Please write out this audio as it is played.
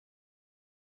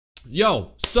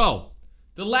Yo, so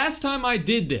the last time I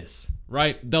did this,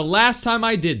 right? The last time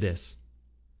I did this,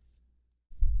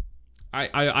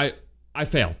 I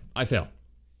failed. I failed.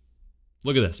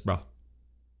 Look at this, bro.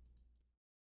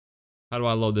 How do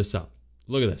I load this up?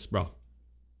 Look at this, bro.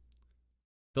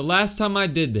 The last time I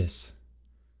did this,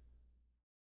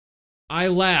 I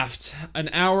laughed an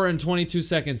hour and 22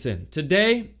 seconds in.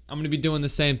 Today, I'm going to be doing the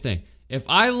same thing. If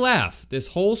I laugh this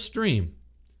whole stream,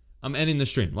 I'm ending the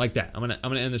stream like that. I'm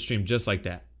gonna end the stream just like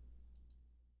that.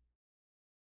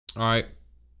 All right.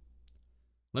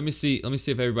 Let me see if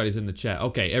everybody's in the chat.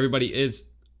 Okay, everybody is.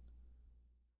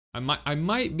 I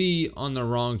might be on the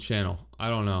wrong channel. I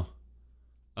don't know.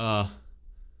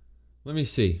 Let me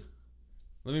see.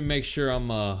 Let me make sure I'm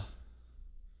on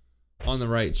the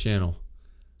right channel.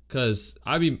 Cause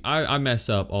I mess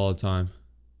up all the time.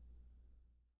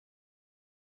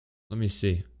 Let me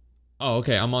see. Oh,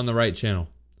 okay, I'm on the right channel.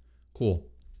 Cool.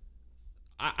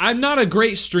 I'm not a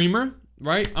great streamer,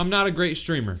 right? I'm not a great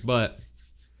streamer, but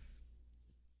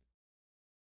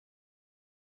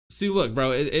see, look,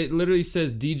 bro, it literally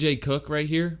says DJ Cook right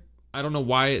here. I don't know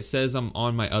why it says I'm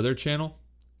on my other channel.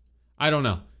 I don't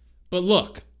know. But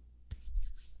look,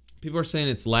 people are saying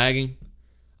it's lagging.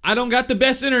 I don't got the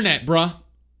best internet, bruh.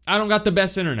 I don't got the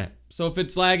best internet. So if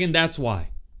it's lagging, that's why.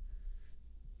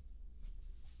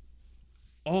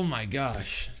 Oh my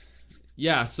gosh.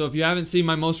 Yeah, so if you haven't seen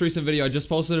my most recent video, I just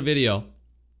posted a video.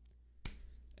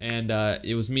 And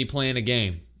it was me playing a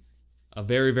game. A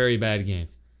very, very bad game.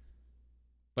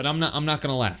 But I'm not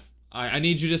gonna laugh. I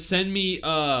need you to send me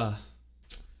I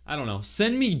don't know,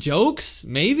 send me jokes,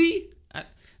 maybe? I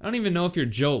don't even know if your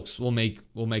jokes will make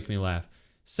me laugh.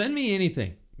 Send me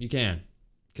anything you can.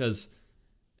 Cause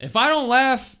if I don't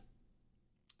laugh,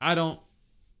 I don't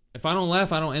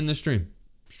end the stream.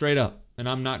 Straight up. And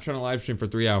I'm not trying to live stream for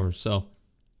 3 hours, so.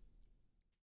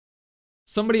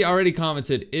 Somebody already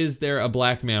commented, is there a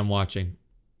black man watching?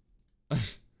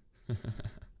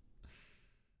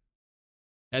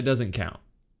 That doesn't count.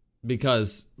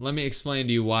 Because, let me explain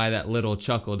to you why that little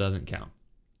chuckle doesn't count.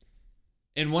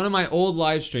 In one of my old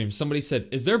live streams, somebody said,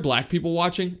 is there black people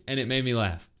watching? And it made me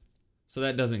laugh. So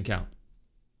that doesn't count.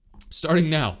 Starting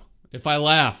now, if I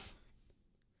laugh,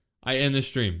 I end the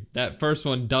stream. That first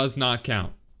one does not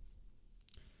count.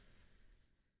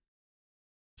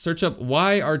 Search up,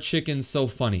 why are chickens so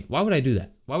funny? Why would I do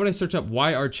that? Why would I search up,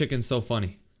 why are chickens so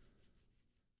funny?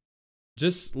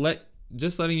 Just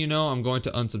letting you know I'm going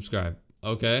to unsubscribe,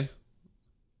 okay?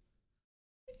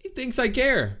 He thinks I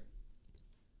care.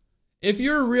 If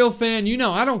you're a real fan, you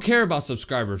know I don't care about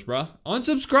subscribers, bruh.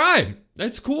 Unsubscribe.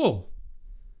 That's cool.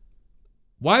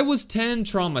 Why was 10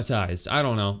 traumatized? I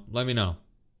don't know. Let me know.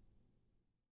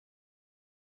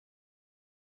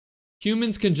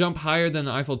 Humans can jump higher than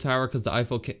the Eiffel Tower because the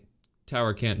Eiffel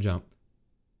Tower can't jump.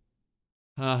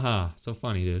 Haha, so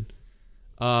funny, dude.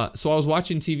 So I was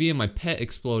watching TV and my pet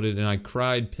exploded and I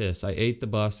cried piss. I ate the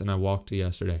bus and I walked to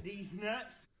yesterday.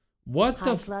 What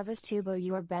the f- Love is Tubo,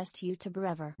 your best YouTuber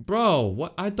ever. Bro,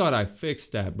 what? I thought I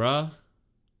fixed that, bruh.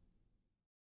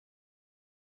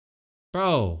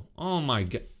 Bro, oh my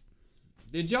god.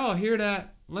 Did y'all hear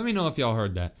that? Let me know if y'all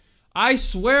heard that. I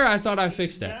swear I thought I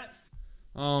fixed that.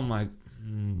 Oh my.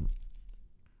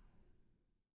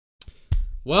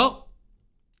 Well,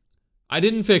 I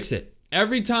didn't fix it.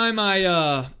 Every time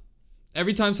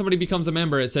somebody becomes a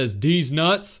member, it says D's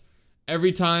nuts.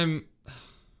 Every time.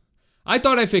 I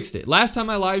thought I fixed it. Last time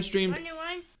I live streamed.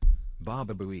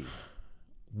 Baba Booey.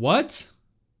 What?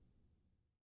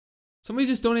 Somebody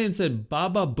just donated and said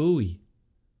Baba Booey.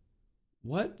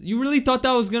 What? You really thought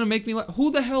that was gonna make me laugh?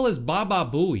 Who the hell is Baba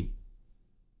Booey?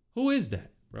 Who is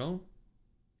that, bro?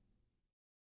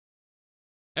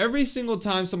 Every single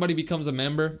time somebody becomes a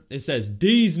member, it says,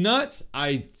 D's nuts.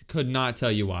 I could not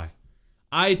tell you why.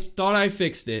 I thought I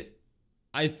fixed it.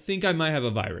 I think I might have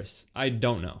a virus. I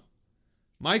don't know.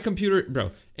 My computer,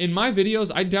 bro, in my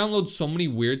videos, I download so many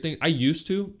weird things. I used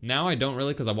to. Now I don't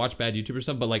really because I watch bad YouTuber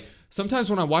stuff. But like, sometimes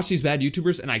when I watch these bad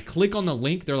YouTubers and I click on the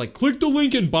link, they're like, click the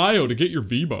link in bio to get your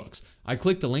V-Bucks. I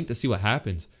click the link to see what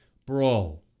happens.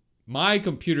 Bro, my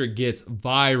computer gets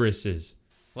viruses.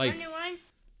 Like,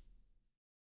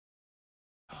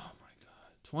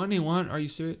 21? Are you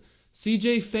serious?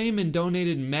 CJ Feynman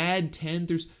donated Mad 10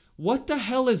 through... What the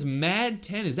hell is Mad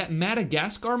 10? Is that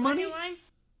Madagascar money? 21?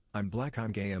 I'm black,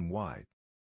 I'm gay, I'm white.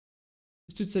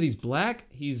 This dude said he's black,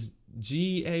 he's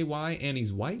G-A-Y, and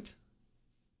he's white?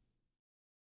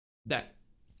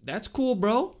 That's cool,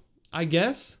 bro. I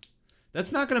guess.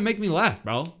 That's not gonna make me laugh,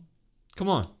 bro. Come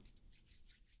on.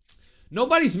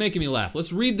 Nobody's making me laugh.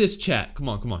 Let's read this chat. Come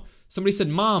on, come on. Somebody said,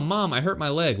 Mom, I hurt my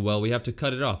leg. Well, we have to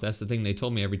cut it off. That's the thing they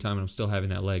told me every time, and I'm still having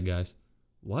that leg, guys.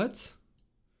 What?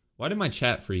 Why did my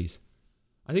chat freeze?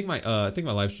 I think my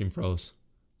live stream froze.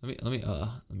 Let me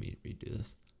redo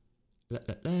this.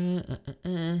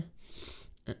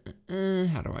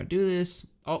 How do I do this?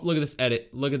 Oh, look at this edit.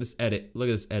 Look at this edit. Look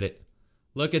at this edit.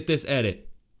 Look at this edit.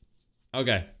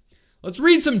 Okay. Let's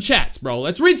read some chats, bro.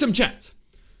 Let's read some chats.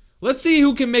 Let's see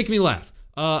who can make me laugh.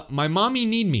 My mommy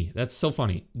need me. That's so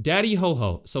funny. Daddy ho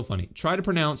ho. So funny. Try to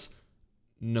pronounce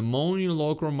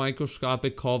pneumolocal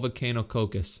microscopic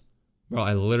colvocanococcus. Bro,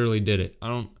 I literally did it.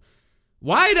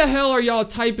 Why the hell are y'all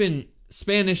typing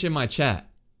Spanish in my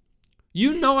chat?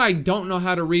 You know I don't know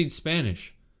how to read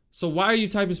Spanish. So why are you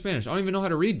typing Spanish? I don't even know how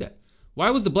to read that.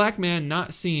 Why was the black man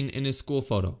not seen in his school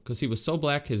photo? Because he was so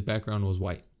black, his background was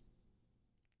white.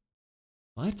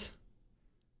 What?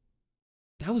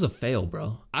 That was a fail,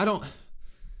 bro. I don't...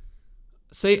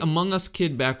 Say Among Us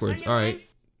kid backwards. All right.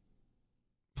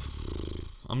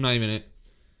 I'm not even it.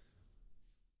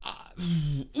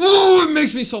 Oh, it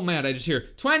makes me so mad. I just hear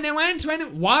 21, 20.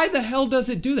 Why the hell does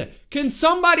it do that? Can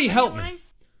somebody help me?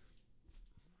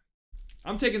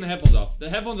 I'm taking the headphones off. The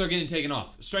headphones are getting taken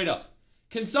off. Straight up.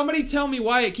 Can somebody tell me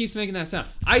why it keeps making that sound?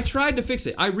 I tried to fix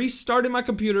it. I restarted my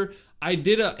computer. I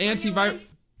did an antivirus.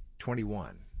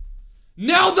 21.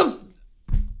 Now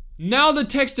the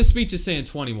text to speech is saying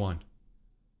 21.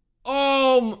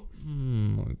 Oh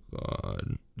my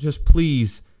god. Just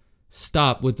please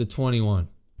stop with the 21.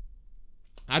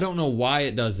 I don't know why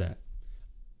it does that.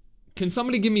 Can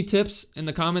somebody give me tips in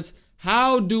the comments?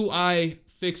 How do I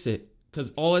fix it?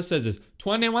 Because all it says is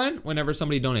 21 whenever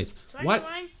somebody donates. 21. What?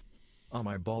 Oh,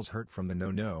 my balls hurt from the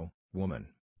no, woman,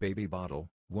 baby bottle,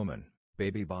 woman,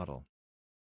 baby bottle.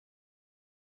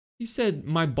 He said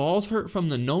my balls hurt from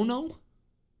the no?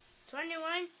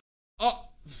 21.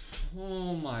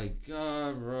 Oh my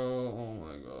god, bro. Oh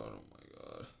my god, oh my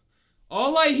god.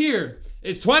 All I hear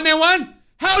is 21?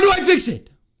 How do I fix it?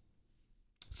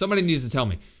 Somebody needs to tell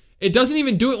me. It doesn't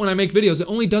even do it when I make videos. It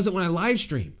only does it when I live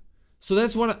stream. So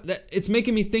that's what it's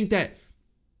making me think that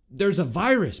there's a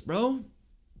virus, bro.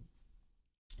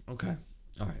 Okay.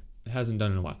 All right. It hasn't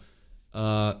done it in a while.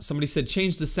 Somebody said,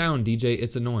 change the sound, DJ.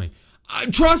 It's annoying.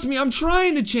 Trust me, I'm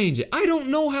trying to change it. I don't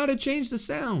know how to change the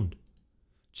sound.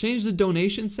 Change the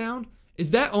donation sound?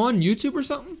 Is that on YouTube or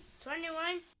something?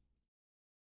 21.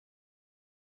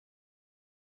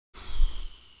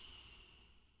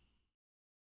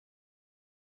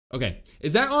 Okay.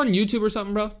 Is that on YouTube or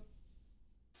something, bro?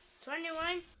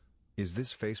 21. Is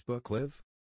this Facebook Live?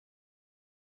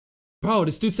 Bro,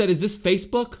 this dude said, is this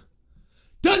Facebook?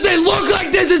 Does it look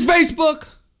like this is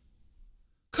Facebook?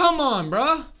 Come on,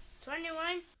 bro.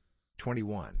 21.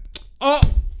 21. Oh,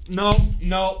 no.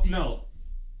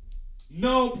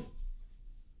 Nope.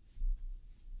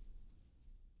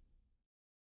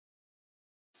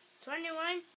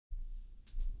 21.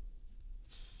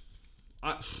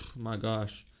 My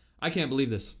gosh. I can't believe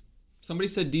this. Somebody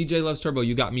said DJ loves Turbo.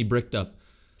 You got me bricked up.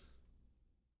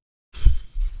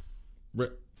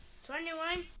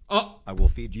 21. Oh. I will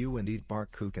feed you and eat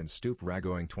bark cook and stoop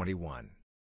ragoing 21.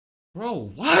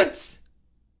 Bro, what?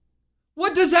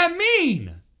 What does that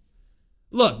mean?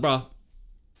 Look, bro.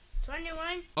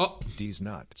 21. Oh. D's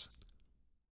nuts.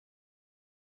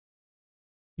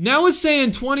 Now it's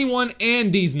saying 21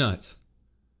 and D's nuts.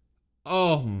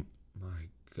 Oh my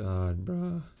god,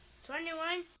 bro.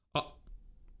 21. Oh.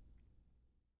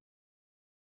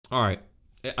 All right.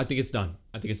 I think it's done.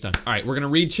 All right, we're going to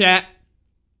read chat.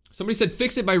 Somebody said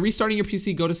fix it by restarting your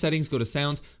PC, go to settings, go to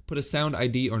sounds, put a sound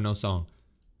ID or no song.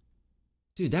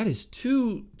 Dude, that is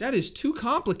too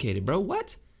complicated, bro.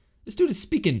 What? This dude is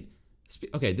speaking.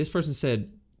 Okay, this person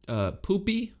said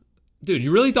poopy. Dude,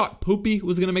 you really thought poopy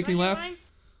was going to make 21. me laugh?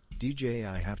 DJ,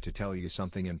 I have to tell you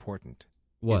something important.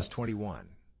 What? It's 21.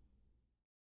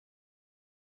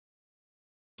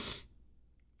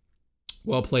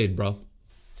 Well played, bro.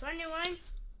 21.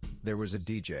 There was a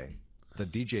DJ. The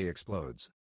DJ explodes.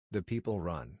 The people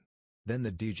run. Then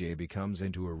the DJ becomes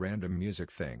into a random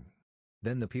music thing.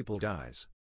 Then the people dies.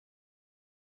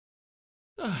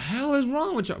 The hell is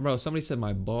wrong with y'all? Bro, somebody said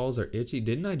my balls are itchy.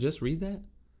 Didn't I just read that?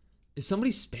 Is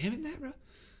somebody spamming that, bro?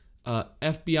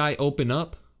 FBI open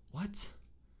up. What?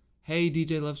 Hey,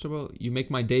 DJ Loves Turbo, you make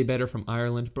my day better from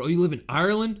Ireland. Bro, you live in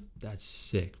Ireland? That's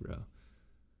sick, bro.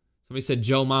 Somebody said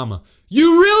Joe Mama.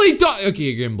 You really thought... Okay,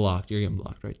 you're getting blocked. You're getting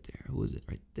blocked right there. Who is it?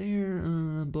 Right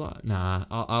there. Block. Nah,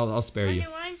 I'll spare 21.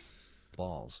 you.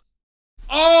 Balls.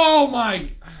 Oh my...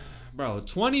 Bro,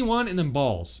 21 and then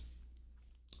balls.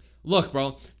 Look,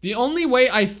 bro. The only way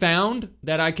I found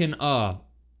that I can, 21.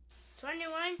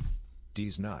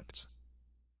 D's nuts.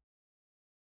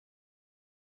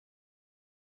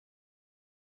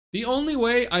 The only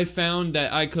way I found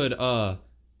that I could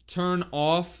turn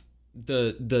off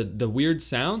the weird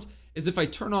sounds is if I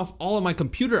turn off all of my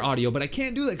computer audio, but I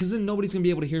can't do that because then nobody's gonna be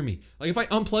able to hear me. Like if I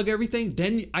unplug everything,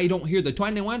 then I don't hear the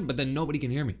 21, but then nobody can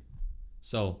hear me.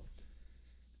 So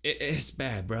it's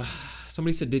bad, bro.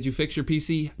 Somebody said, did you fix your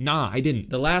PC? Nah, I didn't.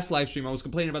 The last live stream, I was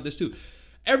complaining about this too.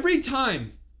 Every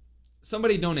time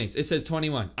somebody donates, it says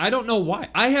 21. I don't know why.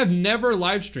 I have never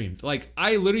live streamed. Like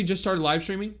I literally just started live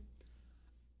streaming.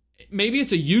 Maybe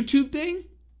it's a YouTube thing.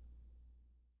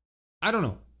 I don't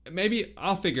know. Maybe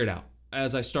I'll figure it out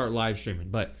as I start live streaming.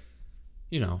 But,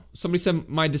 you know, somebody said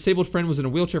my disabled friend was in a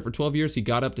wheelchair for 12 years. He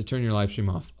got up to turn your live stream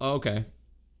off. Oh, okay.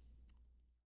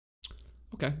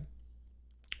 Okay.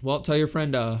 Well, tell your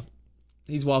friend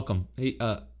he's welcome.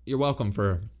 You're welcome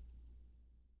for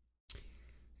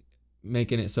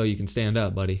making it so you can stand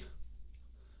up, buddy.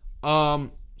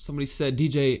 Somebody said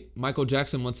DJ Michael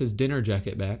Jackson wants his dinner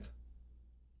jacket back.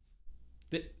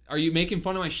 Are you making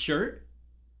fun of my shirt?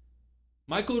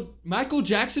 Michael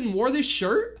Jackson wore this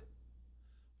shirt?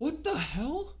 What the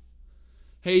hell?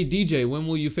 Hey DJ, when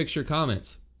will you fix your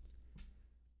comments?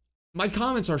 My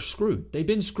comments are screwed. They've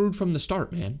been screwed from the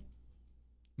start, man.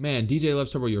 Man, DJ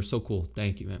Loves Turbo, you're so cool.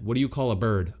 Thank you, man. What do you call a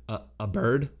bird? A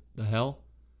bird? The hell?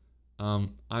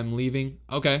 I'm leaving.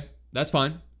 Okay, that's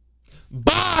fine.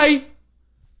 Bye.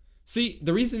 See,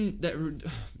 the reason that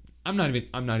I'm not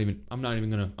even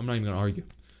gonna argue.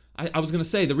 I was gonna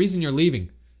say the reason you're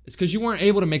leaving is because you weren't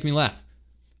able to make me laugh.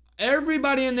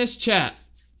 Everybody in this chat,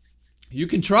 you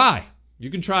can try,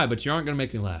 but you aren't gonna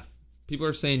make me laugh. People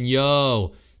are saying,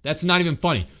 "Yo, that's not even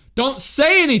funny." Don't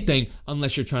say anything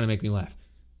unless you're trying to make me laugh.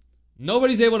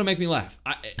 Nobody's able to make me laugh.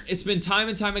 It's been time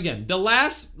and time again.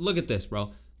 Look at this,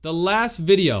 bro. The last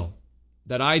video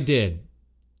that I did,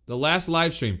 the last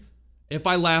live stream, if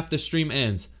I laugh, the stream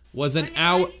ends, was an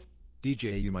hour.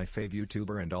 DJ, you my fave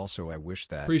YouTuber, and also I wish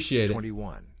that. Appreciate it.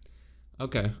 21.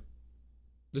 Okay.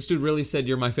 This dude really said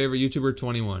you're my favorite YouTuber,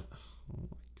 21. Oh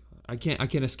my god. I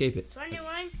can't escape it.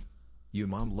 21. You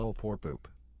mom lol poor poop.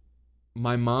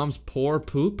 My mom's poor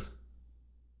poop?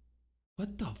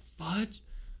 What the fudge?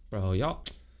 Bro, y'all.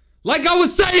 Like I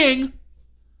was saying,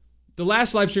 the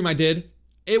last live stream I did,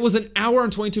 it was an hour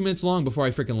and 22 minutes long before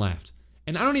I freaking laughed.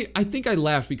 And I think I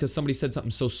laughed because somebody said something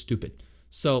so stupid.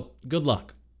 So, good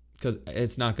luck. Because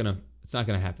it's not gonna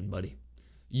happen, buddy.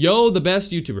 Yo, the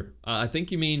best YouTuber. I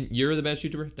think you mean you're the best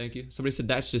YouTuber. Thank you. Somebody said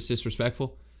that's just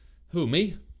disrespectful. Who,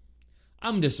 me?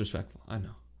 I'm disrespectful. I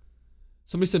know.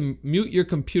 Somebody said mute your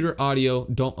computer audio.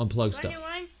 Don't unplug 21. stuff.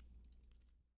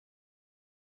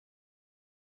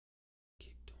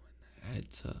 Keep doing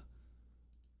that.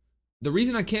 The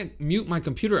reason I can't mute my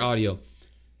computer audio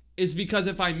is because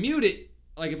if I mute it,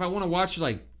 like if I want to watch,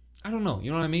 like, I don't know,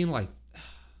 you know what I mean? Like,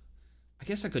 I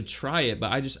guess I could try it,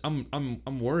 but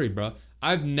I'm worried, bro.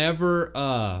 I've never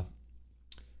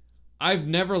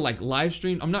like live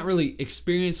streamed. I'm not really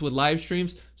experienced with live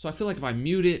streams, so I feel like if I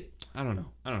mute it, I don't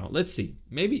know. Let's see.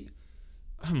 Maybe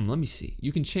let me see.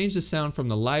 You can change the sound from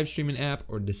the live streaming app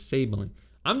or disabling.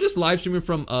 I'm just live streaming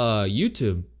from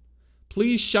YouTube.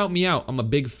 Please shout me out. I'm a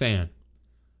big fan.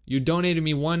 You donated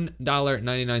me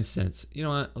 $1.99. You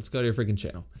know what? Let's go to your freaking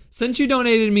channel. Since you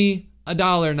donated me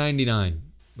 $1.99.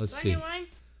 Let's see. 21.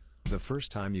 The first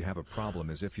time you have a problem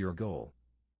is if your goal.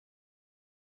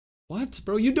 What,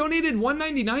 bro? You donated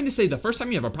 $1.99 to say the first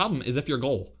time you have a problem is if your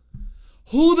goal.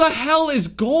 Who the hell is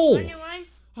goal? 21.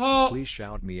 Oh. Please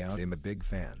shout me out. I'm a big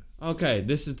fan. Okay,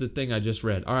 this is the thing I just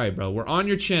read. All right, bro. We're on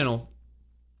your channel.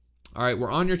 All right,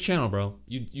 we're on your channel, bro.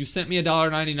 You sent me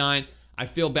 $1.99. I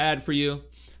feel bad for you.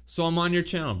 So I'm on your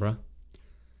channel, bro.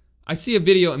 I see a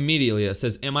video immediately that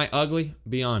says, "Am I ugly?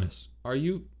 Be honest." Are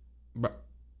you, bro?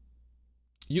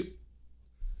 You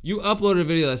uploaded a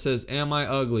video that says, "Am I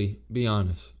ugly? Be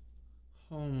honest."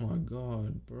 Oh my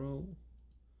god, bro.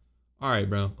 All right,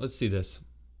 bro. Let's see this.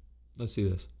 Let's see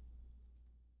this.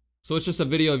 So it's just a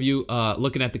video of you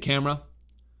looking at the camera.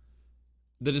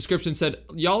 The description said,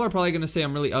 "Y'all are probably gonna say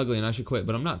I'm really ugly and I should quit,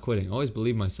 but I'm not quitting. Always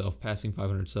believe myself. Passing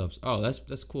 500 subs." Oh,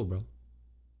 that's cool, bro.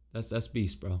 That's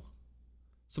beast, bro.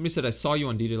 Somebody said I saw you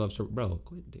on DJ Loves Turbo. Bro,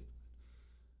 quit, dude.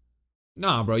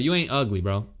 Nah, bro, you ain't ugly,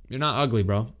 bro. You're not ugly,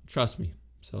 bro. Trust me.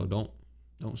 So don't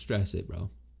stress it, bro.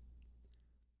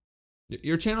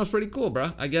 Your channel's pretty cool,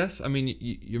 bro. I guess. I mean,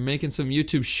 you're making some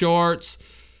YouTube shorts.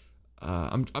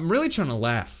 I'm really trying to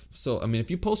laugh. So I mean,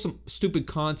 if you post some stupid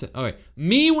content, all right.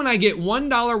 Me when I get $1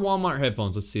 Walmart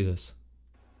headphones. Let's see this.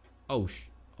 Oh shit.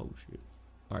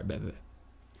 All right, bet.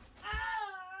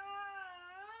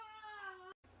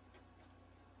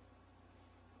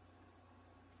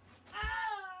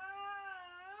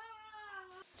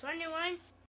 21.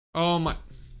 Oh my.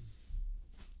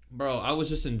 Bro, I was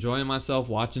just enjoying myself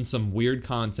watching some weird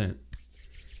content.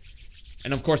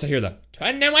 And of course I hear the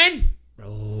 21.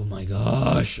 Oh my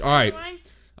gosh. Alright.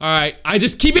 Alright. I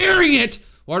just keep hearing it.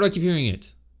 Why do I keep hearing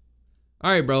it?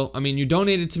 Alright, bro. I mean, you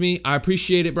donated to me. I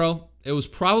appreciate it, bro. It was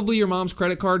probably your mom's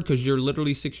credit card because you're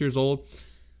literally 6 years old.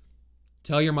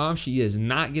 Tell your mom she is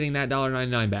not getting that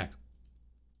 $1.99 back.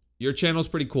 Your channel's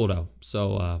pretty cool though.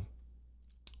 So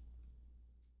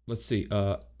let's see.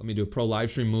 Let me do a pro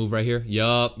live stream move right here.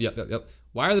 Yup.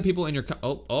 Why are the people in your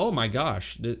oh my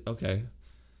gosh. Okay.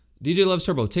 DJ Loves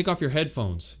Turbo, take off your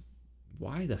headphones.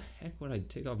 Why the heck would I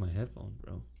take off my headphones,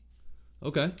 bro?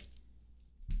 Okay.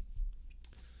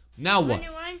 Now what?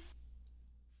 21.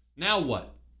 Now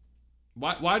what?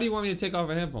 Why do you want me to take off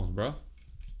my headphones, bro?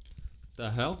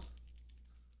 The hell?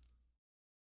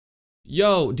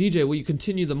 Yo, DJ, will you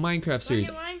continue the Minecraft series?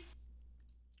 21.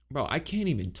 Bro, I can't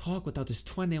even talk without this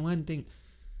 21 thing.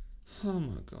 Oh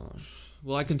my gosh.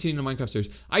 Will I continue the Minecraft series?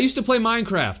 I used to play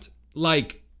Minecraft,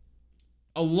 like,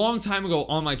 a long time ago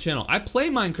on my channel. I play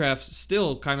Minecraft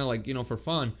still, kind of like, you know, for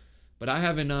fun. But I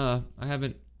haven't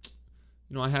uploaded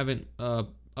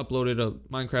a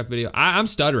Minecraft video. I'm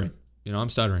stuttering. You know, I'm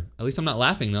stuttering. At least I'm not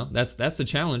laughing, though. That's the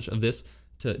challenge of this,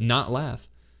 to not laugh.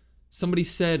 Somebody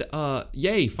said,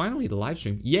 yay, finally the live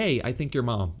stream. Yay, I think your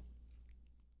mom.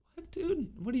 What, dude?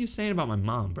 What are you saying about my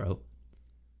mom, bro?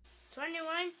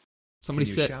 21. Somebody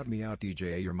said, shout me out,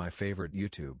 DJ, you're my favorite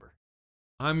YouTuber.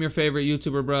 I'm your favorite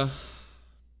YouTuber, bro.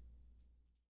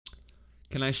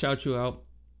 Can I shout you out?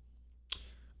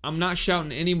 I'm not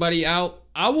shouting anybody out.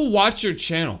 I will watch your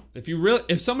channel.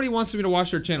 If somebody wants me to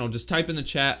watch their channel, just type in the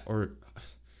chat, or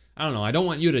I don't know. I don't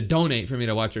want you to donate for me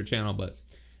to watch your channel, but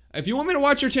if you want me to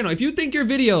watch your channel, if you think your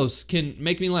videos can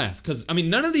make me laugh, because I mean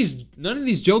none of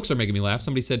these jokes are making me laugh.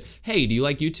 Somebody said, "Hey, do you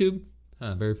like YouTube?"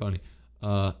 Huh, very funny.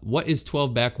 What is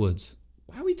 12 backwoods?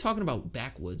 Why are we talking about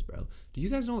backwoods, bro? Do you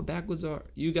guys know what backwoods are?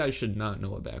 You guys should not know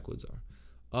what backwoods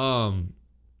are.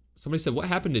 Somebody said, what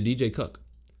happened to DJ Cook?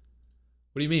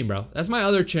 What do you mean, bro? That's my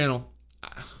other channel.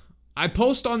 I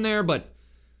post on there, but,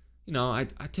 you know, I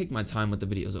take my time with the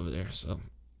videos over there, so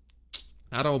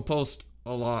I don't post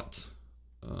a lot.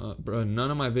 Bro,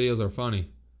 none of my videos are funny.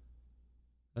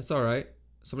 That's all right.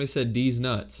 Somebody said D's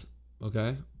nuts.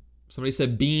 Okay. Somebody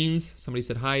said beans. Somebody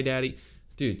said hi, daddy.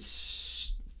 Dude,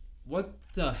 what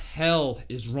the hell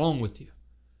is wrong with you?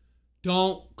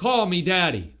 Don't call me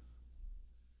daddy.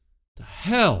 The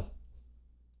hell?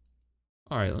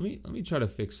 All right, let me try to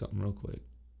fix something real quick.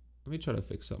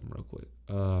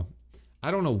 I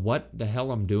don't know what the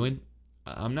hell I'm doing.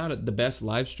 I'm not the best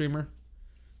live streamer.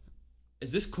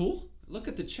 Is this cool? Look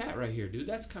at the chat right here, dude.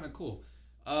 That's kind of cool.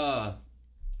 I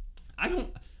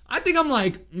think I'm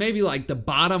like maybe like the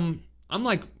bottom. I'm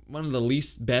like one of the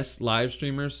least best live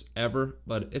streamers ever,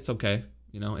 but it's okay.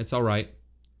 You know, it's all right.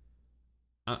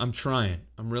 I'm trying.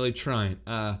 I'm really trying.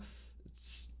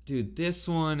 Let's do this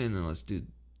one, and then let's do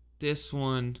this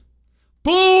one.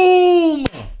 Boom!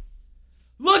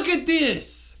 Look at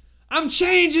this. I'm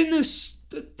changing the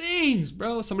things,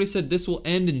 bro. Somebody said this will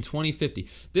end in 2050.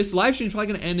 This live stream is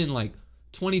probably gonna end in like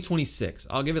 2026.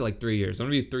 I'll give it like 3 years.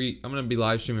 I'm gonna be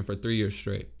live streaming for 3 years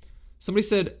straight. Somebody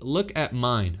said, look at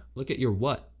mine. Look at your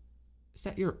what? Is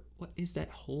that your, what is that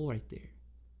hole right there?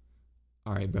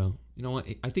 All right, bro. You know what?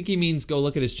 I think he means go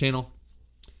look at his channel.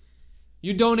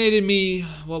 You donated me,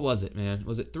 what was it, man?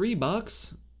 Was it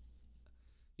 $3?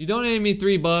 You donated me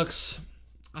 $3,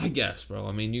 I guess, bro.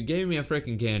 I mean, you gave me a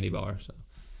freaking candy bar, so.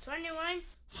 21.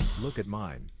 Look at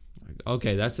mine.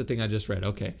 Okay, that's the thing I just read.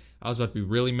 Okay, I was about to be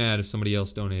really mad if somebody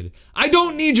else donated. I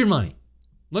don't need your money.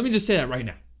 Let me just say that right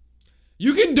now.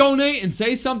 You can donate and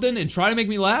say something and try to make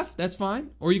me laugh. That's fine.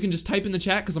 Or you can just type in the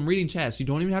chat because I'm reading chat. So you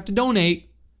don't even have to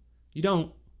donate. You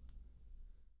don't.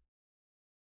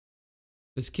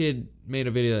 This kid made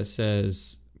a video that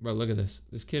says, bro, look at this.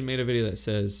 This kid made a video that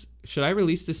says, should I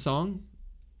release this song?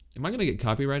 Am I going to get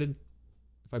copyrighted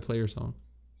if I play your song?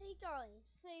 Hey guys,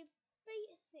 so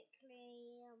basically,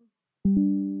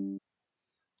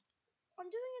 I'm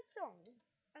doing a song,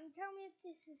 and tell me if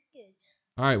this is good.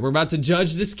 All right, we're about to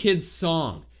judge this kid's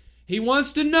song. He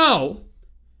wants to know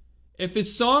if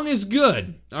his song is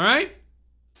good, all right?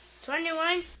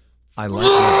 21. I like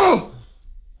Oh!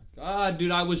 God,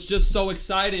 dude, I was just so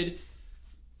excited.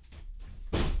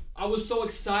 I was so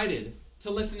excited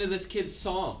to listen to this kid's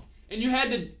song. And you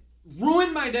had to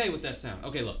ruin my day with that sound.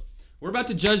 Okay, look. We're about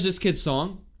to judge this kid's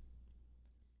song.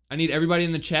 I need everybody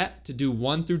in the chat to do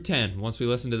 1 through 10 once we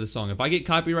listen to the song. If I get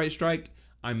copyright striked,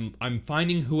 I'm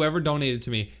finding whoever donated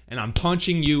to me and I'm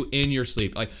punching you in your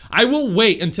sleep. Like, I will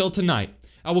wait until tonight.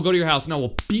 I will go to your house and I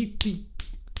will beat the...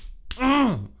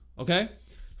 Okay?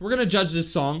 We're gonna judge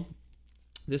this song.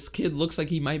 This kid looks like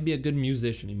he might be a good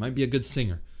musician. He might be a good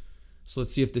singer. So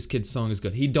let's see if this kid's song is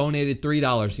good. He donated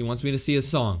 $3. He wants me to see his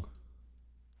song.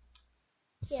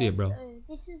 Let's see it, bro. So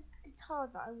this is the guitar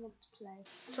that I want to play.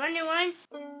 21.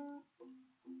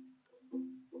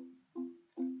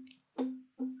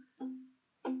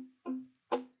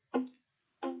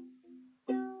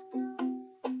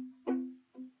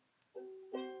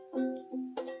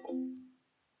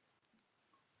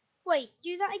 Wait,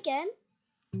 do that again.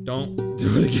 Don't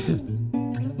do it again.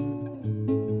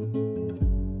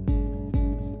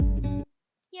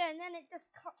 Yeah, and then it just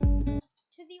cuts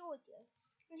to the audio.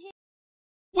 And here.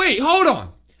 Wait, hold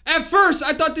on. At first,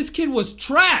 I thought this kid was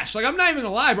trash. Like, I'm not even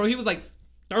gonna lie, bro. He was like,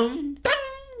 dum, dum,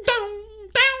 dum, dum,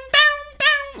 dum,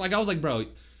 dum. Like, I was like, bro,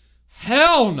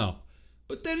 hell no.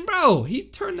 But then, bro, he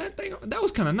turned that thing on. That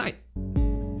was kind of nice.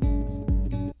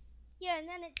 Yeah, and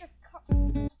then it just cuts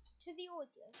to the audio.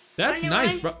 That's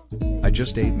nice, bro. I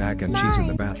just ate mac and cheese in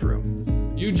the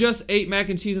bathroom. You just ate mac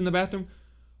and cheese in the bathroom?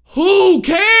 Who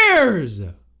cares?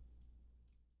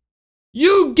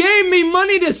 You gave me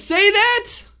money to say that?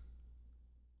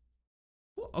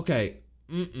 Okay.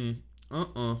 I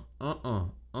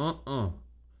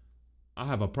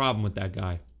have a problem with that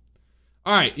guy.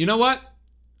 All right, you know what?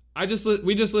 We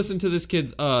just listened to this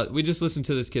kid's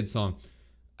song.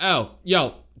 Oh,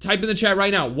 yo, type in the chat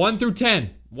right now. 1 through 10.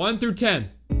 1 through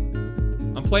 10.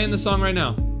 I'm playing the song right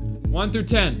now. 1 through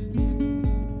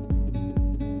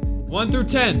 10. 1 through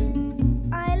 10.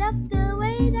 I love the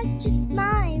way that you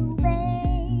smile,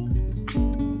 babe.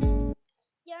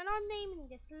 Yeah, and I'm naming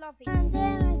this Loving. And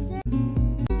then I said,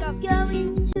 love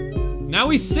going to. Now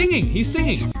he's singing. He's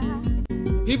singing.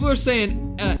 People are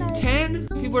saying 10.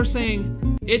 People are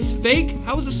saying it's fake.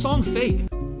 How is the song fake?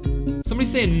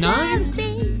 Somebody's saying 9.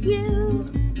 Loving you.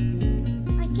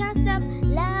 I can't stop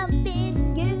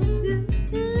loving you.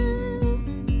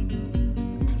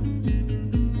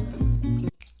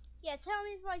 Yeah, tell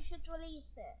me if I should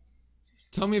release it.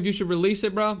 Tell me if you should release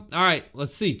it, bro. All right,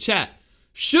 let's see. Chat.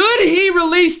 Should he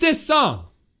release this song?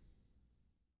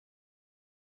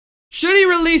 Should he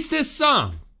release this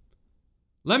song?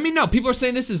 Let me know. People are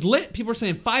saying this is lit. People are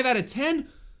saying 5 out of 10.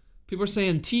 People are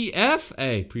saying TF.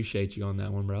 Hey, appreciate you on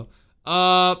that one, bro.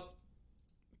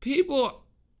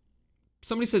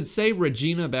 Somebody said say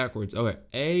Regina backwards. Okay,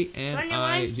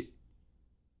 A-N-I-G.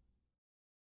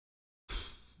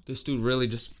 This dude really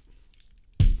just...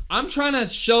 I'm trying to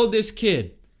show this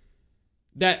kid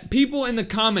that people in the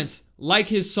comments like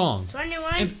his song.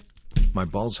 21. My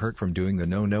balls hurt from doing the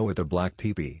no with a black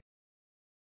peepee.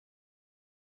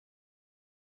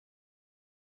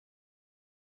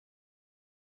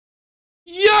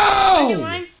 Yo!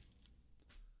 21.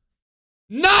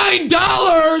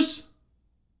 $9?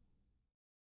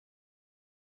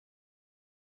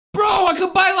 Bro, I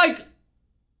could buy like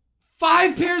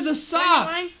 5 pairs of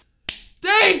socks. 21.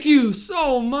 Thank you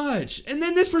so much. And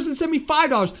then this person sent me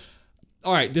 $5.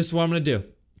 All right, this is what I'm gonna do.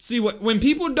 See, when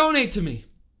people donate to me,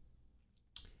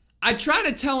 I try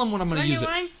to tell them what I'm gonna use it.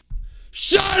 21.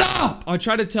 Shut up! I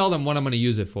try to tell them what I'm gonna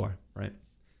use it for, right?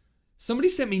 Somebody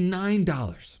sent me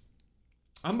 $9.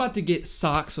 I'm about to get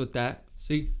socks with that.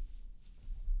 See?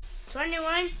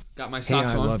 21. Got my Hey,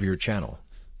 socks I on. love your channel.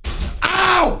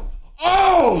 Ow!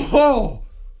 Oh! Oh!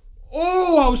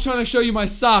 Oh! I was trying to show you my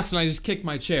socks and I just kicked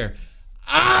my chair.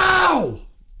 Ow!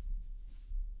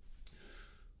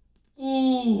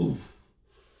 Ooh.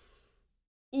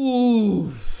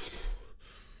 Ooh.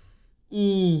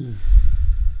 Ooh.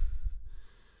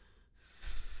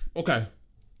 Okay.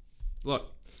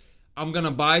 Look, I'm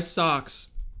gonna buy socks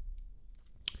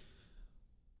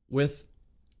with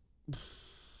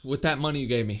that money you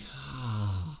gave me.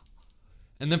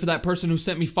 And then for that person who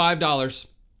sent me $5.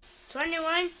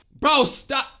 21. Bro,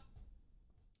 stop.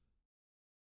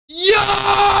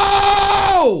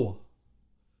 Yo!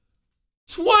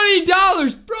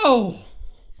 $20, bro. Oh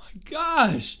my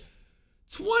gosh.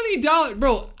 $20,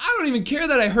 bro. I don't even care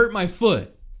that I hurt my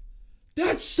foot.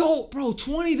 That's so, bro,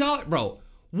 $20, bro.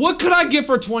 What could I get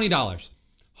for $20?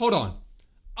 Hold on.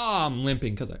 Oh, I'm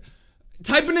limping because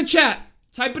type in the chat.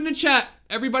 Type in the chat.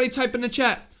 Everybody type in the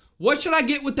chat. What should I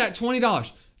get with that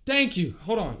 $20? Thank you.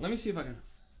 Hold on. Let me see if I can.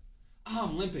 Oh,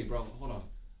 I'm limping, bro. Hold on.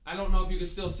 I don't know if you can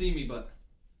still see me, but.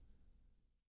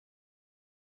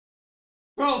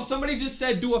 Bro, somebody just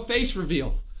said do a face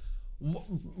reveal.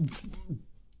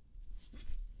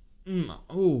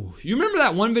 Oh, you remember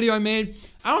that one video I made?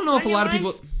 I don't know if a lot of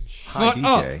people. Hi Shut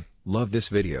up. DJ, love this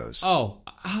videos. Oh,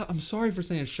 I'm sorry for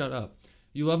saying shut up.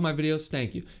 You love my videos?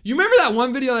 Thank you. You remember that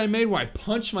one video that I made where I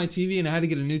punched my TV and I had to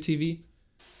get a new TV?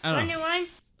 I don't know. 21.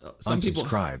 Some people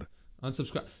Unsubscribe.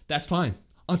 unsubscribe. That's fine.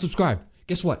 Unsubscribe.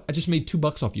 Guess what? I just made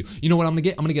 $2 off you. You know what I'm gonna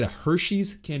get? I'm gonna get a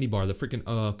Hershey's candy bar, the freaking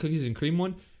cookies and cream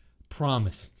one.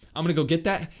 Promise. I'm gonna go get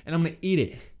that and I'm gonna eat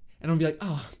it. And I'm gonna be like,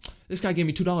 oh, this guy gave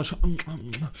me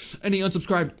 $2. And he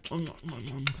unsubscribed.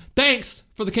 Thanks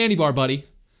for the candy bar, buddy.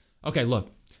 Okay,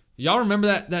 look. Y'all remember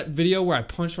that video where I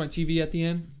punched my TV at the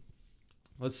end?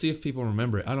 Let's see if people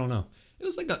remember it. I don't know. It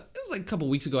was like a couple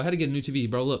weeks ago. I had to get a new TV,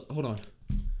 bro. Look, hold on.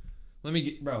 Let me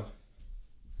get, bro.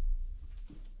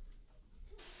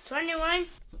 21.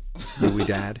 Louis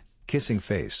Dad, kissing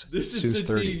face. This is Seuss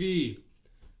the 30. TV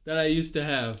that I used to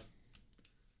have.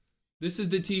 This is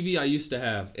the TV I used to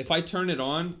have. If I turn it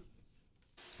on.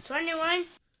 21.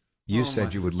 You Oh said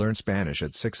my. you would learn Spanish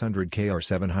at 600K or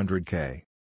 700K.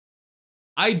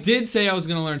 I did say I was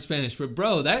gonna learn Spanish, but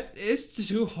bro, that is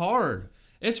too hard.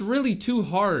 It's really too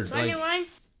hard. 21. Like,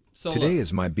 so Today look,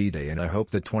 is my B-day and I hope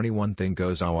the 21 thing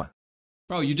goes awa.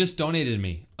 bro, you just donated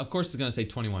me. Of course it's gonna say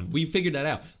 21. We figured that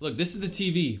out. Look, this is the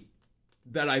TV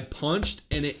that I punched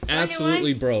and it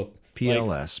absolutely broke.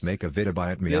 PLS, make a vid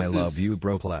about me. I this love is- you,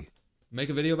 bro. Play. Make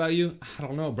a video about you? I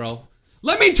don't know, bro.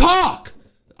 Let me talk!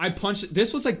 I punched,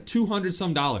 this was like $200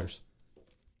 some.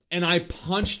 And I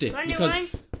punched it 21. because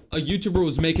a YouTuber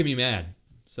was making me mad.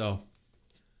 So,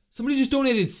 somebody just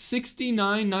donated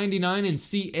 $69.99 in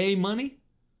CA money?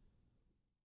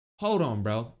 Hold on,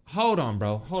 bro. Hold on,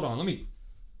 bro. Hold on. Let me.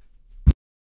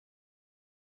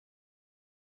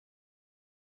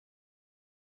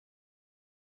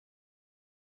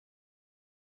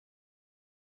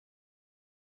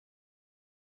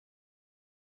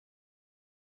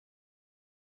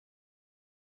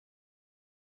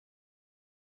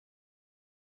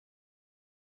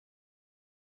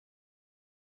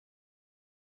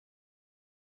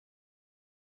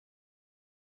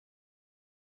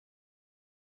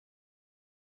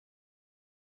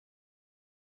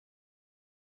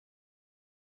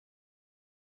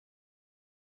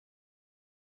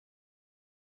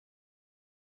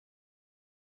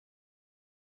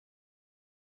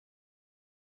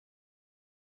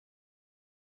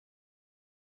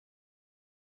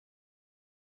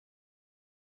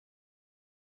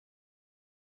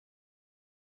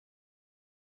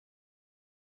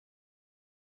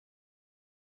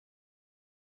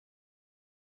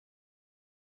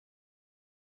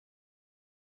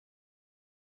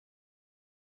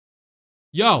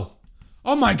 Yo.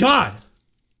 Oh my God.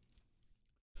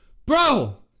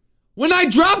 Bro. When I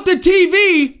dropped the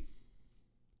TV,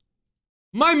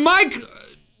 my mic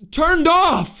turned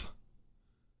off.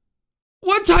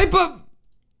 What type of...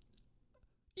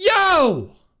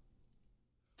 Yo.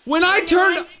 When I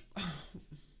turned...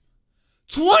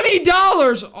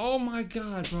 $20. Oh my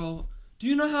God, bro. Do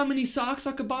you know how many socks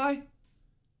I could buy?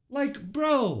 Like,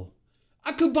 bro.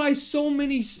 I could buy so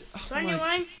many... Oh my-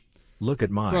 21. Look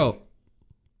at mine. Bro,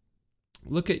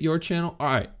 look at your channel. All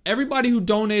right, everybody who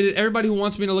donated, everybody who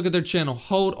wants me to look at their channel,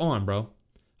 hold on, bro.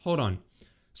 Hold on.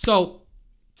 So,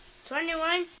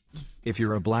 21. If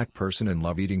you're a black person and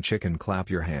love eating chicken, clap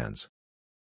your hands.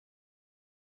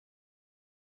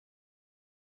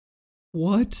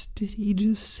 what did he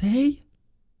just say?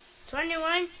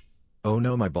 21. Oh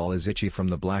no, my ball is itchy from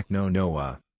the black no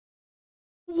Noah.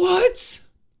 What?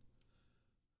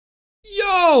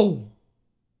 Yo!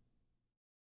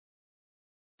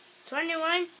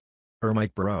 21.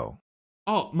 Mic bro.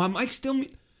 Oh, my mic's still...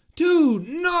 Dude,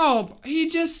 no! He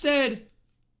just said...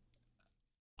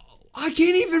 I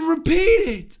can't even repeat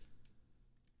it!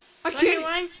 I can't...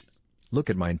 21. Look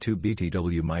at mine too,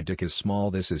 BTW. My dick is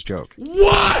small. This is joke.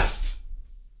 What?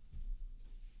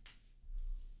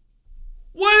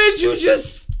 What did you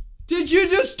just... Did you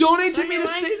just donate to me to 21.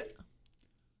 say that?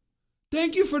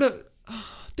 Thank you for the...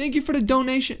 Thank you for the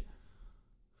donation.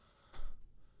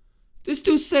 This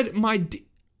dude said my...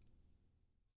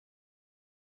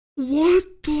 What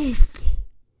the...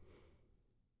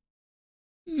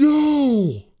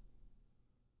 Yo!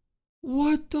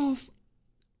 What the...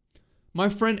 My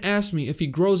friend asked me if he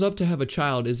grows up to have a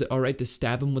child, is it alright to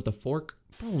stab him with a fork?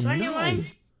 Bro, 21. no.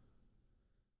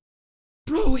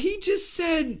 Bro, he just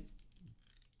said...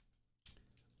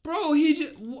 Bro, he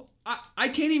just... I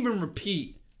can't even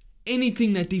repeat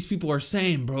anything that these people are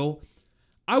saying, bro.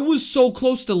 I was so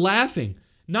close to laughing.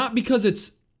 Not because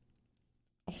it's...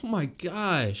 Oh my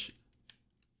gosh.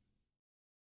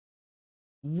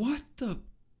 What the...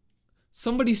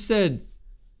 Somebody said...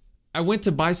 I went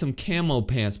to buy some camo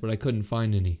pants, but I couldn't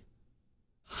find any.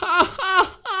 Ha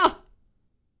ha ha!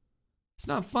 It's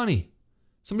not funny.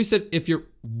 Somebody said if you're...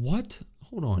 What?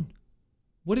 Hold on.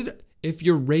 What did... If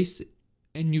you're racist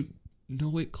and you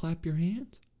know it, clap your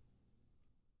hands?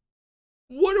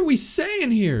 What are we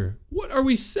saying here? What are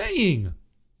we saying?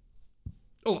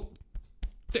 Oh,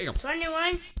 Damn.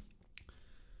 21,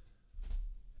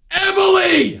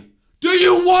 Emily! Do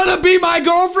you want to be my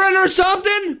girlfriend or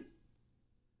something?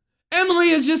 Emily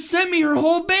has just sent me her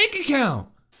whole bank account.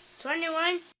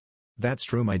 21, That's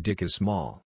true, my dick is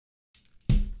small.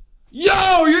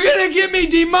 Yo, you're gonna get me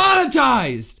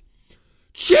demonetized.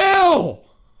 Chill.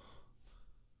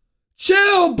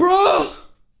 Chill, bro.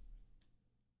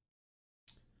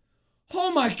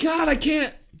 Oh my God, I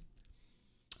can't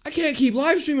keep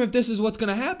live streaming if this is what's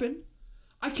gonna happen.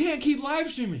 I can't keep live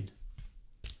streaming.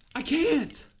 I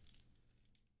can't.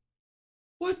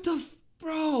 What the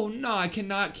bro? No, I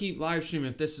cannot keep live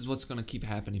streaming if this is what's gonna keep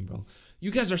happening, bro.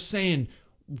 You guys are saying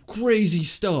crazy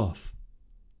stuff.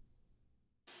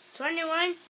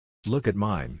 21, Look at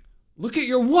mine. Look at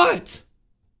your what?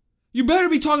 You better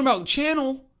be talking about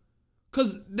channel,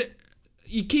 cause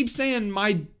you keep saying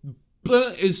my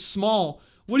butt is small.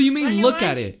 What do you mean? 21. Look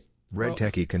at it, Red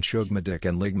techie can shug my dick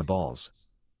and lig my balls.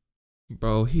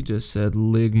 bro. He just said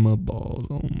ligma balls.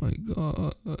 Oh my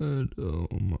God. Oh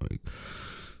my.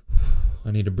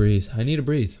 I need to breathe. I need to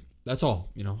breathe. That's all.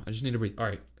 You know, I just need to breathe. All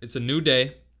right, it's a new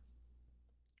day.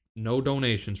 No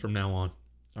donations from now on.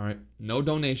 All right, no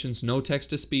donations. No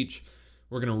text to speech.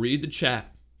 We're gonna read the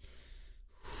chat.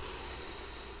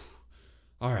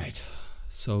 All right.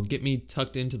 So get me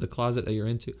tucked into the closet that you're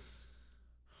into.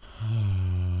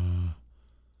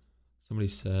 Somebody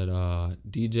said,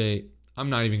 DJ, I'm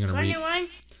not even gonna read. 21,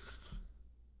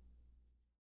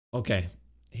 Okay.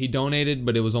 He donated,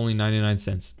 but it was only 99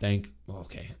 cents.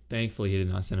 Okay. Thankfully, he did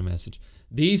not send a message.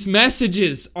 These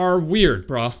messages are weird,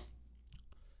 bro.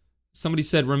 Somebody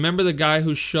said, remember the guy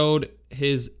who showed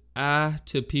his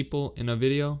to people in a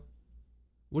video?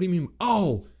 What do you mean?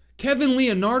 Oh, Kevin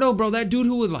Leonardo, bro. That dude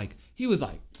who was like,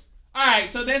 all right,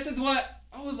 so this is what,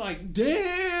 I was like,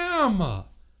 damn.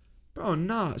 Bro,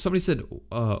 nah. Somebody said,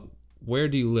 where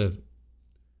do you live?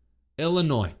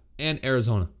 Illinois and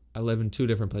Arizona. I live in 2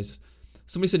 different places.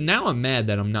 Somebody said, now I'm mad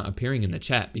that I'm not appearing in the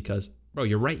chat because, bro,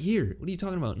 you're right here. What are you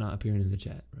talking about not appearing in the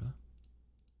chat, bro?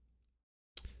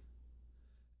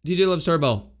 DJ Loves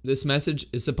Turbo, this message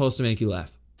is supposed to make you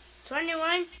laugh.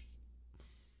 21,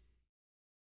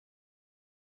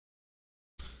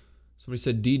 Somebody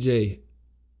said, DJ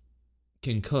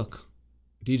can cook.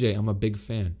 DJ, I'm a big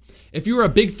fan. If you were a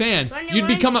big fan, 21. you'd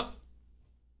become a...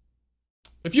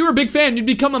 If you were a big fan, you'd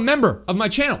become a member of my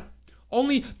channel.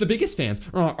 Only the biggest fans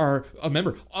are a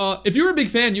member. If you were a big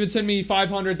fan, you would send me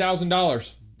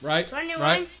 $500,000, right? 21.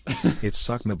 Right? It's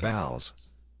suck my bowels.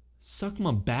 Suck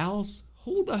my bowels?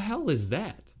 Who the hell is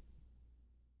that?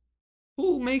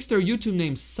 Who makes their YouTube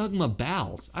name Suck My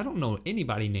Bowels? I don't know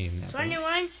anybody named that. Bro.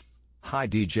 21, Hi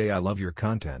DJ, I love your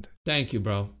content. Thank you,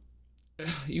 bro.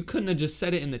 You couldn't have just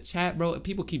said it in the chat, bro.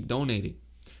 People keep donating.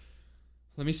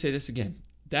 Let me say this again.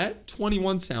 That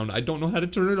 21 sound, I don't know how to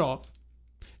turn it off.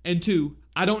 And 2,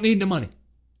 I don't need the money.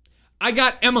 I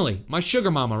got Emily, my sugar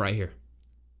mama right here.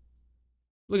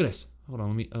 Look at this. Hold on,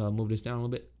 let me move this down a little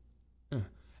bit.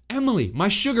 Emily, my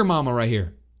sugar mama right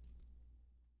here.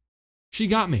 She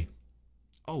got me.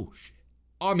 Oh, shit.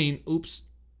 I mean, oops.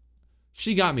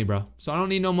 She got me, bro. So I don't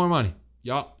need no more money.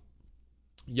 Y'all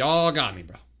got me,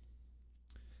 bro.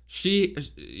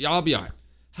 Y'all be all right.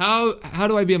 How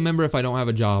do I be a member if I don't have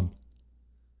a job?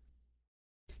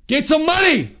 Get some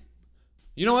money!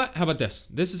 You know what? How about this?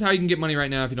 This is how you can get money right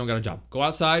now if you don't got a job. Go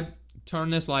outside,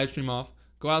 turn this live stream off,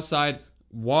 go outside,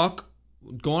 walk,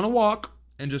 go on a walk,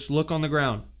 and just look on the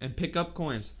ground and pick up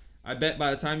coins. I bet by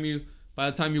the time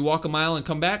you walk a mile and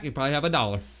come back, you probably have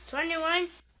 $1. 21,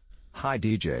 Hi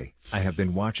DJ, I have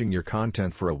been watching your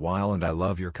content for a while and I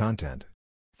love your content.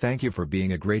 Thank you for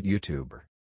being a great YouTuber.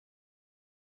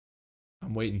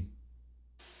 I'm waiting.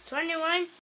 21,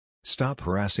 Stop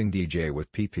harassing DJ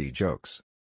with PP jokes.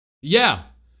 Yeah.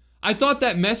 I thought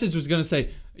that message was going to say,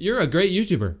 you're a great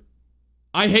YouTuber.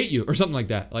 I hate you, or something like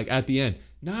that, like at the end.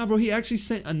 Nah, bro, he actually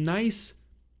sent a nice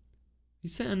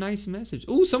message.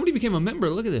 Ooh, somebody became a member.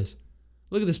 Look at this.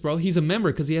 Look at this, bro. He's a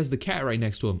member because he has the cat right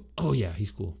next to him. Oh, yeah, he's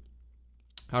cool.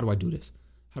 How do I do this?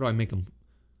 How do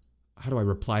I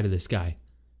reply to this guy?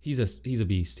 He's a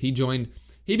beast. He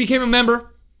became a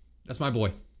member. That's my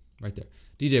boy right there.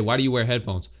 DJ, why do you wear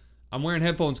headphones? I'm wearing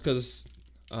headphones because,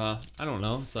 I don't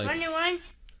know. It's like... 21,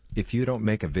 If you don't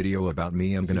make a video about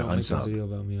me, I'm gonna unsub. Video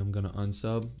about me, I'm gonna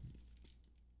unsub.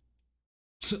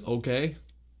 Okay.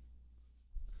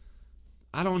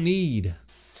 I don't need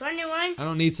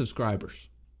 21, subscribers.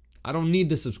 I don't need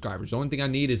the subscribers. The only thing I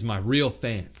need is my real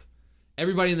fans.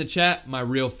 Everybody in the chat, my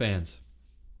real fans.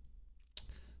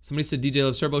 Somebody said, DJ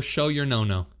Loves Turbo, show your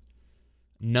no.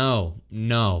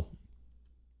 No.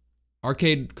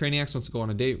 Arcade Craniacs wants to go on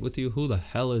a date with you. Who the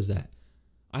hell is that?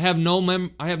 I have no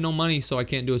money, so I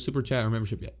can't do a super chat or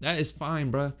membership yet. That is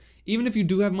fine, bruh. Even if you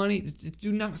do have money,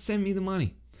 do not send me the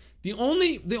money. The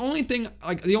only thing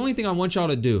I want y'all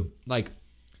to do, like,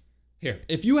 here,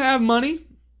 if you have money,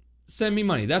 send me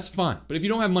money. That's fine. But if you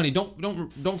don't have money, don't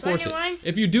force it.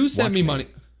 If you do send me money,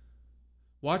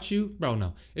 watch you, bro.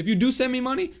 No. If you do send me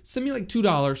money, send me like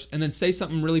 $2 and then say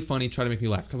something really funny. Try to make me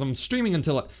laugh, because I'm streaming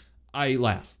until I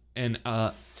laugh, and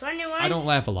I don't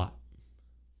laugh a lot.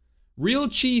 Real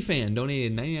Chi fan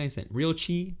donated 99 cents. Real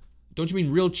Chi? Don't you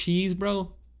mean real cheese,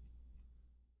 bro?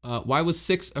 Why was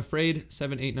 6 afraid?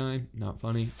 7, 8, 9. Not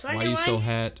funny. 21. Why you so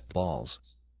hat? Balls.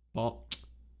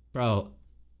 Bro.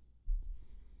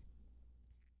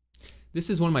 This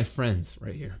is one of my friends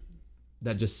right here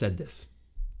that just said this.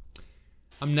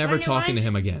 I'm never talking to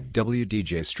him again.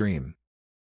 WDJ stream.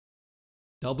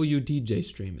 WDJ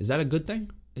stream. Is that a good thing?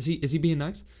 Is he being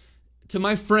nice? To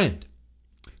my friend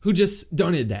who just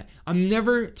donated that. I'm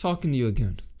never talking to you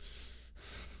again.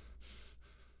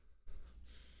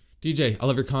 DJ, I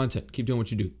love your content. Keep doing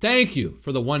what you do. Thank you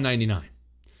for the $1.99.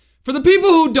 For the people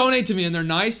who donate to me and they're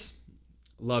nice,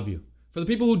 love you. For the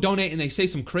people who donate and they say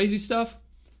some crazy stuff,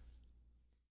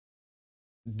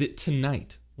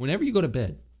 tonight, whenever you go to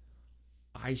bed,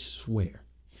 I swear,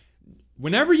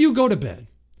 whenever you go to bed,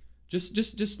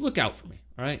 just look out for me,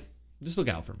 all right? Just look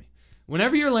out for me.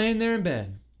 Whenever you're laying there in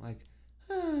bed, like,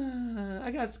 I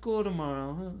got school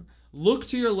tomorrow. Look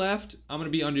to your left. I'm going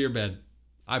to be under your bed.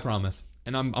 I promise.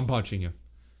 And I'm punching you.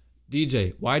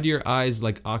 DJ, why do your eyes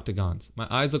like octagons? My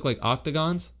eyes look like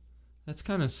octagons? That's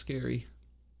kind of scary.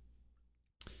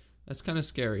 That's kind of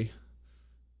scary.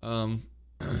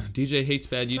 DJ hates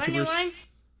bad YouTubers. 21.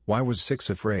 Why was 6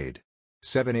 afraid?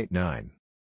 7, 8, 9.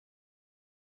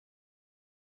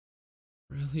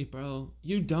 Really, bro?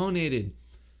 You donated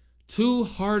 $2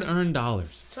 hard-earned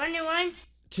dollars. 21.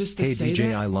 Just to Hey say DJ,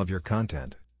 that? I love your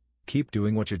content. Keep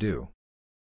doing what you do.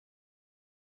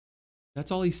 That's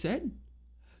all he said?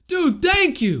 Dude,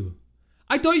 thank you!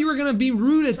 I thought you were gonna be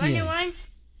rude at the end.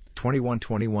 21,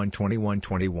 21, 21,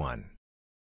 21.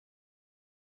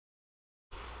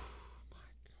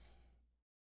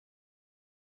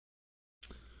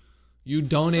 You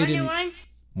donated. 21.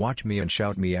 Watch me and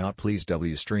shout me out, please.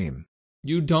 W stream.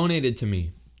 You donated to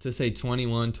me to say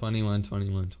 21, 21,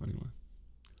 21, 21.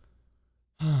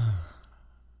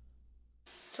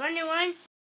 21.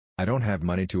 I don't have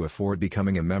money to afford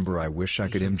becoming a member. I wish I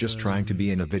could. I'm just trying to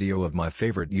be in a video of my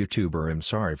favorite YouTuber. I'm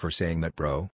sorry for saying that,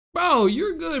 bro. Bro,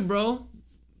 you're good, bro.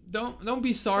 Don't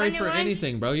be sorry 21. for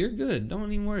anything, bro. You're good.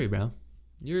 Don't even worry, bro.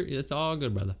 It's all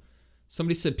good, brother.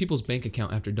 Somebody said people's bank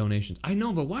account after donations. I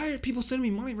know, but why are people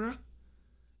sending me money, bro?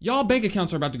 Y'all bank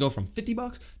accounts are about to go from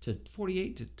 $50 to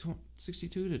 48 to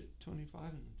 62 to 25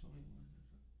 and 21.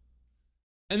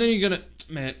 And then you're gonna,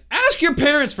 man, ask your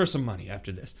parents for some money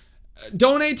after this.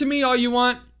 Donate to me all you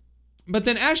want, but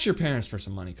then ask your parents for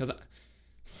some money, because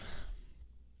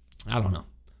I don't know.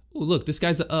 Oh, look, this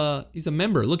guy's he's a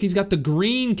member. Look, he's got the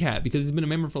green cat because he's been a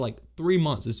member for like 3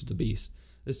 months. This dude's a beast.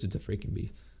 This dude's a freaking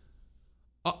beast.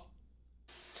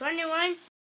 21.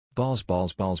 Balls,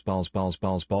 balls, balls, balls, balls,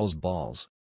 balls, balls, balls.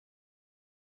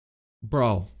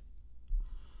 Bro.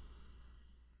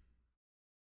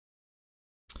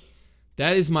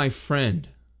 That is my friend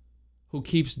who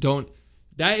keeps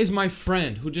that is my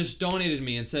friend who just donated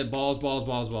me and said balls, balls,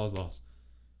 balls, balls, balls.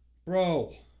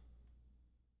 Bro.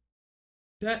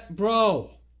 Bro.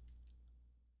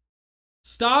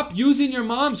 Stop using your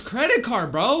mom's credit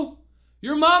card, bro.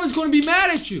 Your mom is going to be mad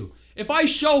at you. If I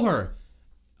show her,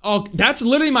 oh, that's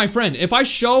literally my friend. If I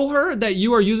show her that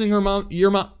you are using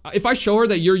if I show her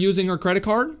that you're using her credit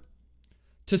card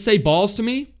to say balls to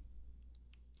me,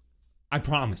 I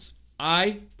promise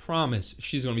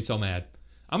she's going to be so mad.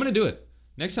 I'm going to do it.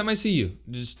 Next time I see you,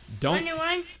 just don't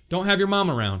have your mom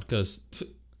around, because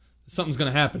something's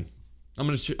going to happen. I'm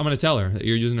going to tell her that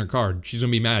you're using her card. She's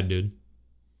going to be mad, dude.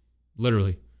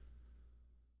 Literally.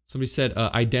 Somebody said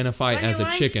identify as a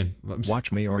chicken.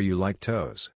 Watch me or you like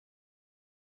toes.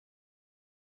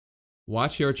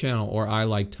 Watch your channel or I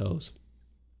like toes.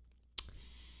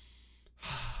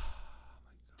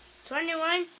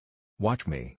 21. Watch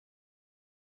me.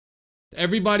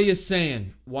 Everybody is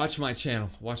saying, watch my channel.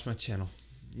 Watch my channel.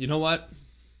 You know what?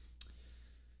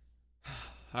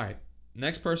 All right.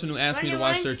 Next person who asked me to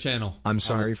watch their channel. I'm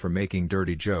sorry for making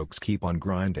dirty jokes. Keep on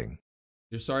grinding.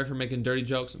 You're sorry for making dirty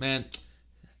jokes? Man,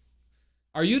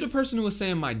 are you the person who was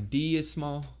saying my D is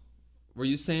small? Were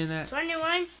you saying that?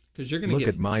 21. Because you're going to Look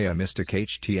at Maya Mystic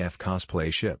HTF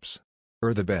cosplay ships.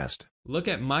 Are the best. Look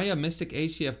at Maya Mystic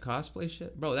HTF cosplay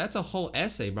shit? Bro, that's a whole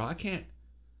essay, bro. I can't.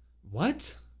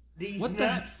 What? What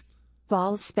the?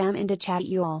 Balls spam into chat,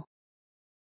 you all.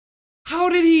 How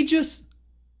did he just...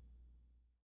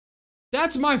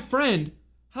 That's my friend.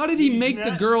 How did he make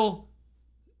the girl...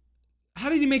 How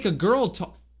did he make a girl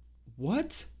talk?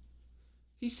 What?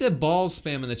 He said balls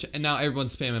spam in the chat, and now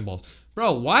everyone's spamming balls.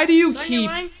 Bro, why do you keep...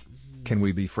 Can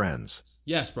we be friends?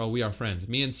 Yes, bro, we are friends.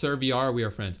 Me and Sir VR, we are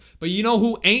friends. But you know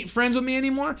who ain't friends with me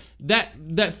anymore?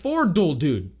 That Ford duel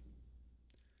dude.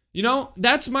 You know,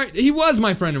 he was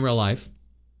my friend in real life.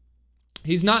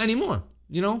 He's not anymore,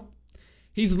 you know?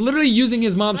 He's literally using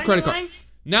his mom's credit card.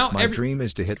 Now My dream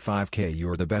is to hit 5K.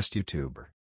 You're the best YouTuber.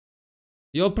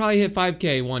 You'll probably hit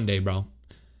 5K one day, bro.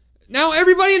 Now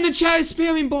everybody in the chat is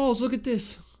spamming balls. Look at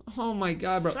this. Oh my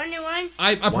god, bro. 21.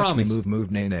 I Watch promise. me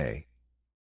move nay nay.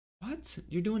 What?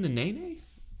 You're doing the nay-nay?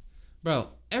 Bro,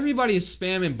 everybody is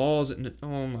spamming balls and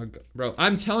oh my god. Bro,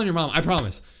 I'm telling your mom, I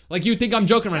promise. Like you think I'm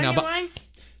joking right now,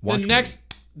 but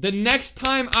the next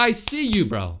time I see you,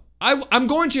 bro. I'm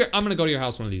gonna go to your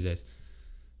house one of these days.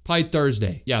 Probably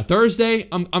Thursday. Yeah, Thursday,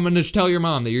 I'm gonna tell your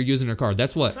mom that you're using her card.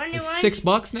 That's what? Like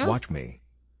 $6 now? Watch me.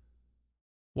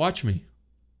 Watch me.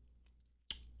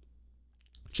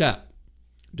 Chat.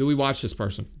 Do we watch this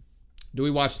person? Do we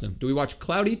watch them? Do we watch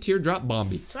Cloudy Teardrop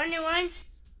Bombi? 21.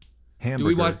 Hamburger. Do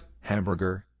we watch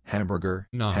hamburger? Hamburger.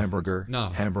 No. Hamburger. No.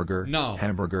 Hamburger. No.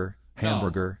 Hamburger.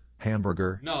 Hamburger.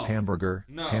 Hamburger. No. Hamburger.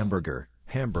 No. Hamburger.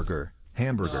 Hamburger.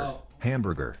 Hamburger. No.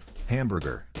 Hamburger.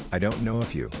 Hamburger. I don't know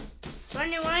if you.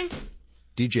 21.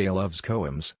 DJ loves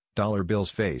Coams. Dollar Bill's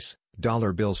face.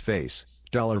 Dollar Bill's face.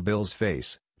 Dollar Bill's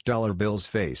face. Dollar Bill's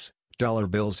face. Dollar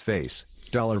Bill's face.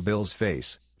 Dollar Bill's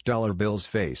face. Dollar Bill's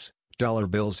face. Dollar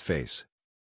Bill's face.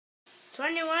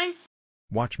 21.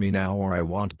 Watch me now or I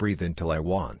won't breathe until I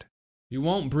want. You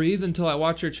won't breathe until I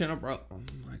watch your channel, bro. Oh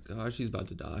my gosh, he's about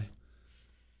to die.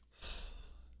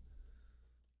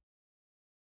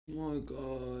 Oh my god,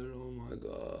 oh my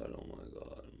god, oh my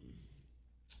god.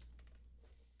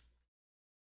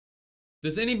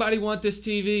 Does anybody want this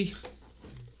TV?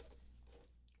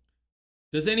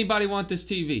 Does anybody want this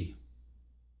TV?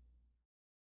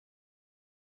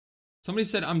 Somebody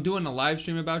said, I'm doing a live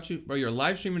stream about you. Bro, you're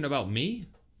live streaming about me?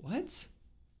 What?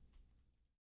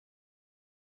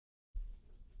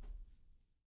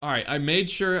 Alright, I made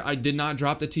sure I did not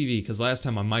drop the TV because last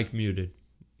time my mic muted.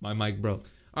 My mic broke.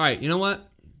 Alright, you know what?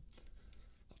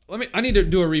 I need to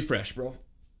do a refresh, bro.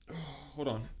 Oh, hold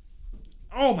on.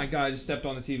 Oh my god, I just stepped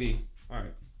on the TV.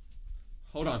 Alright.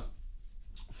 Hold on.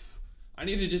 I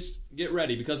need to just get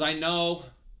ready because I know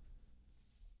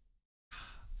I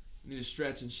need to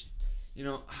stretch and you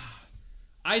know,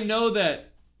 I know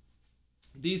that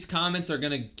these comments are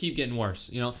gonna keep getting worse.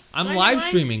 You know, I'm live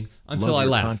streaming until I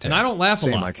laugh, and I don't laugh a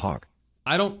lot.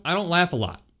 I don't laugh a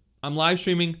lot. I'm live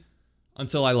streaming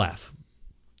until I laugh,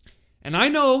 and I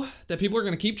know that people are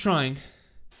gonna keep trying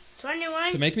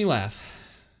 21. to make me laugh,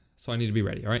 so I need to be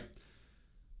ready. All right.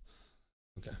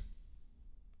 Okay.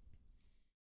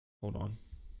 Hold on.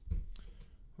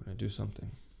 We're gonna do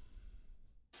something.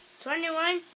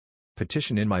 21.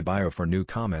 Petition in my bio for new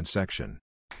comment section.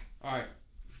 Alright.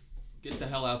 Get the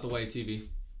hell out the way, TV.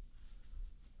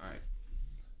 Alright.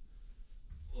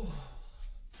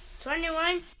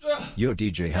 21. Yo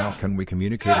DJ, how can we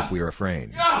communicate if we are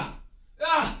friends? Ow!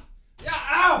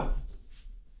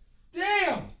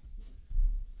 Damn!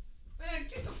 Man,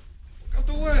 get out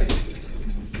the way.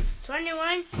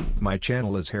 21. My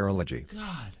channel is Herology.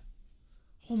 God.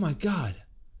 Oh my god.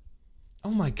 Oh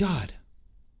my god.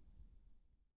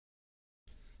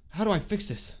 How do I fix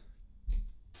this?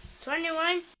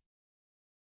 21.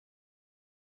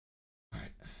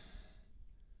 Alright.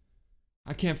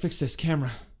 I can't fix this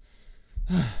camera.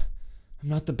 I'm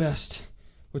not the best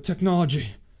with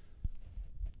technology.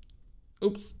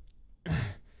 Oops.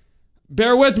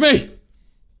 Bear with me!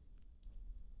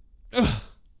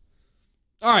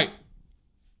 Alright.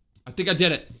 I think I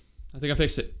did it. I think I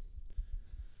fixed it.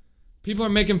 People are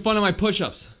making fun of my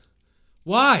push-ups.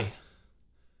 Why?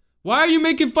 Why are you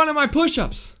making fun of my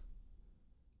push-ups?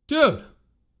 Dude.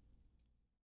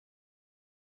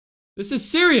 This is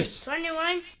serious.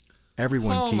 21.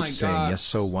 Everyone keeps saying yes,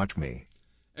 so watch me.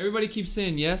 Everybody keeps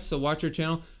saying yes, so watch your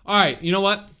channel. Alright, you know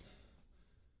what?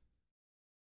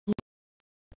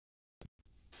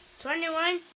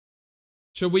 21.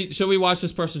 Should we watch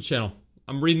this person's channel?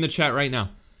 I'm reading the chat right now.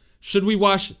 Should we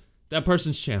watch that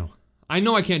person's channel? I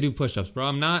know I can't do push-ups, bro.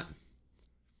 I'm not.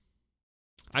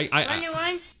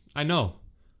 21. I know.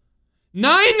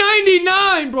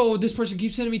 $9.99, bro. This person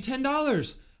keeps sending me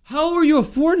 $10. How are you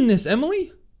affording this,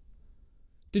 Emily?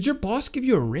 Did your boss give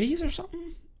you a raise or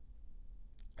something?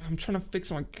 I'm trying to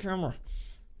fix my camera.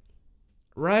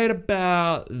 Right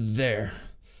about there.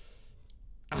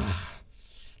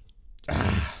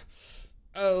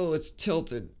 Oh, it's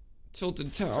tilted.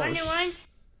 Tilted Towers. 21,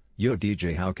 Yo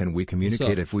DJ, how can we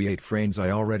communicate if we ate friends? I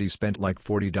already spent like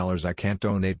 $40. I can't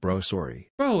donate, bro, sorry.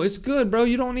 Bro, it's good, bro.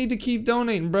 You don't need to keep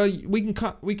donating, bro. We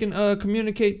can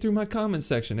communicate through my comment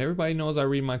section. Everybody knows I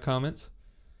read my comments.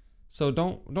 So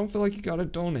don't feel like you gotta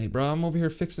donate, bro. I'm over here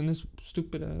fixing this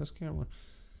stupid ass camera.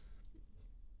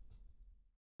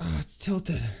 Ah, it's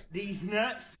tilted. These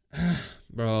nuts.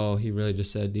 Bro, he really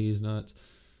just said these nuts.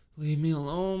 Leave me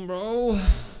alone, bro.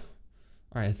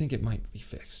 Alright, I think it might be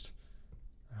fixed.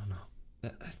 I don't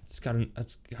know. That's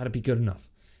gotta be good enough.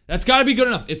 That's gotta be good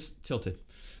enough. It's tilted.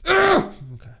 Ugh!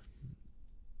 Okay.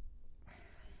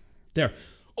 There.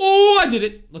 Oh, I did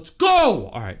it. Let's go.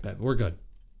 Alright, bet. We're good.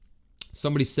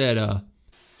 Somebody said,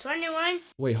 21,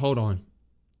 wait, hold on.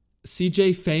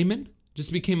 CJ Feynman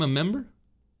just became a member?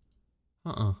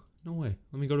 No way.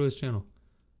 Let me go to his channel.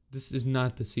 This is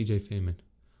not the CJ Feynman.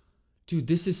 Dude,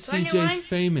 this is 21. CJ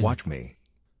Feynman. Watch me.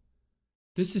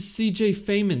 This is CJ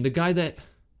Feynman, the guy that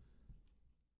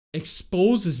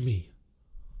exposes me.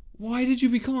 Why did you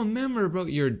become a member, bro?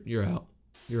 You're out.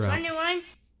 You're out. 21,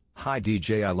 Hi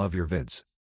DJ, I love your vids.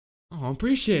 Oh,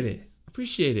 appreciate it.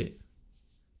 Appreciate it.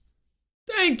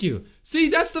 Thank you. See,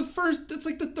 that's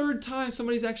like the third time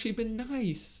somebody's actually been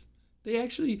nice. They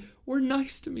actually were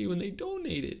nice to me when they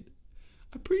donated.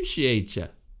 Appreciate ya.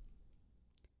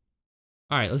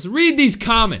 All right, let's read these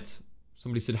comments.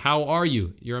 Somebody said, "How are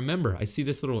you? You're a member." I see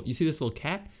this little. You see this little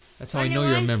cat? That's how I know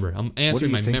you're a member. I'm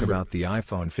answering my What do you think member. about the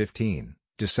iPhone 15,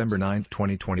 December 9th,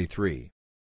 2023?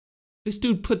 This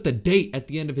dude put the date at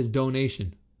the end of his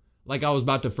donation, like I was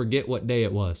about to forget what day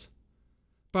it was.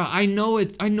 Bro, I know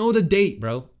the date,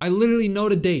 bro. I literally know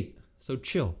the date. So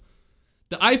chill.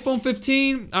 The iPhone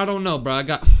 15, I don't know, bro.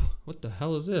 What the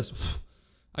hell is this?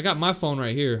 I got my phone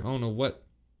right here. I don't know what.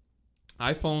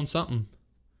 iPhone something.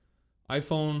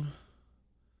 iPhone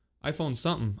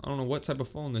something. I don't know what type of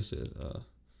phone this is.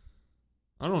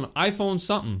 I don't know. iPhone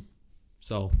something.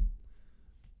 So,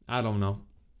 I don't know.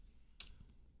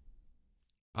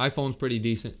 iPhone's pretty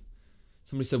decent.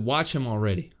 Somebody said, watch him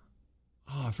already.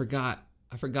 Oh, I forgot.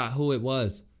 I forgot who it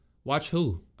was. Watch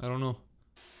who? I don't know.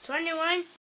 21,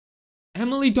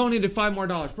 Emily donated $5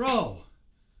 more. Bro,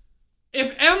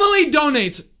 if Emily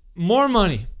donates more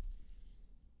money,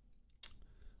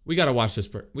 we gotta watch this.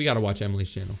 We gotta watch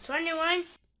Emily's channel. 21,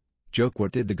 Joke,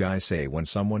 what did the guy say when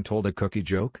someone told a cookie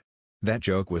joke? That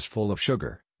joke was full of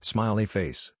sugar. Smiley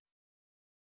face.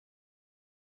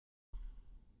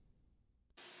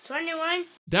 21,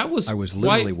 That was I was quite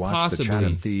literally watched the chat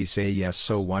possibly and the say yes,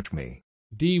 so watch me.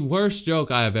 the worst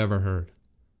joke I have ever heard.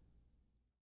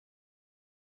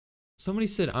 Somebody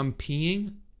said, I'm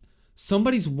peeing.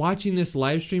 Somebody's watching this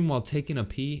live stream while taking a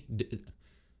pee.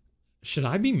 Should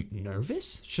I be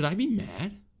nervous? Should I be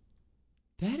mad?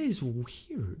 That is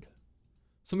weird.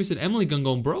 Somebody said, Emily gonna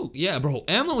go broke. Yeah, bro,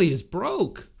 Emily is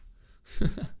broke.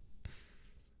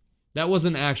 That was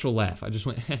an actual laugh. I just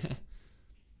went,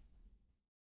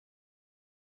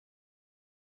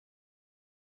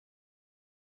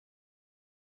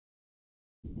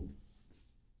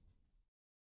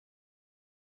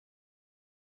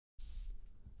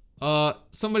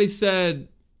 somebody said,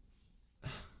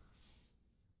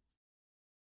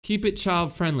 keep it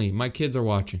child friendly. My kids are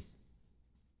watching.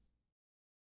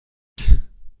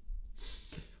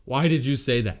 Why did you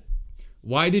say that?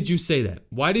 Why did you say that?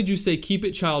 Why did you say keep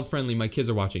it child friendly? My kids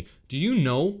are watching. Do you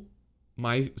know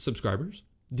my subscribers?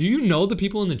 Do you know the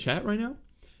people in the chat right now?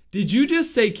 Did you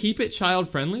just say keep it child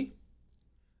friendly?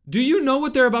 Do you know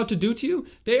what they're about to do to you?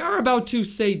 They are about to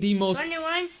say the most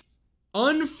 21,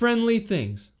 unfriendly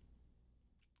things.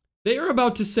 They are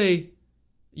about to say,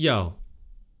 yo,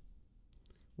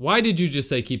 why did you just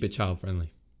say keep it child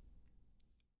friendly?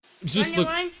 Just look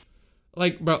 21,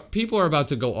 like, bro, people are about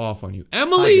to go off on you.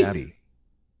 Emily! Hi, Daddy.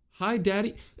 Hi,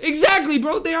 daddy. Exactly,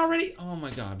 bro. They already, oh my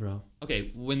God, bro.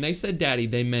 Okay, when they said daddy,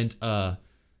 they meant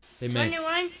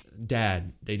 21,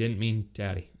 dad. They didn't mean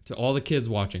daddy. To all the kids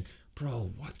watching.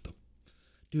 Bro, what the?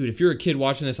 Dude, if you're a kid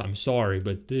watching this, I'm sorry,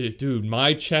 but dude,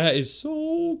 my chat is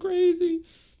so crazy.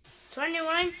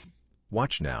 21,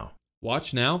 Watch now.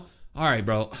 Watch now? All right,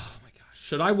 bro. Oh my gosh.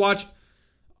 Should I watch?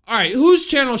 All right, whose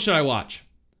channel should I watch?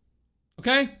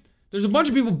 Okay? There's a bunch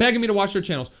of people begging me to watch their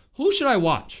channels. Who should I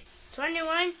watch?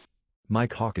 21,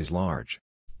 Mike Hawk is large.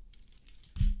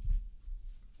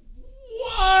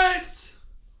 What?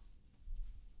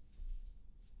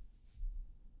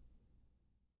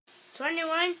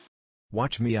 21,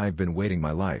 Watch me, I've been waiting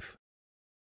my life.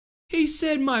 He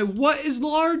said my what is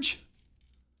large?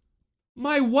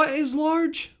 My what is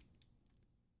large?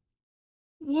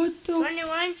 What the?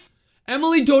 21,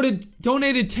 Emily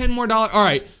donated $10 more. All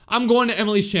right, I'm going to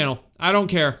Emily's channel. I don't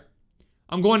care.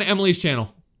 I'm going to Emily's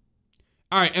channel.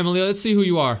 All right, Emily, let's see who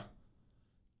you are.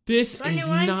 This 21. is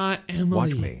not Emily.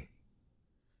 Watch me.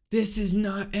 This is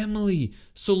not Emily.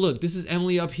 So look, this is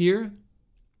Emily up here.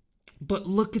 But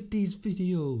look at these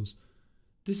videos.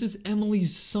 This is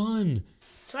Emily's son.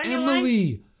 21.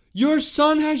 Emily, your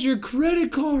son has your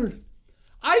credit card.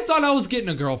 I thought I was getting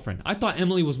a girlfriend. I thought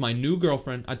Emily was my new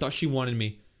girlfriend. I thought she wanted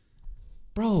me.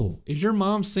 Bro, is your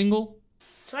mom single?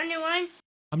 21.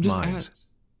 I'm just Mine's.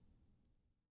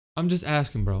 I'm just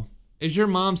asking, bro. Is your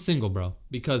mom single, bro?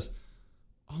 Because,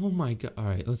 oh my god. All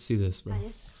right, let's see this, bro.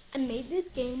 I made this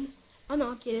game on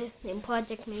Oculus named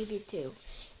Project Maybe 2.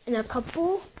 In a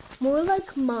couple more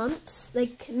like months,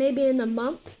 like maybe in a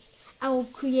month, I will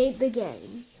create the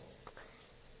game.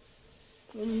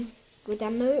 Go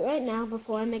download it right now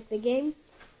before I make the game.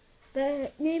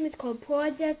 The name is called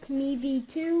Project Me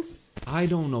V2. I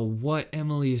don't know what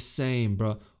Emily is saying,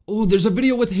 bro. Oh, there's a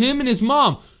video with him and his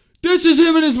mom. This is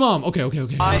him and his mom. Okay.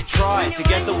 I tried to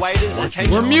get the waiter's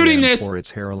attention. We're muting this. For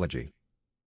its hairology.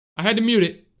 I had to mute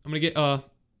it. I'm gonna get,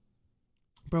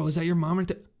 bro, is that your mom or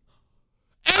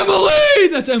Emily?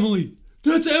 That's Emily.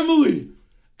 That's Emily.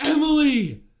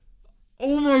 Emily.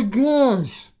 Oh my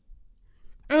gosh.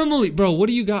 Emily. Bro, what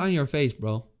do you got on your face,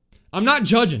 bro? I'm not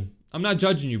judging. I'm not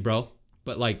judging you, bro.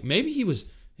 But like, maybe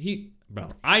bro,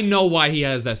 I know why he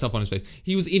has that stuff on his face.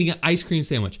 He was eating an ice cream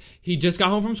sandwich. He just got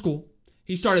home from school.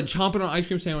 He started chomping on an ice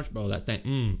cream sandwich. Bro, that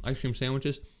thing, ice cream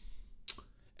sandwiches.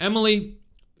 Emily,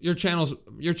 your channel's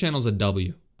a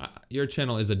W. Your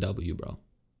channel is a W, bro.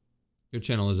 Your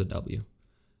channel is a W.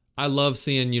 I love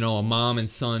seeing, a mom and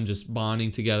son just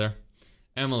bonding together.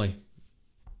 Emily.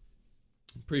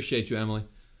 Appreciate you, Emily.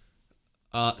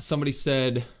 Somebody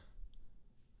said,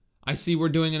 I see we're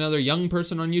doing another young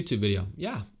person on YouTube video.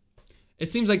 Yeah. It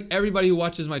seems like everybody who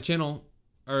watches my channel,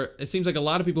 or it seems like a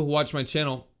lot of people who watch my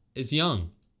channel is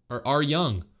young, or are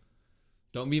young.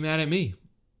 Don't be mad at me.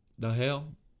 The hell?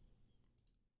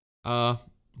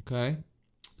 Okay.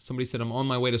 Somebody said I'm on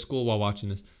my way to school while watching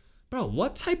this. Bro,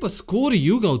 what type of school do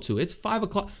you go to? It's 5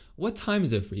 o'clock. What time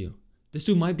is it for you? This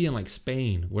dude might be in like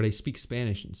Spain, where they speak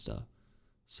Spanish and stuff.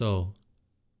 So,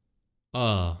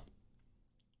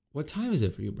 what time is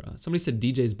it for you, bro? Somebody said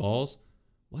DJ's balls.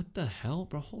 What the hell,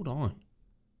 bro? Hold on.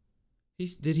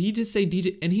 Did he just say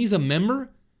DJ? And he's a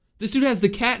member? This dude has the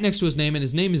cat next to his name, and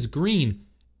his name is Green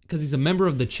because he's a member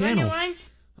of the channel. 21.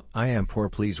 I am poor,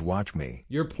 please watch me.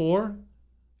 You're poor?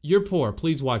 You're poor.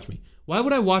 Please watch me. Why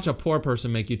would I watch a poor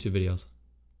person make YouTube videos?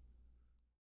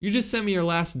 You just sent me your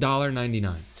last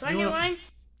 $1.99. 21.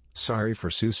 Sorry for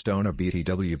Sustona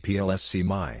BTWPLSC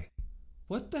my.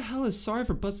 What the hell is sorry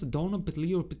for Bustadona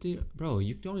Petlio? Bro,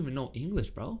 you don't even know English,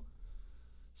 bro.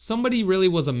 Somebody really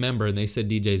was a member and they said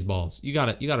DJ's balls. You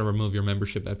gotta remove your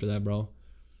membership after that, bro.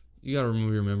 You gotta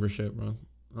remove your membership, bro.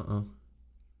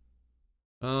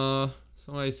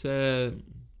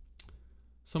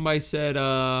 Somebody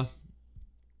said,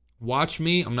 watch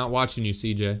me. I'm not watching you,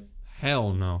 CJ.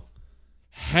 Hell no.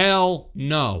 Hell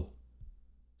no.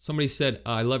 Somebody said,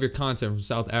 I love your content from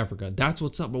South Africa. That's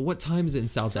what's up, bro. What time is it in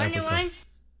South 21. Africa?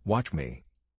 Watch me.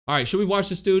 All right, should we watch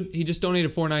this dude? He just donated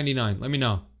 $4.99. Let me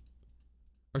know.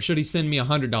 Or should he send me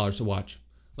 $100 to watch?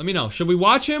 Let me know. Should we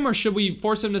watch him or should we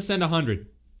force him to send 100?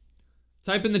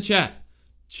 Type in the chat.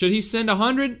 Should he send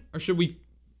 100 or should we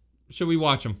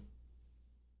watch him?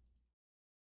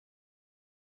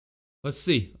 Let's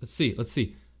see.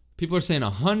 People are saying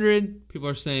 100. People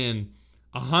are saying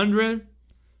 100.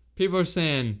 People are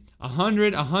saying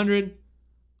 100.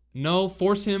 No,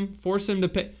 force him to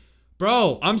pay.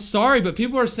 Bro, I'm sorry, but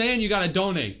people are saying you gotta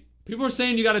donate. People are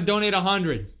saying you gotta donate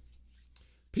 100.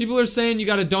 People are saying you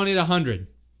gotta donate 100.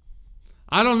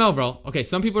 I don't know, bro. Okay,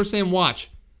 some people are saying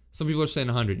watch. Some people are saying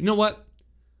 100. You know what?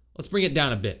 Let's bring it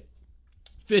down a bit.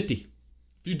 50. If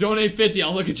you donate 50,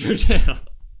 I'll look at your channel.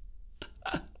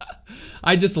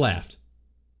 I just laughed.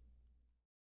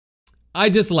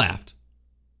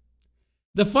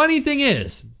 The funny thing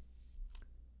is,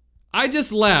 I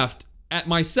just laughed at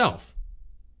myself.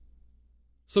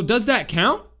 So does that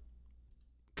count?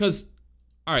 Because,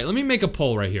 all right, let me make a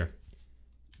poll right here.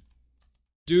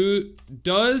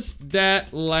 Does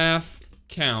that laugh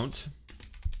count?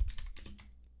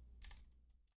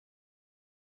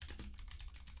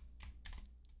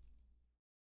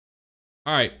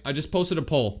 All right, I just posted a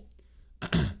poll.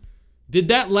 Did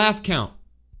that laugh count?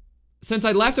 Since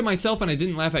I laughed at myself and I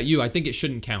didn't laugh at you, I think it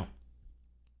shouldn't count.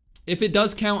 If it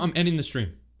does count, I'm ending the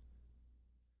stream.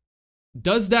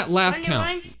 Does that laugh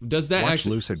 21. count? Does that Watch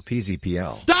actually... Lucid PZPL.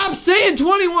 Stop saying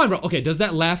 21, bro. Okay, does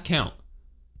that laugh count?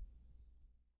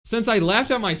 Since I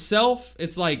laughed at myself,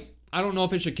 it's like, I don't know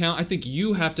if it should count. I think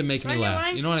you have to make me laugh.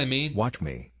 21. You know what I mean? Watch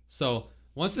me. So,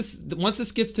 Once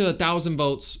this gets to 1,000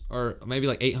 votes, or maybe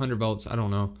like 800 votes, I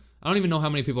don't know. I don't even know how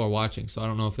many people are watching, so I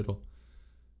don't know if it'll.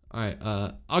 All right,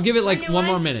 I'll give it like 1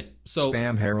 more minute. So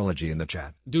Spam hairology in the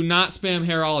chat. do not spam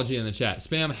hairology in the chat.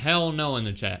 Spam hell no in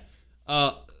the chat.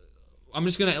 I'm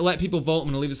just gonna let people vote. I'm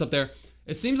gonna leave this up there.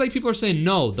 It seems like people are saying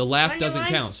no, the laugh doesn't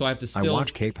count, so I have to still. I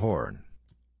watch Cape Horn.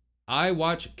 I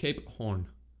watch Cape Horn.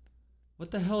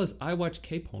 What the hell is I watch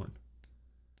Cape Horn?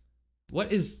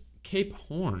 What is Cape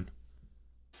Horn?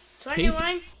 21.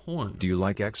 Cape Horn. Do you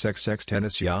like XXX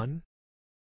Tentacion?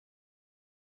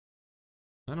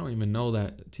 I don't even know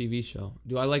that TV show.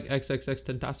 Do I like XXX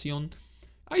Tentacion?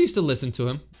 I used to listen to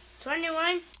him.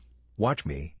 21. Watch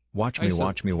me. Watch me.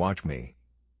 Watch me. Watch me.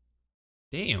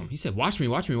 Damn, he said, watch me,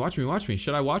 watch me, watch me, watch me.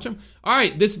 Should I watch him? All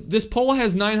right, this poll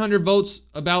has 900 votes,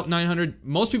 about 900.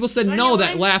 Most people said no,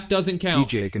 that laugh doesn't count.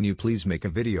 DJ, can you please make a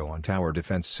video on Tower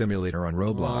Defense Simulator on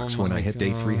Roblox when I hit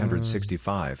day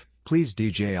 365? Please,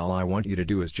 DJ, all I want you to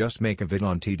do is just make a vid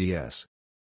on TDS.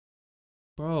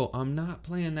 Bro, I'm not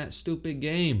playing that stupid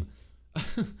game.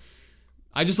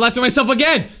 I just laughed at myself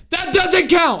again. That doesn't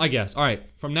count, I guess. All right,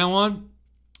 from now on,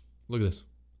 look at this.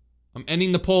 I'm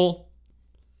ending the poll.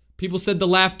 People said the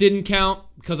laugh didn't count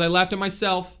because I laughed at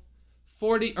myself.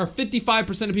 40 or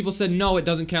 55% of people said no, it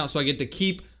doesn't count. So I get to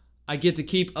keep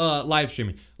live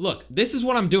streaming. Look, this is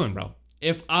what I'm doing, bro.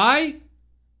 If I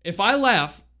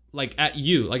laugh like at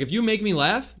you, like if you make me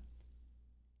laugh,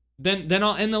 then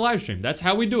I'll end the live stream. That's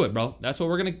how we do it, bro. That's what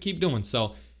we're gonna keep doing.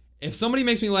 So if somebody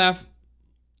makes me laugh,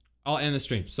 I'll end the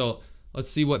stream. So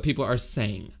let's see what people are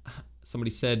saying.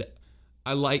 Somebody said,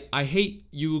 I hate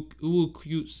you, ooh,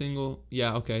 cute single.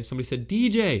 Yeah, okay. Somebody said,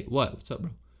 DJ. What's up,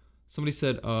 bro? Somebody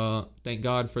said, thank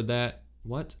God for that.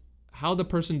 What? How the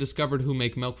person discovered who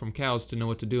make milk from cows to know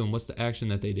what to do and what's the action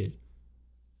that they did.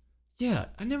 Yeah,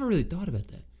 I never really thought about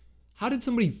that. How did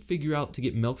somebody figure out to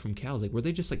get milk from cows? Like, were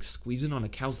they just like squeezing on a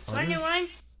cow's udder? 21.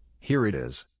 Here it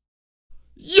is.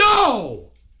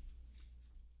 Yo!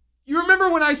 You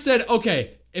remember when I said,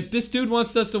 okay, if this dude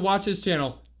wants us to watch his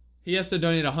channel, he has to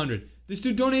donate 100. This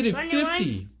dude donated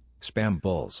 50. Spam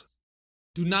balls.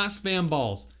 Do not spam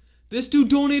balls. This dude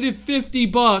donated 50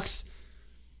 bucks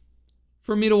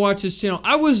for me to watch his channel.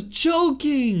 I was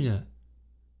joking.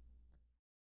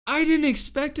 I didn't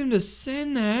expect him to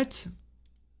send that.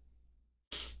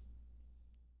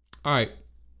 All right.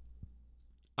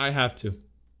 I have to.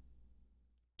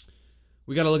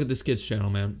 We got to look at this kid's channel,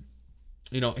 man.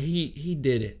 You know, he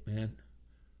did it, man.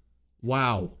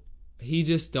 Wow. He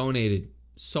just donated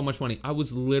so much money. I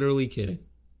was literally kidding.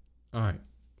 All right.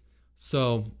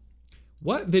 So,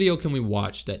 what video can we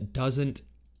watch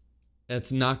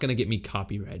that's not going to get me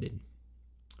copyrighted?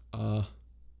 There's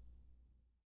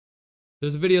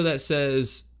a video that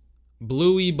says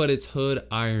Bluey, but it's hood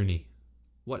irony.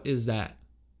 What is that?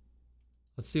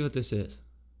 Let's see what this is.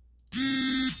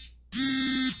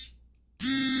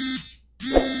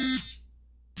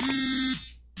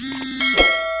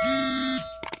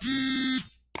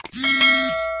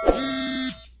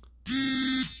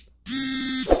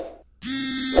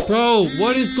 Bro,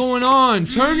 what is going on?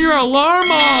 Turn your alarm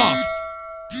off!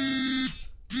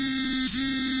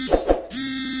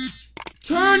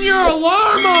 Turn your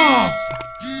alarm off!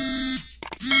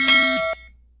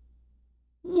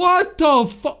 What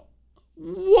the fuck?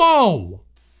 Whoa!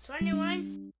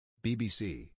 21.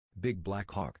 BBC, Big Black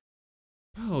Hawk.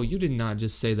 Bro, you did not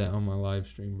just say that on my live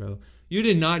stream, bro. You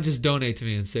did not just donate to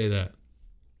me and say that.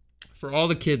 For all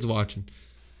the kids watching.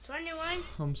 21.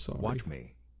 I'm sorry. Watch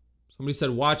me. Somebody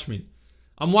said, watch me.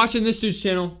 I'm watching this dude's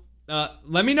channel.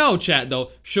 Let me know, chat,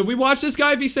 though. Should we watch this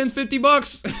guy if he sends 50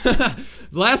 bucks?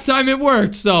 Last time it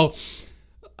worked, so.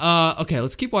 Okay,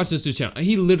 let's keep watching this dude's channel.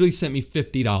 He literally sent me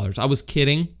 $50. I was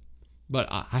kidding, but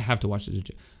I have to watch this dude's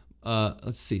channel.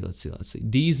 Let's see.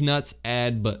 D's nuts,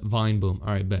 ad, but Vine boom.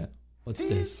 All right, bet. What's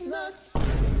this? Nuts.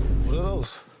 What are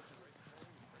those?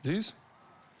 These?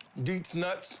 Deets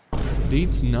nuts.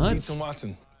 Deets nuts? Deets and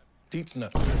Watson. Deets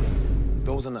nuts.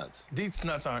 Those are nuts. Deets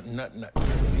nuts aren't nuts.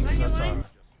 Deets nuts are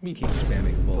meat nuts.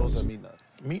 Spamming balls. Those are meat nuts.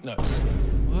 Meat nuts.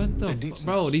 What the Deets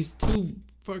bro? nuts. These two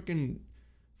freaking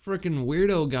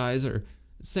weirdo guys are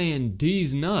saying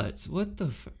D's nuts. What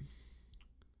the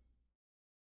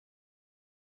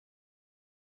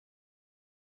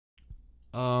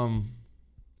All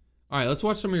right, let's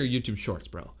watch some of your YouTube shorts,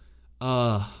 bro.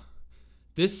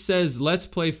 This says let's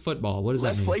play football. What does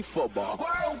that mean? Let's play football.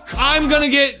 I'm gonna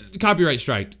get copyright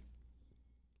striked.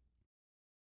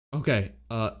 Okay,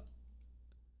 I'm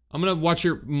gonna watch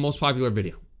your most popular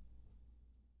video.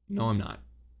 No, I'm not.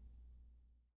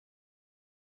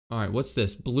 All right, what's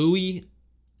this? Bluey.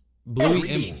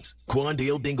 Greetings,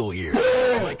 Quandale Dingle here.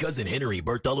 My cousin Henry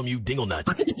Bartholomew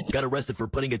Dinglenut got arrested for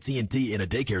putting a TNT in a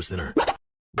daycare center.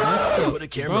 Put a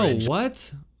camera in. Bro,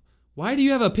 what? Why do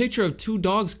you have a picture of 2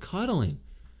 dogs cuddling?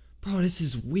 Bro, this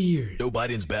is weird. Joe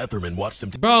Biden's bathroom and watched him.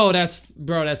 Bro,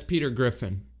 that's Peter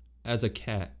Griffin as a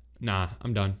cat. Nah,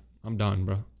 I'm done. I'm done,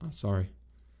 bro. I'm sorry.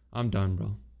 I'm done,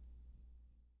 bro.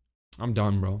 I'm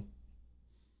done, bro.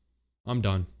 I'm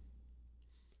done.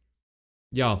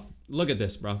 Yo, look at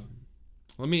this, bro.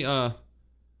 Let me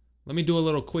do a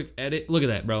little quick edit. Look at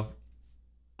that, bro.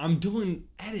 I'm doing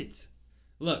edits.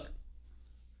 Look.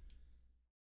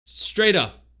 Straight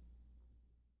up.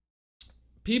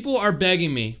 People are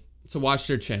begging me to watch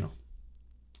their channel.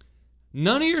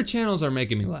 None of your channels are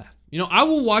making me laugh. You know, I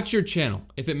will watch your channel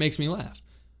if it makes me laugh.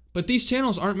 But these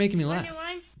channels aren't making me laugh.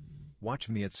 Watch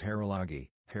me, it's Harology.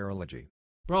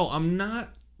 Bro, I'm not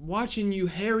watching you,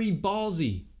 Harry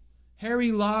Ballsy.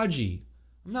 Harry Logie.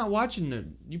 I'm not watching it.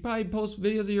 You probably post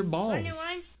videos of your balls.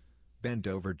 Bend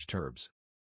over, Turbs.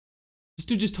 This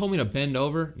dude just told me to bend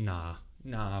over? Nah,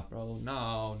 bro.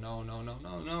 No.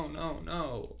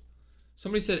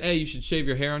 Somebody said, hey, you should shave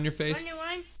your hair on your face.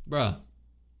 Bruh,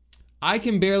 I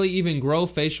can barely even grow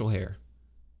facial hair.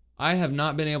 I have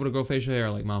not been able to grow facial hair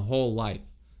like my whole life.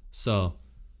 So,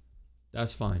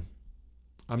 that's fine.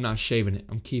 I'm not shaving it.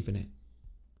 I'm keeping it.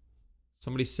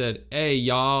 Somebody said, hey,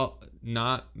 y'all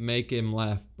not make him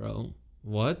laugh, bro.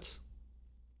 What?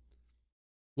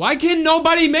 Why can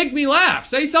nobody make me laugh?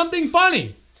 Say something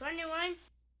funny. 21.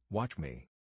 Watch me.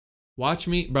 Watch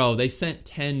me? Bro, they sent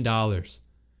 $10.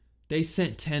 They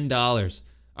sent $10.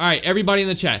 All right, everybody in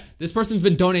the chat. This person's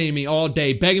been donating me all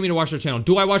day, begging me to watch their channel.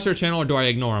 Do I watch their channel or do I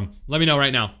ignore them? Let me know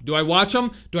right now. Do I watch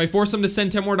them? Do I force them to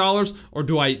send $10 more or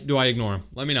do I ignore them?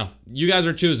 Let me know. You guys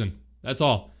are choosing. That's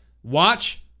all.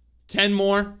 Watch 10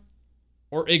 more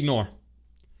or ignore.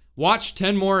 Watch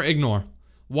 10 more, ignore.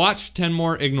 Watch 10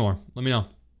 more, ignore. Let me know.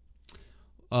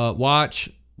 Watch.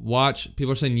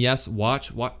 People are saying yes,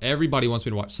 watch. Everybody wants me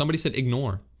to watch. Somebody said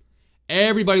ignore.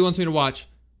 Everybody wants me to watch.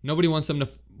 Nobody wants me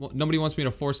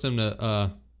to force them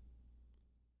to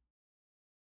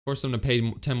pay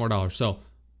 $10 more. So,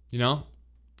 you know,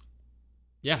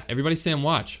 yeah, everybody's saying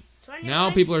watch. 21.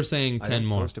 Now people are saying 10 I don't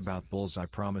more. post about bulls, I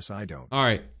promise I don't. All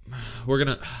right, we're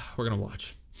gonna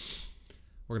watch.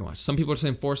 We're gonna watch. Some people are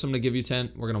saying force them to give you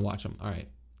 10. We're gonna watch them. All right.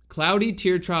 Cloudy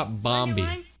Teardrop Bombi.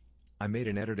 21. I made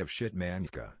an edit of shit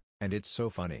manka, and it's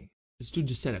so funny. This dude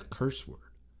just said a curse word.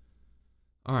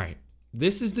 All right.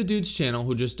 This is the dude's channel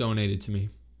who just donated to me.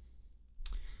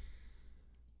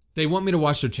 They want me to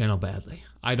watch their channel badly.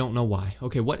 I don't know why.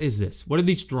 Okay, what is this? What are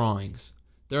these drawings?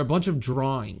 There are a bunch of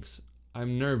drawings.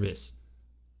 I'm nervous.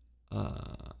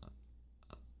 I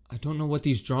don't know what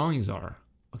these drawings are.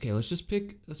 Okay, let's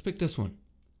pick this one.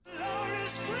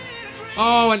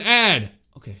 Oh, an ad.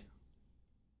 Okay.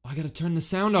 I gotta turn the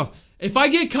sound off. If I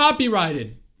get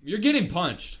copyrighted, you're getting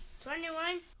punched.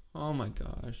 21. Oh my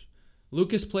gosh.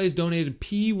 Lucas Plays donated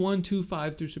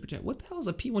P125 through Super Chat. What the hell is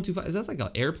a P125? Is that like an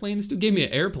airplane? This dude gave me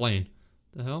an airplane.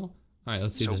 The hell? All right,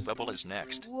 let's see this. Bubble is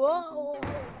next. Whoa.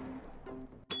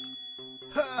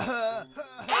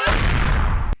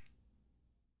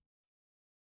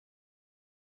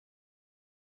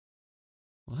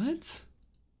 What?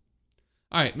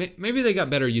 All right, maybe they got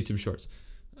better YouTube shorts.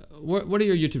 What are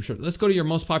your YouTube shorts? Let's go to your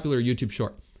most popular YouTube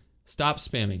short. Stop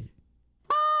spamming.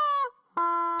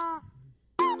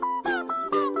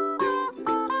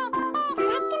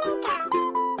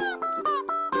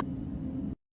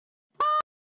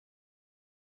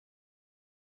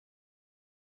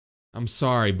 I'm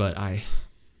sorry, but I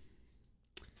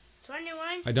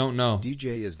 21. don't know.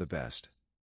 DJ is the best.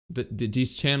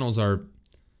 These channels aren't.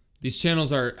 These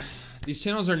channels aren't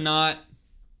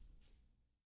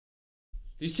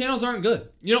good.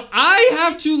 You know, I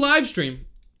have to live stream.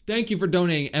 Thank you for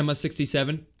donating,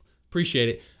 Emma67. Appreciate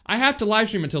it. I have to live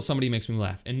stream until somebody makes me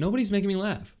laugh, and nobody's making me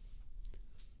laugh.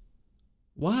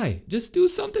 Why? Just do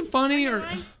something funny or.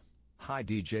 Hi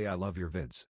DJ, I love your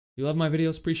vids. You love my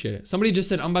videos? Appreciate it. Somebody just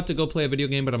said, I'm about to go play a video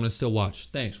game, but I'm going to still watch.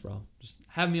 Thanks, bro. Just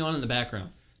have me on in the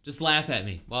background. Just laugh at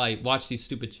me while I watch these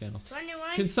stupid channels.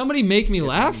 21. Can somebody make me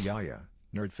laugh? Yaya,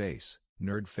 nerd face,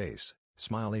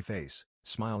 smiley face,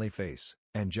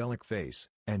 angelic face,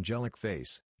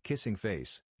 kissing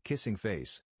face,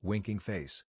 winking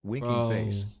face, Bro.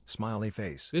 face, smiley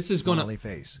face. This is gonna-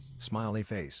 smiley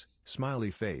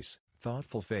face,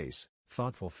 thoughtful face.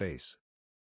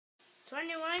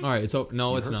 21. All right, so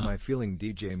no, You it's hurt not. my feeling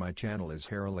DJ, my channel is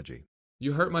Harology.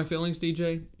 You hurt my feelings,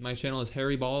 DJ. My channel is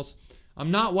Harry Balls. I'm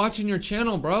not watching your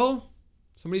channel, bro.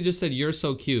 Somebody just said, you're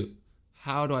so cute.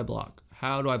 How do I block?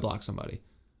 How do I block somebody?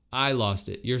 I lost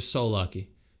it. You're so lucky.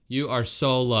 You are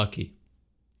so lucky.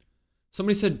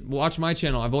 Somebody said, watch my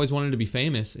channel. I've always wanted to be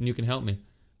famous and you can help me.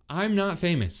 I'm not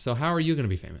famous, so how are you gonna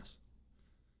be famous?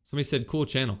 Somebody said, cool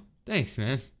channel. Thanks,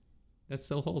 man. That's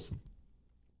so wholesome.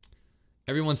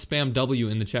 Everyone spam W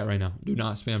in the chat right now. Do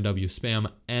not spam W. Spam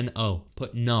N-O.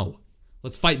 Put no.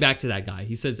 Let's fight back to that guy.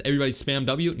 He says everybody spam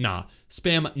W. Nah.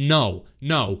 Spam no.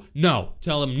 No. No.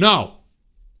 Tell him no.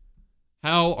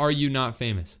 How are you not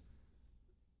famous?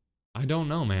 I don't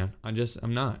know, man.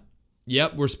 I'm not.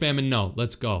 Yep, we're spamming no.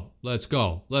 Let's go. Let's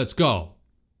go. Let's go.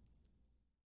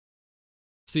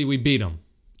 See, we beat him.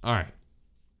 All right.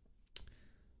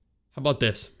 How about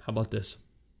this? How about this?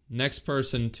 Next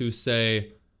person to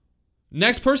say...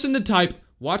 Next person to type,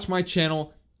 watch my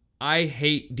channel, I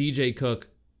hate DJ Cook,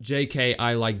 JK,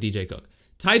 I like DJ Cook.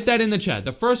 Type that in the chat.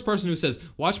 The first person who says,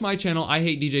 watch my channel, I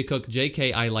hate DJ Cook,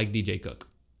 JK, I like DJ Cook.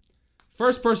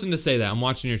 First person to say that, I'm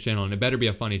watching your channel, and it better be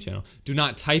a funny channel. Do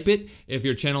not type it if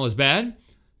your channel is bad.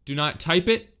 Do not type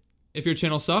it if your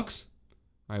channel sucks.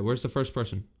 All right, where's the first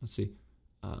person? Let's see.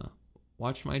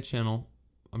 Watch my channel.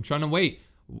 I'm trying to wait.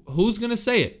 Who's gonna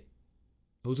say it?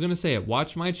 Who's gonna say it?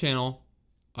 Watch my channel.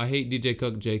 I hate DJ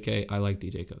Cook, JK, I like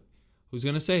DJ Cook. Who's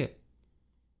gonna say it?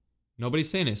 Nobody's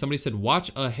saying it. Somebody said, watch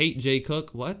a hate J Cook.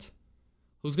 What?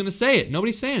 Who's gonna say it?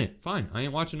 Nobody's saying it. Fine, I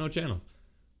ain't watching no channel.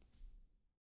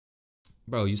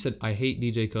 Bro, you said, I hate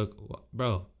DJ Cook.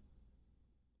 Bro.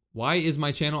 Why is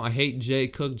my channel, I hate J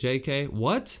Cook, JK?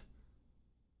 What?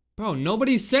 Bro,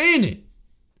 nobody's saying it.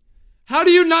 How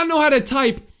do you not know how to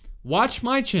type, watch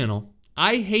my channel,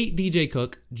 I hate DJ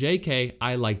Cook, JK,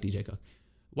 I like DJ Cook?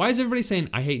 Why is everybody saying,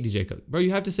 I hate DJ Cook? Bro,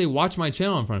 you have to say, watch my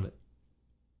channel in front of it.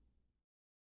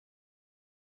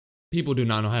 People do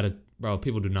not know how to, bro,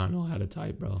 people do not know how to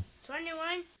type, bro.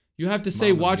 21. You have to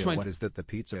say, watch my... What is that? The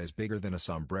pizza is bigger than a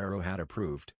sombrero hat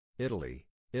approved. Italy,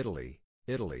 Italy,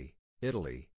 Italy,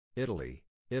 Italy, Italy,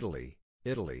 Italy,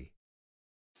 Italy.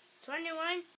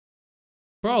 21.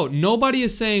 Bro, nobody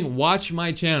is saying, watch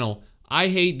my channel, I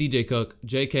hate DJ Cook,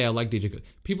 JK, I like DJ Cook.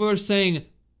 People are saying...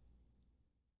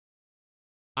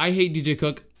 I hate DJ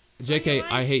Cook. JK,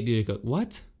 I hate DJ Cook.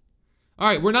 What? All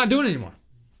right, we're not doing it anymore.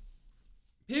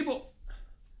 People.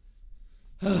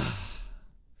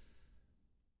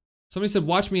 Somebody said,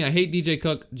 watch me. I hate DJ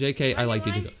Cook. JK, I like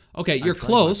DJ Cook. Okay, you're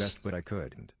close. My best, but I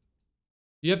couldn't.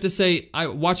 You have to say, I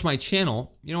watch my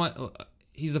channel. You know what?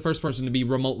 He's the first person to be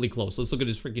remotely close. Let's look at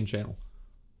his freaking channel.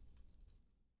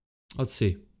 Let's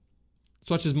see. Let's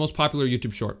watch his most popular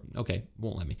YouTube short. Okay,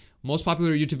 won't let me. Most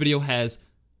popular YouTube video has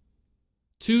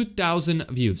 2,000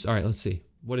 views. All right, let's see.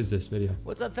 What is this video?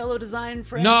 What's up, fellow design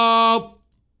friends? No!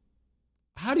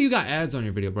 How do you got ads on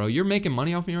your video, bro? You're making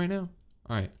money off me right now?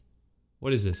 All right.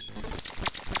 What is this?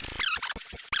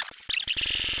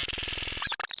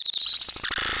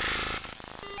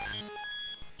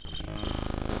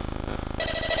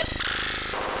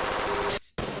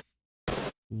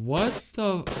 What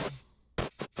the?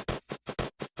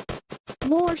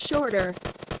 More shorter.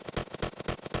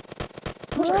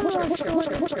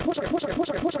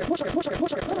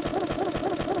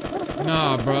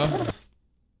 Nah, bro.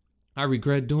 I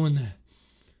regret doing that.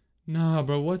 Nah,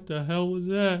 bro. What the hell was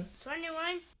that?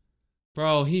 21.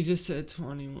 Bro, he just said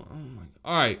 21. Oh my God.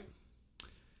 All right.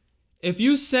 If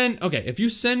you send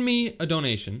me a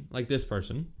donation like this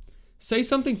person, say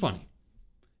something funny.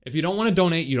 If you don't want to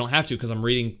donate, you don't have to because I'm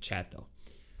reading chat though.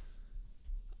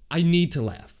 I need to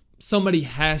laugh. Somebody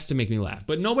has to make me laugh,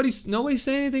 but nobody's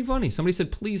saying anything funny. Somebody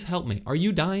said, please help me. Are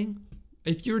you dying?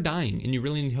 If you're dying and you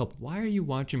really need help, why are you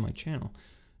watching my channel?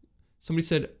 Somebody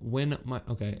said,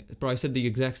 okay, bro, I said the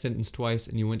exact sentence twice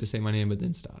and you went to say my name but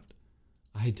then stopped.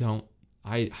 I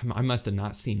must have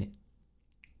not seen it.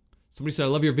 Somebody said, I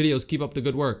love your videos, keep up the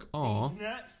good work. Aw,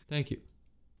 thank you.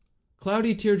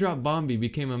 Cloudy Teardrop Bombi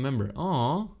became a member.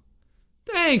 Aw,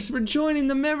 thanks for joining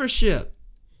the membership.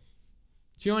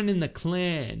 Joining the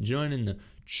clan, joining the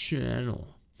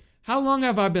channel. How long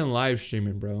have I been live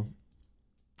streaming, bro?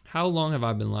 How long have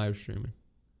I been live streaming?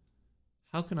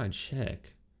 How can I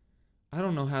check? I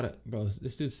don't know how to, bro.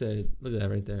 This dude said, look at that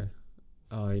right there.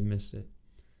 Oh, he missed it.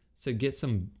 So get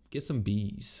some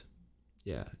bees.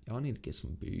 Yeah, y'all need to get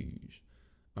some bees.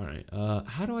 All right.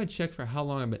 How do I check for how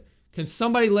long I've been? Can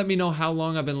somebody let me know how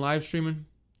long I've been live streaming?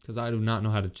 Because I do not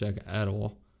know how to check at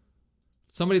all.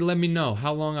 Somebody let me know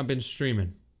how long I've been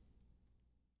streaming.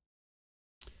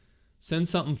 Send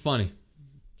something funny.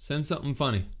 Send something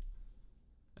funny.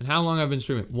 And how long I've been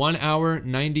streaming? 1 hour,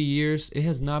 90 years. It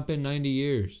has not been 90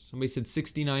 years. Somebody said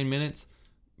 69 minutes.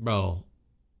 Bro,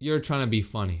 you're trying to be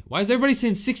funny. Why is everybody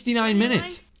saying 69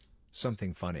 minutes?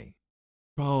 Something funny.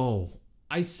 Bro,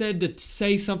 I said to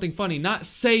say something funny, not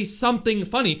say something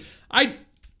funny.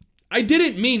 I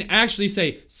didn't mean actually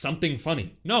say something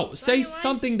funny. No, say 21.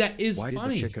 something that is Why did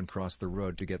funny. the chicken cross the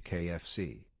road to get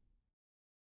KFC?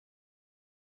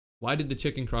 Why did the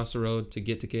chicken cross the road to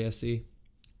get to KFC?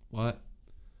 What?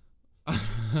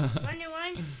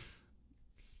 21.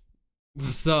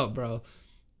 What's up, bro?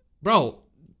 Bro,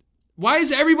 why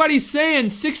is everybody saying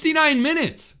 69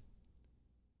 minutes?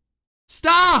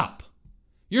 Stop!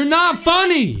 You're not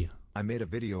funny! I made a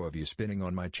video of you spinning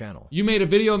on my channel. You made a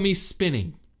video of me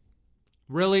spinning.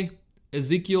 Really?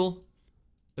 Ezekiel?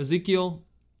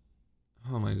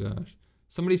 Oh my gosh.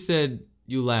 Somebody said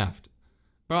you laughed.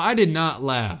 Bro, I did not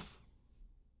laugh.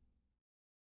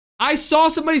 I saw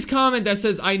somebody's comment that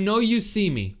says, I know you see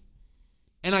me.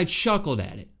 And I chuckled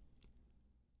at it.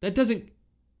 That doesn't...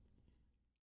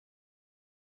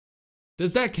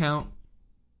 Does that count?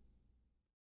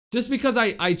 Just because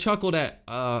I chuckled at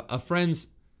a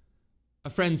friend's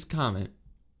comment.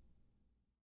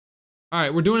 All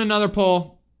right, we're doing another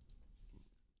poll.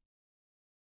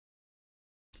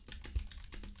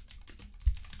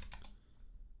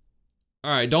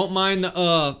 All right, don't mind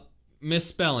the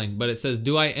misspelling, but it says,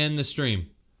 do I end the stream?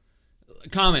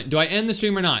 Comment, do I end the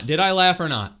stream or not? Did I laugh or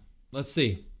not? Let's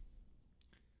see.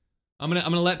 I'm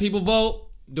gonna let people vote.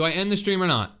 Do I end the stream or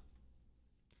not?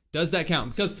 Does that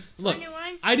count? Because look,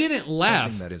 21. I didn't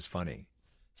laugh. Something that is funny.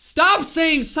 Stop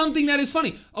saying something that is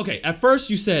funny. Okay, at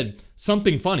first you said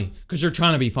something funny because you're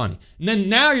trying to be funny. And then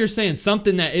now you're saying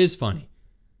something that is funny.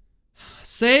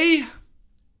 Say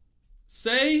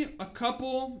a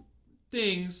couple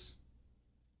things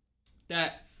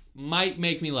that might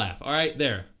make me laugh. All right,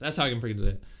 there. That's how I can freaking do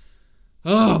it.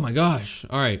 Oh my gosh.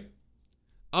 All right.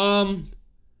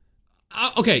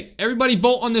 Okay, everybody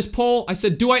vote on this poll. I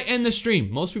said, do I end the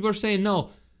stream? Most people are saying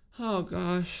no. Oh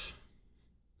gosh.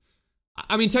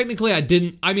 I mean, technically I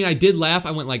didn't. I mean, I did laugh.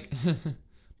 I went like,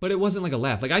 but it wasn't like a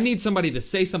laugh. Like I need somebody to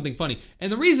say something funny.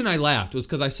 And the reason I laughed was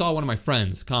because I saw one of my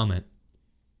friends comment.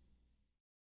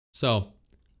 So.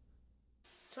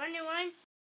 21.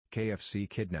 KFC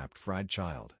kidnapped fried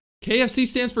child. KFC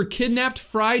stands for kidnapped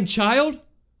fried child?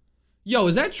 Yo,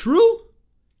 is that true?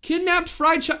 Kidnapped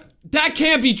fried child? That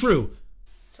can't be true.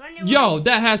 21. Yo,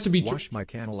 that has to be true. Wash my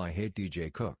candle, I hate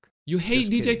DJ Cook. You hate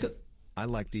Just DJ kidding. Cook? I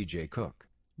like DJ Cook.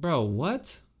 Bro,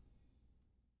 what?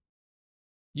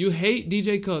 You hate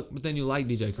DJ Cook, but then you like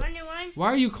DJ Cook. 21. Why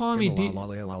are you calling me D?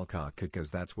 Because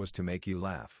that's was to make you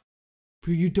laugh.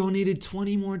 Bro, you donated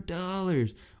 $20 more.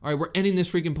 All right, we're ending this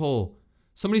freaking poll.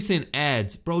 Somebody's saying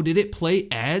ads. Bro, did it play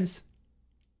ads?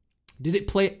 Did it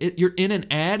play? You're in an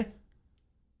ad?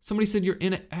 Somebody said you're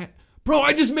in an ad. Bro,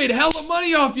 I just made hella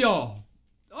money off y'all.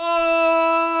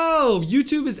 Oh,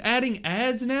 YouTube is adding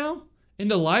ads now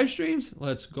into live streams?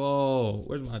 Let's go.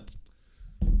 Where's my...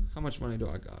 How much money do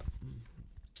I got?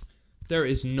 There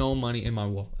is no money in my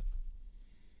wallet.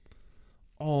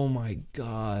 Oh my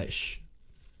gosh.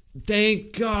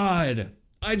 Thank God.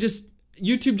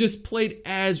 YouTube just played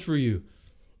ads for you.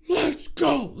 Let's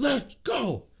go. Let's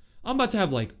go. I'm about to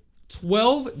have like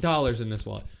 $12 in this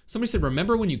wallet. Somebody said,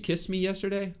 remember when you kissed me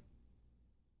yesterday?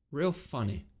 Real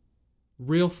funny.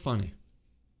 Real funny.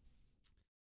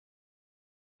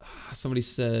 Somebody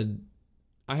said,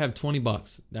 I have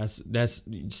 $20. That's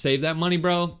save that money,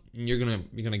 bro. And you're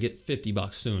gonna get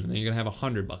 $50 soon. And then you're gonna have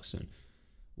 $100 soon.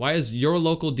 Why is your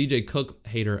local DJ Cook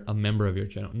hater a member of your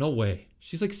channel? No way.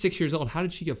 She's like 6 years old. How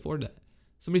did she afford that?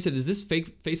 Somebody said, is this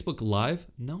fake Facebook Live?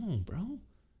 No, bro.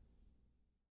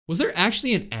 Was there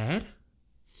actually an ad?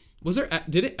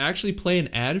 Did it actually play an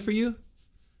ad for you?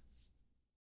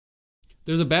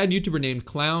 There's a bad YouTuber named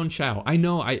Clown Chow. I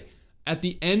know, at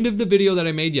the end of the video that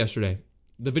I made yesterday,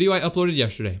 the video I uploaded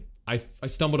yesterday, I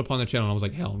stumbled upon the channel and I was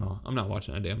like, hell no, I'm not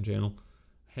watching that damn channel.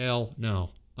 Hell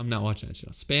no, I'm not watching that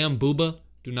channel. Spam booba,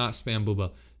 do not spam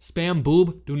booba. Spam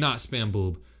boob, do not spam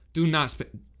boob. Do not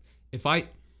spam. If I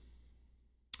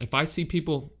see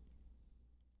people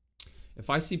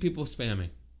spamming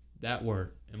that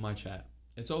word in my chat,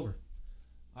 it's over.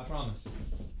 I promise.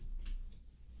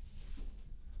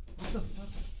 What the fuck?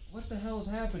 What the hell is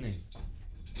happening?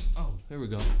 Oh, there we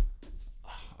go.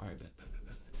 Oh, all right, bet.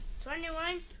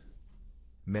 21.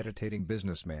 Meditating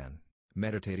businessman.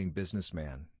 Meditating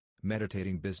businessman.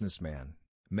 Meditating businessman.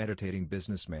 Meditating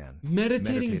businessman.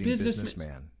 Meditating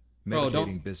businessman. Bro,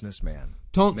 Meditating businessman.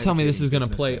 Don't tell me this is gonna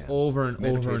play over and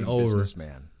over and over.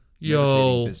 Businessman.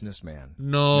 Yo. Businessman.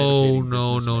 No.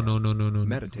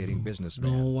 Meditating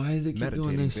businessman. No, why is it keep doing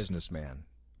Meditating this? businessman.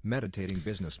 Meditating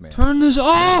businessman. Turn this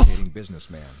off! Meditating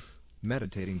businessman.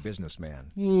 Meditating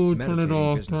businessman. Ooh, turn it Meditating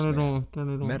off, turn it businessman. off, turn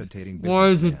it off. Meditating Why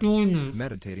is it businessman. doing this?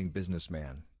 Meditating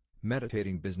businessman.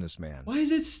 Meditating businessman. Why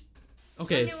is it...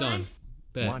 Okay, it's 21. done.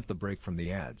 Bet. Want the break from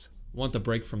the ads? Want the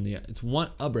break from the ads.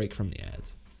 Want a break from the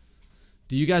ads.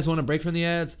 Do you guys want a break from the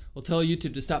ads? Well, tell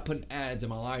YouTube to stop putting ads in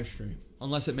my live stream.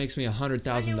 Unless it makes me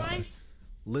 $100,000.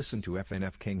 Listen to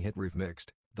FNF King Hit Remixed,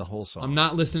 the whole song. I'm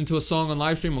not listening to a song on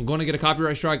live stream. I'm going to get a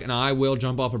copyright strike, and I will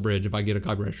jump off a bridge if I get a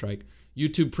copyright strike.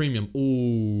 YouTube Premium.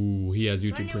 Ooh, he has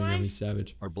YouTube Premium. He's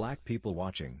savage. Are black people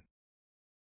watching?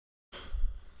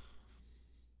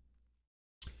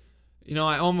 You know,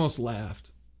 I almost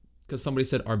laughed because somebody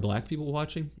said, "Are black people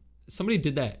watching?" Somebody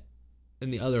did that in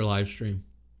the other live stream,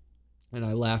 and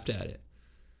I laughed at it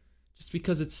just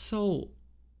because it's so.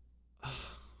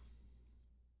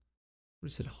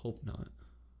 What said? Hope not.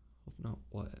 Hope not.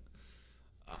 What?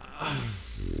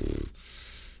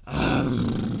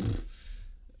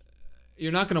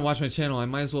 You're not gonna watch my channel. I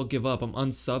might as well give up. I'm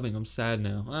unsubbing. I'm sad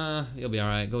now. You'll be all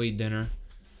right. Go eat dinner.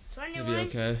 You'll be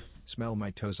okay. Smell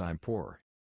my toes. I'm poor.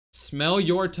 Smell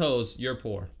your toes. You're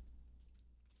poor.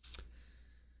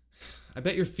 I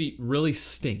bet your feet really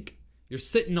stink. You're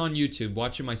sitting on YouTube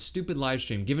watching my stupid live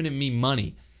stream, giving me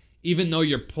money, even though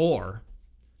you're poor.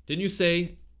 Didn't you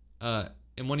say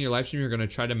in one of your live streams you're going to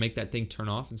try to make that thing turn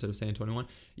off instead of saying 21?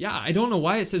 Yeah, I don't know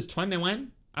why it says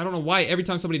 21. I don't know why every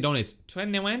time somebody donates,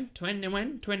 21,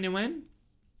 21, 21.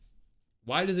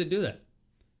 Why does it do that?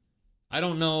 I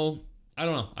don't know.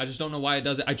 I just don't know why it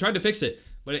does it. I tried to fix it,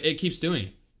 but it keeps doing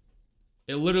it.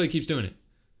 It literally keeps doing it.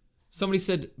 Somebody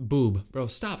said boob. Bro,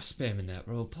 stop spamming that,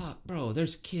 bro. Bro,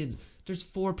 there's kids. There's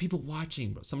 4 people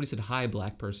watching, bro. Somebody said, hi,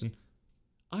 black person.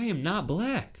 I am not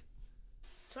black.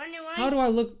 21. How do I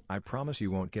look? I promise you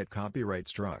won't get copyright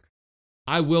struck.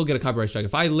 I will get a copyright strike.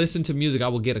 If I listen to music, I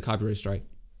will get a copyright strike.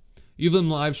 You've been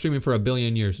live streaming for 1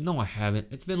 billion years. No, I haven't.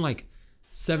 It's been like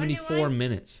 74 21.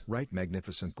 minutes. Right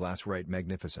magnificent glass, right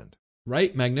magnificent.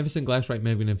 Right, magnificent glass, right,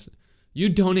 magnificent. You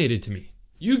donated to me.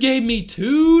 You gave me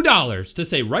 $2 to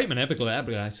say right, magnificent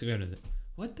glass.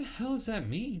 What the hell does that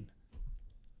mean?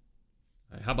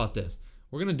 All right, how about this?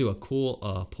 We're gonna do a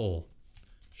cool poll.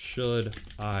 Should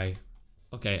I?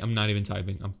 Okay, I'm not even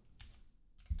typing.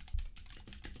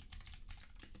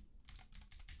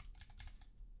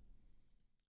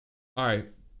 All right,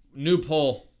 new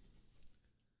poll.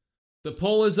 The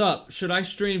poll is up. Should I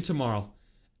stream tomorrow?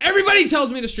 Everybody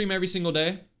tells me to stream every single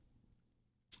day.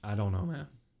 I don't know, man.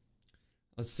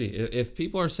 Let's see. If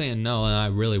people are saying no, and I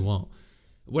really won't.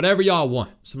 Whatever y'all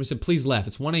want. Somebody said, please laugh.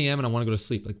 It's 1 a.m. and I want to go to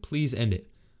sleep. Like, please end it.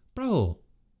 Bro,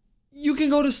 you can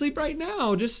go to sleep right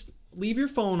now. Just leave your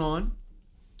phone on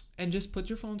and just put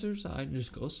your phone to your side and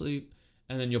just go sleep.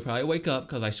 And then you'll probably wake up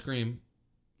because I scream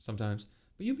sometimes.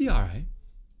 But you'll be all right.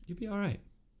 You'll be all right.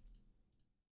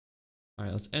 All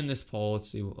right, let's end this poll. Let's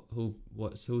see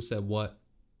who said what.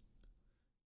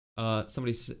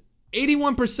 Somebody said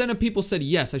 81% of people said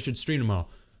yes, I should stream tomorrow.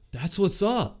 That's what's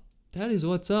up. That is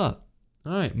what's up.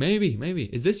 All right, maybe.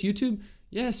 Is this YouTube?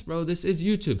 Yes, bro, this is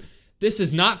YouTube. This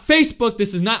is not Facebook.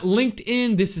 This is not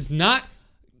LinkedIn. This is not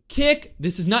Kick.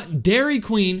 This is not Dairy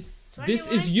Queen. 21. This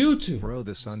is YouTube. Bro,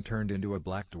 the sun turned into a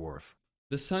black dwarf.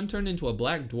 The sun turned into a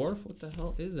black dwarf? What the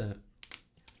hell is that?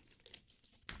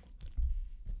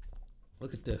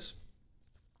 Look at this.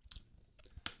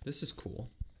 This is cool.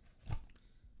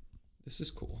 This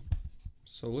is cool.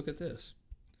 So look at this.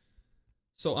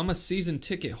 So I'm a season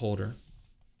ticket holder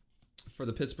for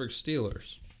the Pittsburgh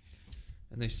Steelers.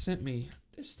 And they sent me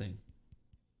this thing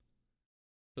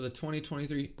for the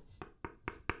 2023.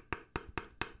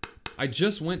 I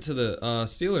just went to the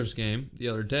Steelers game the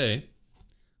other day.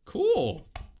 Cool.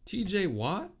 TJ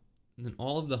Watt. And then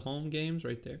all of the home games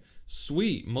right there.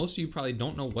 Sweet. Most of you probably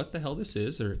don't know what the hell this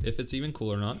is or if it's even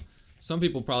cool or not. Some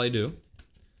people probably do.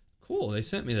 Cool. They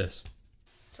sent me this.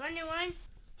 21.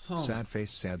 Oh. Sad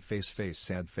face, sad face,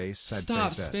 sad face, sad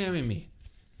Stop face. spamming me.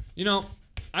 You know,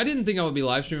 I didn't think I would be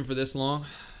live streaming for this long.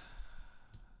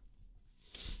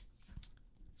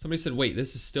 Somebody said, wait,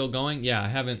 this is still going? Yeah, I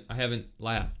haven't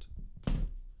laughed.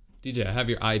 DJ, I have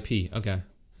your IP. Okay.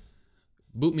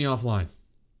 Boot me offline.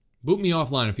 Boot me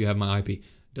offline if you have my IP.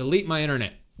 Delete my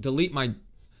internet. Delete my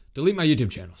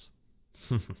YouTube channels.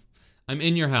 I'm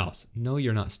in your house. No,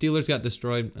 you're not. Steelers got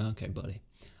destroyed. Okay, buddy.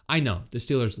 I know. The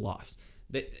Steelers lost.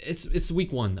 It's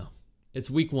week 1, though. It's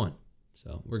week 1.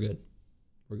 So, we're good.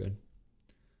 We're good.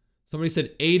 Somebody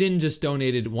said, Aiden just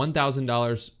donated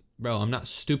 $1,000. Bro, I'm not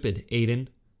stupid, Aiden.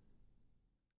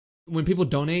 When people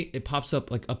donate, it pops up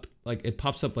like with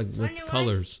 21.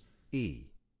 colors. E.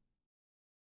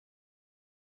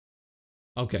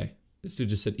 Okay. This dude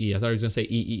just said E. I thought he was going to say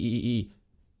E.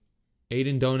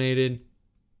 Aiden donated.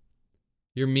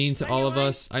 You're mean to all of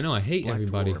us. I know, I hate Black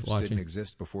everybody dwarfs watching. didn't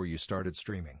exist before you started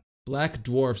streaming. Black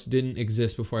dwarfs didn't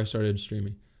exist before I started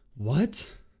streaming.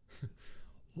 What?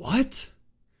 What?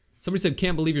 Somebody said,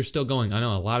 can't believe you're still going. I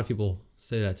know, a lot of people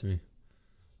say that to me.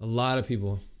 A lot of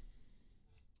people.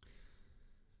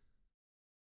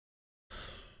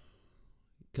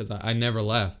 Because I never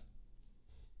laugh.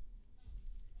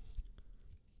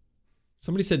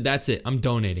 Somebody said, that's it. I'm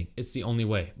donating. It's the only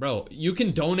way. Bro, you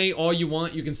can donate all you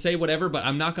want. You can say whatever, but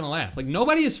I'm not going to laugh. Like,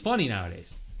 nobody is funny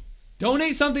nowadays.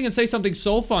 Donate something and say something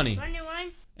so funny.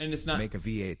 21. And it's not. Make a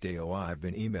V8 deal. I've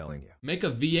been emailing you. Make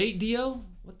a V8 deal?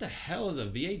 What the hell is a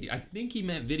V8 deal? I think he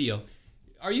meant video.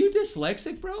 Are you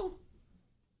dyslexic, bro?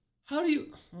 How do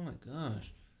you... Oh my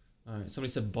gosh. All right,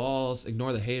 somebody said balls.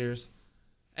 Ignore the haters.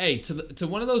 Hey, to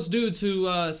one of those dudes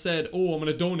who said, oh, I'm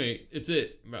going to donate. It's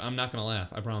it. I'm not going to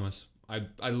laugh. I promise.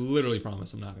 I literally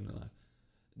promise I'm not going to laugh.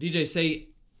 DJ, say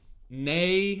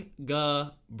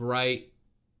Nega Bright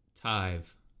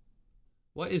Tive.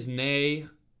 What is Nega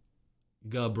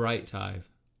Bright Tive?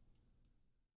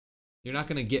 You're not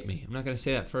going to get me. I'm not going to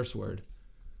say that first word.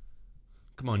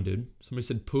 Come on, dude. Somebody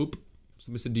said poop.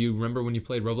 Somebody said, do you remember when you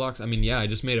played Roblox? I mean, yeah, I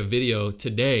just made a video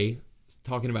today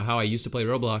talking about how I used to play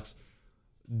Roblox.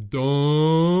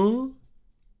 Duh.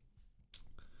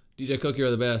 DJ Cook, you're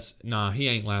the best. Nah, he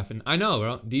ain't laughing. I know,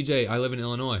 bro. DJ, I live in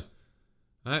Illinois.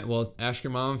 All right, well, ask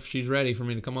your mom if she's ready for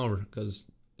me to come over. Because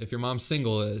if your mom's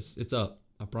single, it's up.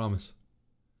 I promise.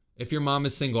 If your mom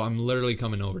is single, I'm literally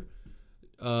coming over.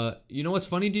 You know what's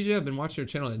funny, DJ? I've been watching your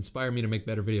channel. It inspired me to make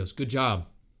better videos. Good job.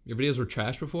 Your videos were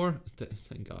trash before?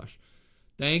 Thank gosh.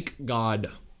 Thank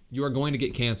God. You are going to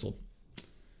get canceled.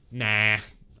 Nah,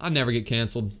 I'll never get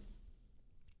canceled.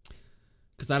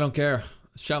 Because I don't care.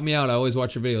 Shout me out. I always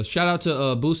watch your videos. Shout out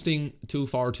to Boosting Too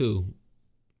Far Too.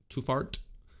 Too Fart.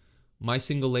 My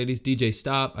Single Ladies. DJ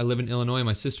Stop. I live in Illinois.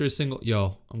 My sister is single.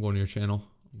 Yo, I'm going to your channel.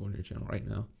 I'm going to your channel right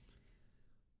now.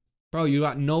 Bro, you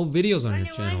got no videos on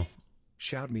your channel.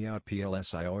 Shout me out,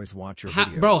 PLS. I always watch your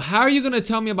videos. Bro, how are you going to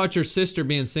tell me about your sister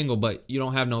being single, but you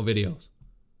don't have no videos?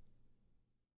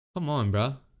 Come on,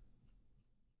 bro.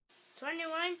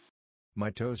 21. My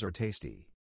toes are tasty.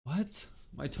 What?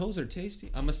 My toes are tasty?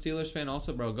 I'm a Steelers fan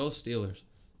also, bro. Go Steelers.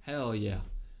 Hell yeah.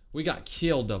 We got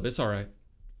killed, though. It's all right.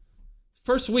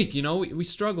 First week, you know, we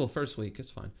struggle first week. It's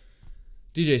fine.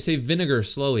 DJ, say vinegar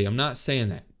slowly. I'm not saying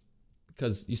that.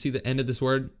 Because you see the end of this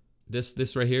word?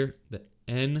 This right here? The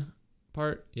N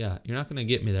part? Yeah, you're not going to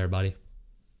get me there, buddy.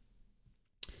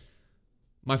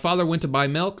 My father went to buy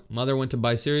milk. Mother went to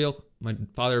buy cereal. My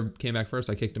father came back first.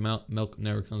 I kicked him out. Milk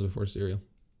never comes before cereal.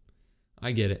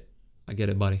 I get it. I get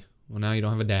it, buddy. Well, now you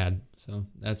don't have a dad, so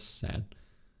that's sad.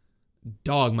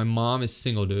 Dog, my mom is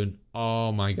single, dude.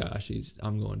 Oh my gosh,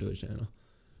 I'm going to his channel.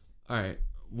 All right,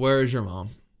 where is your mom?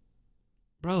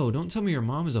 Bro, don't tell me your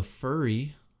mom is a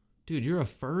furry. Dude, you're a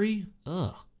furry?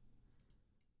 Ugh.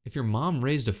 If your mom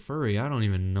raised a furry, I don't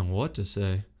even know what to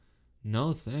say.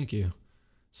 No, thank you.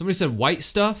 Somebody said white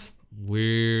stuff?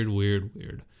 Weird, weird,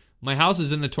 weird. My house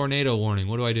is in a tornado warning.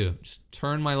 What do I do? Just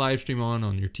turn my live stream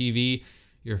on your TV,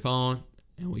 your phone,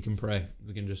 and we can pray.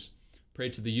 We can just pray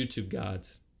to the YouTube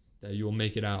gods that you will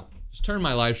make it out. Just turn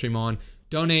my live stream on.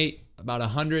 Donate about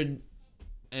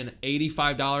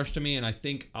 $185 to me, and I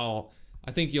think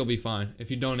you'll be fine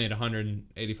if you donate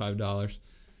 $185.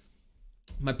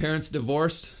 My parents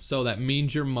divorced, so that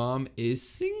means your mom is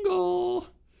single.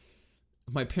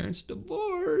 My parents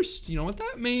divorced. You know what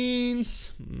that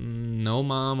means? No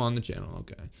mom on the channel.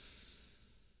 Okay.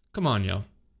 Come on, yo.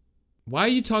 Why are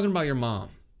you talking about your mom?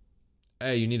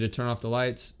 Hey, you need to turn off the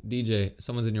lights. DJ,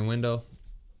 someone's in your window.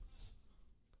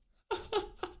 That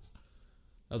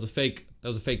was a fake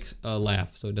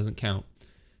laugh, so it doesn't count.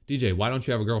 DJ, why don't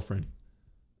you have a girlfriend?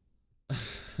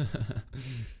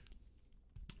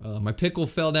 My pickle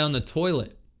fell down the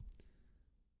toilet.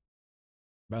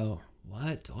 Bro,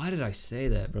 what? Why did I say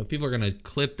that, bro? People are gonna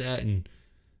clip that and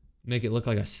make it look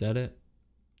like I said it.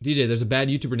 DJ, there's a bad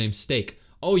YouTuber named Steak.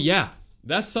 Oh yeah,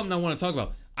 that's something I want to talk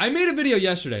about. I made a video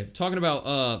yesterday talking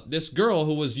about this girl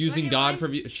who was using God for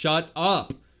views. Shut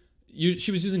up.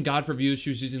 She was using God for views. She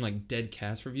was using like dead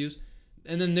cats for views.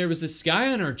 And then there was this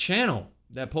guy on her channel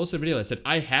that posted a video that said,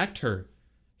 I hacked her.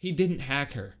 He didn't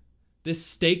hack her. This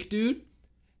Steak dude,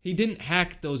 he didn't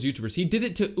hack those YouTubers. He did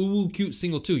it to Uwu Cute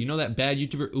Single too. You know that bad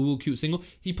YouTuber Uwu Cute Single?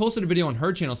 He posted a video on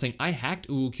her channel saying, I hacked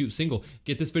Uwu Cute Single.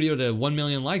 Get this video to 1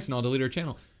 million likes and I'll delete her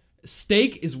channel.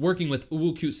 Steak is working with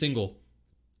Uwu Cute Single.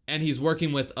 And he's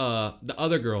working with the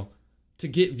other girl to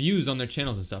get views on their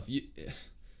channels and stuff. You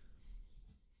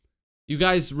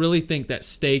guys really think that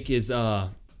Steak is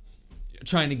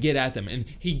trying to get at them, and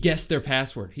he guessed their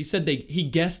password. He said he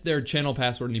guessed their channel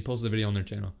password and he posted the video on their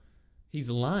channel. He's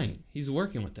lying. He's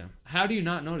working with them. How do you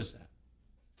not notice that?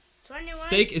 21.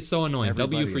 Steak is so annoying.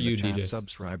 Everybody W for in the you, chat DJ.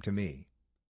 subscribe to me.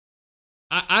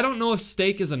 I don't know if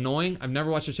Steak is annoying. I've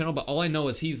never watched his channel, but all I know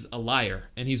is he's a liar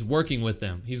and he's working with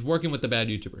them. He's working with the bad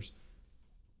YouTubers.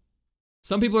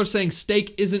 Some people are saying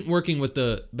Steak isn't working with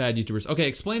the bad YouTubers. Okay,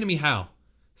 explain to me how.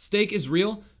 Steak is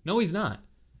real? No, he's not.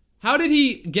 How did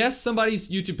he guess somebody's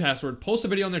YouTube password, post a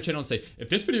video on their channel and say, if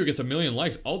this video gets 1 million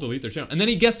likes, I'll delete their channel. And then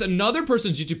he guessed another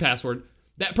person's YouTube password,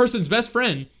 that person's best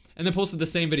friend, and then posted the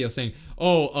same video saying,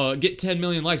 oh, get 10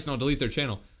 million likes and I'll delete their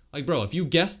channel. Like, bro, if you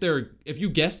guessed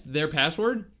their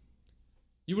password,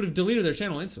 you would have deleted their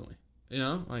channel instantly. You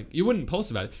know, like you wouldn't post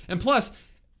about it. And plus,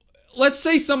 let's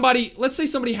say somebody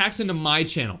hacks into my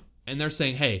channel and they're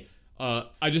saying, hey,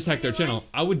 I just hacked their channel.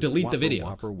 I would delete the video.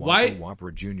 Why?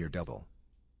 Whopper Junior Double.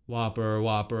 Whopper,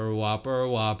 Whopper, Whopper,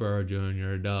 Whopper,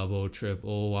 Junior, Double,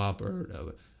 Triple, Whopper,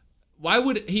 Double. Why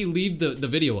would he leave the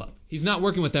video up? He's not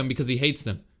working with them because he hates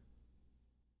them.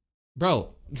 Bro.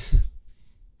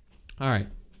 All right.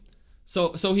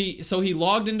 So he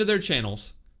logged into their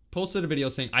channels, posted a video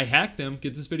saying, I hacked them,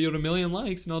 get this video to 1 million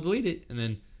likes and I'll delete it. And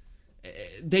then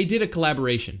they did a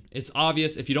collaboration. It's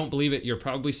obvious. If you don't believe it, you're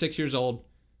probably 6 years old.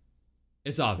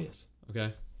 It's obvious,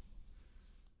 okay?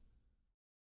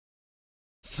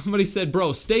 Somebody said,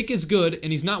 bro, Steak is good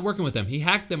and he's not working with them. He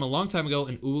hacked them a long time ago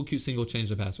and Ooh Cute Single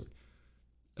changed the password.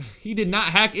 He did not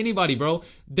hack anybody, bro.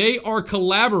 They are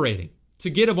collaborating to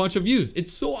get a bunch of views.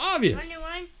 It's so obvious.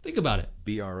 21. Think about it.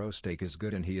 BRO Steak is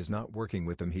good and he is not working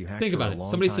with them. He hacked Think her about a it. long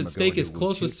Somebody time said ago Steak and is Ooh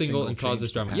close Cute with Single and caused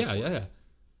this changed drama. the Yeah, password. yeah.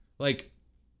 Like,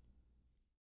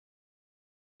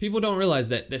 people don't realize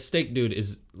that the Steak dude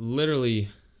is literally,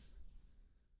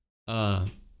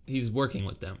 he's working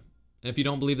with them. And if you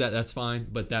don't believe that, that's fine,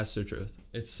 but that's the truth.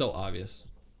 It's so obvious.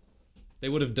 They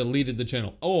would have deleted the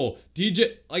channel. Oh,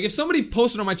 DJ, like if somebody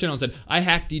posted on my channel and said, I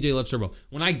hacked DJ Loves Turbo.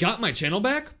 When I got my channel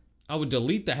back, I would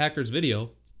delete the hacker's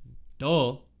video.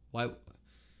 Duh. Why?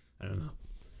 I don't know.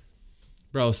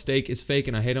 Bro, Steak is fake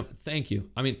and I hate him. Thank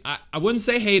you. I mean, I wouldn't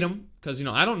say hate him because, you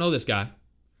know, I don't know this guy.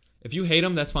 If you hate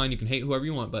him, that's fine. You can hate whoever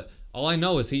you want. But all I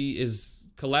know is he is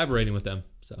collaborating with them.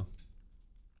 So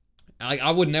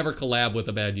I would never collab with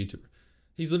a bad YouTuber.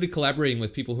 He's literally collaborating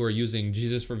with people who are using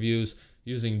Jesus for views,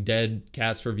 using dead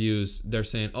cats for views. They're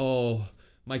saying, oh,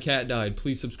 my cat died.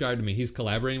 Please subscribe to me. He's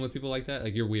collaborating with people like that.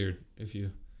 Like, you're weird if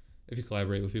you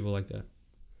collaborate with people like that.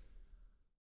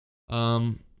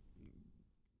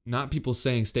 Not people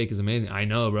saying Steak is amazing. I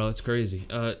know, bro. It's crazy.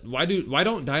 Why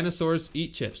don't dinosaurs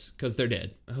eat chips? Because they're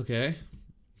dead. Okay.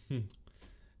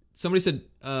 Somebody said,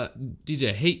 DJ,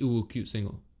 I hate Ooh Cute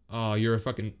Single. Oh, you're a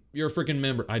freaking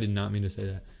member. I did not mean to say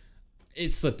that. It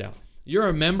slipped out. You're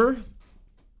a member?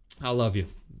 I love you.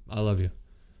 I love you.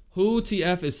 Who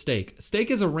TF is Steak? Steak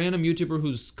is a random YouTuber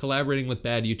who's collaborating with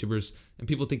bad YouTubers, and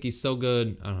people think he's so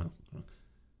good. I don't know.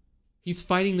 He's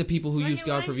fighting the people who use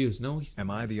God for views. No, he's... Am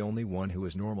I the only one who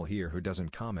is normal here who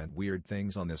doesn't comment weird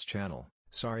things on this channel?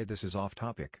 Sorry, this is off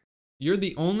topic. You're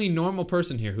the only normal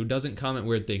person here who doesn't comment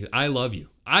weird things. I love you.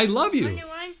 I love you.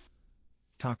 21.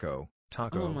 Taco.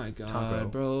 Oh my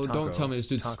God, bro. Don't tell me this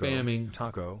dude's spamming.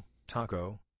 Taco.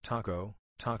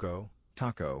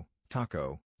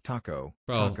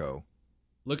 Bro,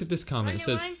 look at this comment. It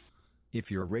says, 21. If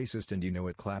you're racist and you know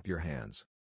it, clap your hands.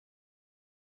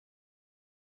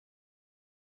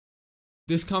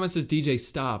 this comment says DJ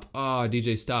stop. Ah,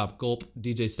 DJ stop. Gulp.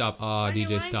 DJ stop. Ah, DJ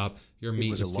 21. stop. Your It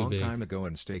meat was is a too long big. time ago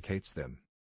and Steak hates them.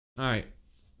 All right.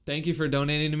 Thank you for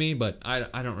donating to me, but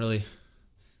I don't really...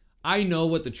 I know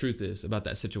what the truth is about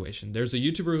that situation. There's a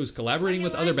YouTuber who's collaborating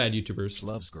with other bad YouTubers.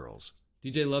 Loves girls.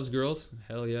 DJ loves girls?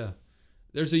 Hell yeah.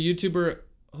 There's a YouTuber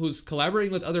who's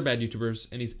collaborating with other bad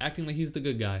YouTubers, and he's acting like he's the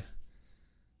good guy.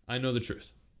 I know the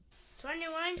truth.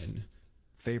 21. And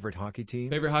Favorite hockey team?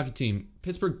 favorite hockey team,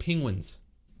 Pittsburgh Penguins.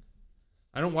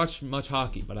 I don't watch much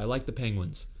hockey, but I like the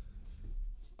Penguins.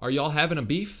 Are y'all having a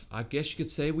beef? I guess you could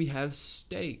say we have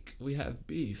steak. We have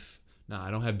beef. Nah,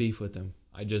 I don't have beef with them.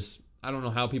 I don't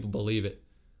know how people believe it.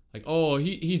 Like, oh,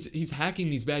 he's hacking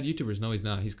these bad YouTubers. No, he's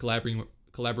not. He's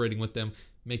collaborating with them,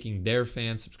 making their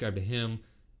fans subscribe to him,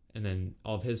 and then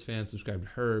all of his fans subscribe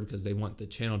to her because they want the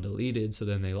channel deleted, so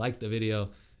then they like the video.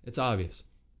 It's obvious.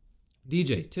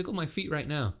 DJ, tickle my feet right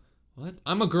now. What?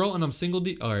 I'm a girl and I'm single.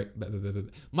 All right.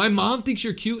 My mom thinks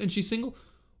you're cute and she's single.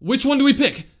 Which one do we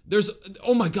pick?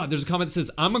 Oh my God, there's a comment that says,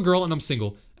 I'm a girl and I'm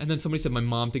single. And then somebody said, my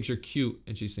mom thinks you're cute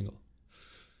and she's single.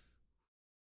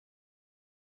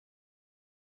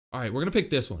 All right, we're going to pick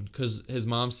this one because his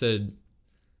mom said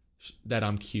that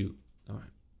I'm cute. All right.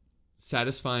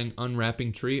 Satisfying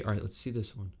unwrapping tree. All right, let's see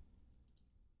this one.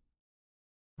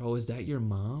 Bro, is that your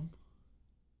mom?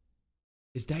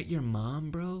 Is that your mom,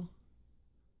 bro?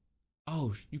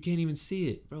 Oh, you can't even see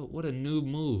it. Bro, what a noob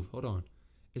move. Hold on.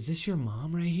 Is this your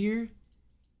mom right here?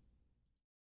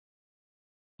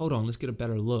 Hold on, let's get a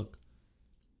better look.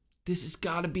 This has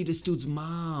got to be this dude's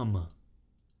mom.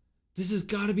 This has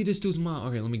got to be this dude's mom.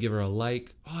 Okay, let me give her a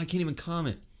like. Oh, I can't even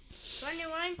comment.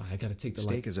 21. Oh, I got to take the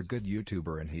Steak like. is a good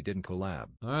YouTuber and he didn't collab.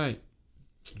 All right.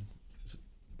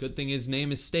 Good thing his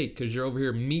name is Steak, because you're over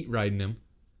here meat riding him.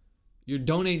 You're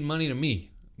donating money to me.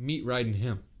 Meat riding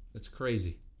him. That's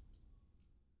crazy.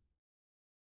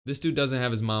 This dude doesn't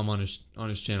have his mom on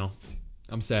his channel.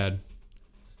 I'm sad.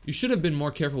 You should have been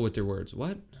more careful with your words.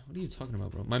 What? What are you talking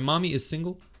about, bro? My mommy is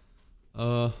single?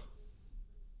 Why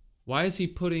is he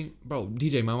putting... Bro,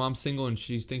 DJ, my mom's single and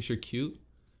she thinks you're cute?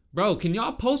 Bro, can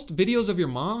y'all post videos of your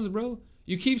moms, bro?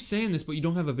 You keep saying this, but you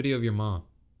don't have a video of your mom.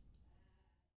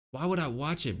 Why would I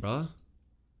watch it, bro?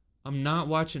 I'm not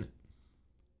watching it.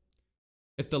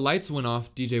 If the lights went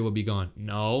off, DJ would be gone.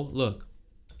 No, look.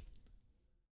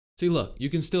 See, look. You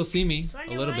can still see me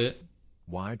a little bit.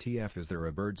 YTF, is there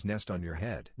a bird's nest on your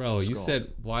head? Bro, you Skull.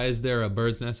 said, why is there a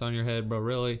bird's nest on your head, bro?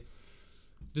 Really?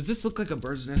 Does this look like a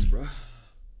bird's nest, bro?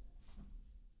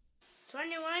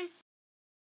 21.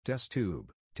 Test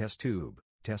tube, test tube,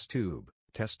 test tube,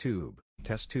 test tube,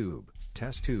 test tube,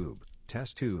 test tube,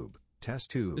 test tube,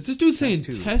 test tube. Is this dude saying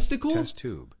test tube, testicle? Test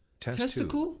tube, test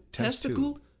Testicle? tube, test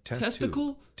Testicle? tube, test Testicle?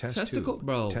 tube, test Testicle? tube,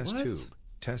 Bro, test what? tube,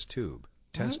 test tube,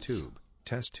 test What? tube,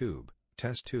 test tube,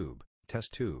 test tube,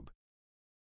 test tube.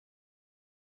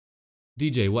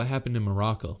 DJ, what happened in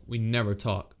Morocco? We never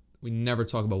talk. We never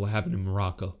talk about what happened in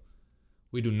Morocco.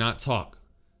 We do not talk.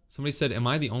 Somebody said, am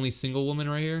I the only single woman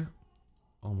right here?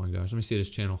 Oh my gosh, let me see this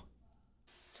channel.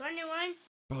 21.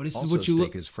 Bro, this Also, is what you Steak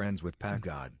look... is friends with Pat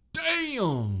God.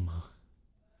 Damn!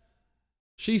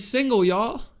 She's single,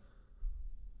 y'all.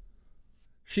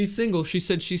 She's single. She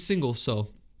said she's single, so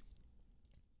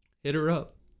hit her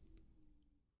up.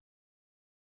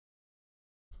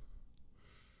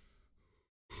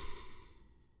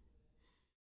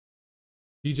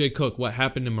 DJ Cook, what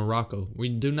happened in Morocco? We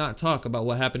do not talk about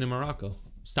what happened in Morocco.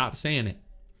 Stop saying it.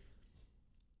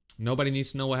 Nobody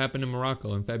needs to know what happened in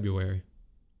Morocco in February.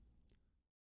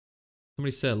 Somebody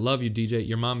said, love you, DJ.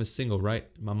 Your mom is single, right?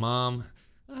 My mom,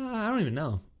 I don't even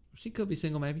know. She could be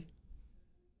single, maybe.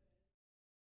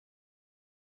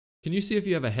 Can you see if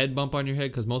you have a head bump on your head?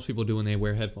 Because most people do when they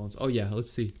wear headphones. Oh, yeah, let's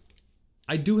see.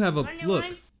 I do have a... 21. Look.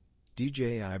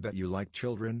 DJ, I bet you like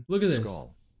children. Look at this.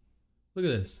 Skull. Look at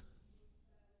this.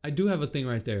 I do have a thing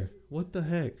right there. What the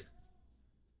heck?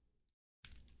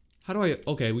 How do I...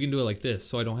 Okay, we can do it like this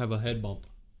so I don't have a head bump.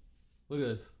 Look at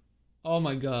this. Oh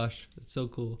my gosh. That's so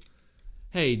cool.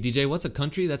 Hey, DJ, what's a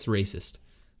country? That's racist.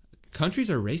 Countries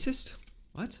are racist?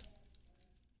 What?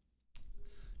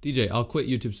 DJ, I'll quit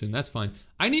YouTube soon. That's fine.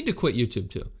 I need to quit YouTube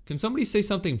too. Can somebody say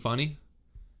something funny?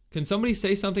 Can somebody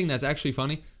say something that's actually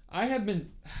funny? I have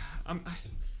been...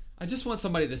 I just want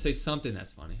somebody to say something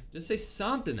that's funny. Just say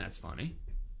something that's funny.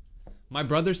 My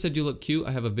brother said you look cute.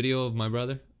 I have a video of my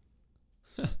brother.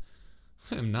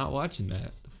 I am not watching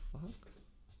that. The fuck?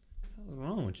 What's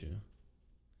wrong with you?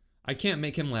 I can't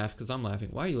make him laugh because I'm laughing.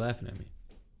 Why are you laughing at me?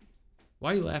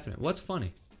 Why are you laughing at me? What's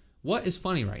funny? What is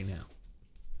funny right now?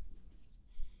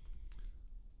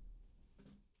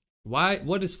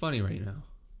 What is funny right now?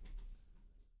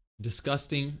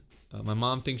 Disgusting. My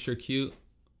mom thinks you're cute.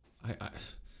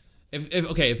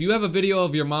 If you have a video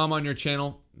of your mom on your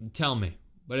channel, tell me.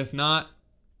 But if not,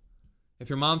 if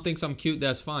your mom thinks I'm cute,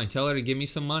 that's fine. Tell her to give me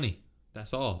some money.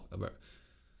 That's all.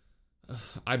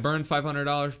 I burned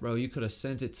 $500, bro. You could have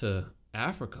sent it to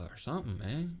Africa or something,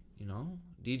 man. You know,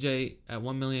 DJ at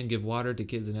 1 million, give water to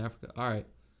kids in Africa. All right,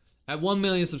 at 1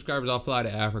 million subscribers, I'll fly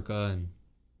to Africa and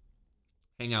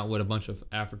hang out with a bunch of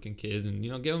African kids and,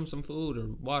 you know, give them some food or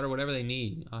water, whatever they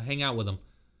need. I'll hang out with them.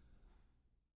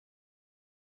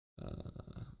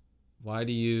 Why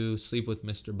do you sleep with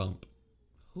Mr. Bump?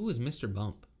 Who is Mr.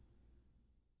 Bump?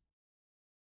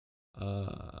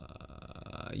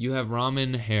 You have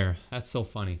ramen hair. That's so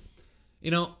funny.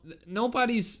 You know,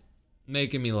 nobody's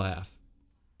making me laugh.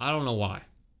 I don't know why.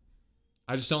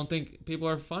 I just don't think people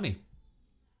are funny.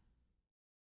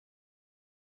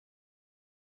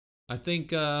 I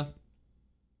think you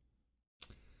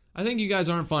guys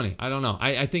aren't funny. I don't know.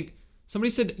 I think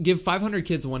somebody said give 500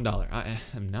 kids $1. I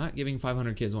am not giving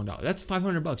 500 kids $1. That's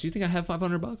 $500. You think I have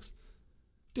 $500?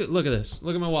 Dude, look at this.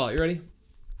 Look at my wallet. You ready?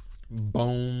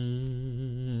 Boom.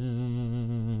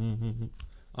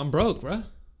 I'm broke, bro.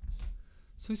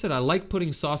 So he said, I like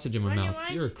putting sausage in my mouth.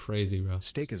 You're crazy, bro.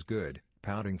 Steak is good.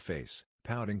 Pouting face,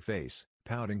 pouting face,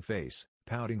 pouting face,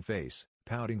 pouting face,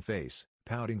 pouting face,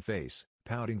 pouting face,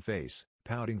 pouting face,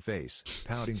 pouting face,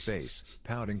 pouting face,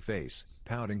 pouting face,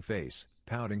 pouting face,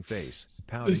 pouting face,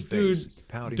 pouting This face, dude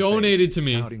pouting donated face, to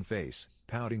me pouting face,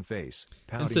 pouting face,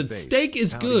 pouting and said face, steak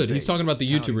is pouting good. He's face, talking about the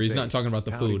pouting YouTuber. He's not face, talking about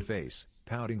the pouting food. face,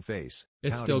 pouting face.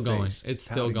 It's pouting still going. face, It's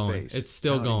still pouting going. face, It's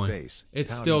still pouting going. face,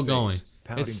 It's pouting still face, going.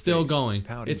 pouting It's still face, going.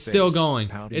 pouting It's still face, going.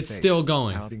 pouting It's face, still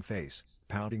going. pouting face,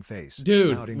 pouting face.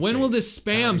 Dude, pouting when will face, this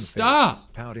spam pouting face,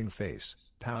 stop? Pouting face,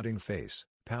 pouting face,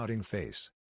 pouting face.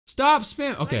 Stop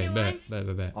spam. Okay,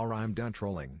 21. bet. Alright, I'm done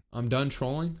trolling. I'm done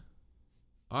trolling.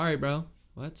 All right, bro.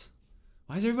 What?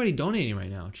 Why is everybody donating right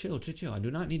now? Chill. I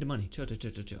do not need the money. Chill.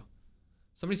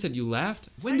 Somebody said you laughed?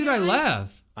 When did I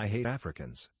laugh? I hate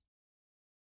Africans.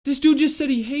 This dude just said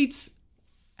he hates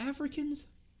Africans?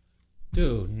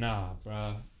 Dude, nah,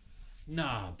 bruh.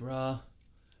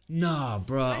 I'm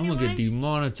gonna get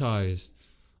demonetized.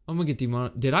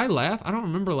 Did I laugh? I don't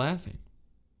remember laughing.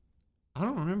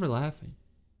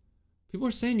 People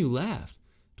are saying you laughed.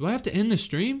 Do I have to end the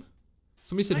stream?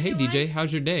 Somebody said, hey, DJ,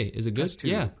 how's your day? Is it good? Test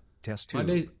tube. Yeah. Test My tube.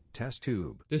 day- Test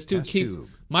tube. This dude Test keeps... tube.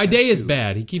 My Test day is tube.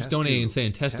 bad. He keeps Test donating and tube.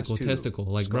 saying Test testicle.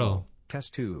 tube. Like, bro. Skull.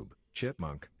 Test tube.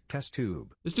 Chipmunk. Test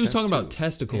tube. This dude's Test talking about tube.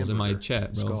 testicles in my Hamburger.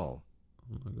 chat, bro. Skull.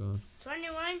 Oh, my God.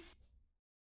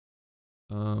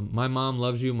 21. My mom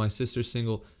loves you. My sister's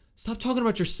single. Stop talking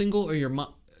about your single or your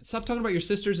mom. Stop talking about your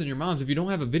sisters and your moms if you don't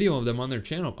have a video of them on their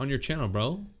channel, on your channel,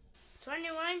 bro.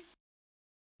 21.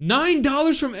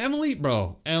 $9 from Emily,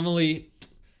 bro. Emily,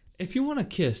 if you want a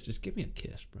kiss, just give me a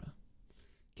kiss, bro.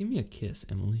 Give me a kiss,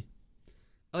 Emily.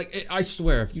 Like, I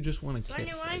swear, if you just want a kiss,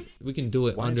 21. like, we can do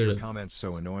it Why is under your the. comments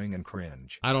so annoying and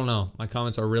cringe? I don't know. My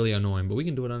comments are really annoying, but we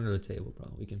can do it under the table,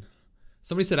 bro. We can.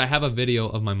 Somebody said I have a video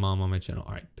of my mom on my channel.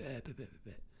 All right, bet.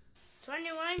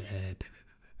 21.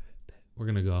 We're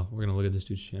gonna go. We're gonna look at this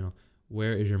dude's channel.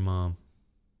 Where is your mom?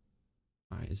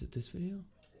 All right, is it this video?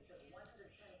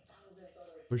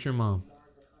 Where's your mom?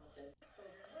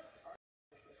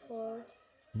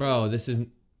 Bro, this is...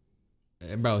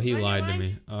 Bro, he lied to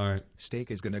me. Alright. Steak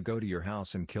is gonna go to your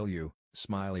house and kill you.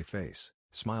 Smiley face.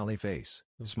 Smiley face.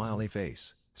 Smiley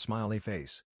face. Smiley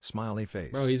face. Smiley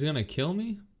face. Bro, he's gonna kill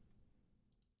me?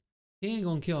 He ain't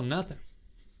gonna kill nothing.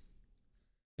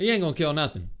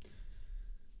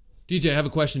 DJ, I have a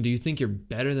question. Do you think you're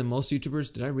better than most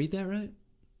YouTubers? Did I read that right?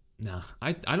 Nah,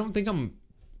 I don't think I'm...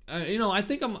 I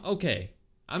think I'm okay.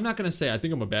 I'm not gonna say I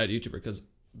think I'm a bad YouTuber because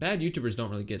bad YouTubers don't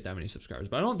really get that many subscribers,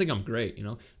 but I don't think I'm great,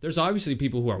 There's obviously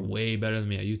people who are way better than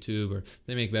me at YouTube or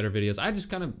they make better videos. I just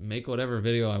kind of make whatever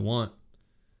video I want.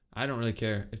 I don't really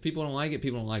care. If people don't like it,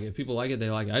 people don't like it. If people like it, they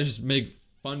like it. I just make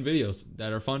fun videos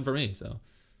that are fun for me, so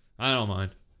I don't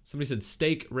mind. Somebody said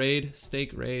steak raid.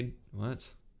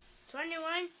 What?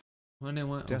 21. When they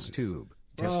want Test tube.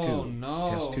 Bro, Test tube. no,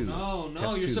 Test tube. no.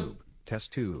 Test You're tube.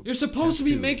 Test tube. You're supposed to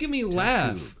be making me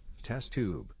laugh. Test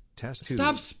tube. Test tube.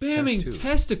 Stop spamming Test tube.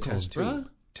 testicles, Test tube. bruh.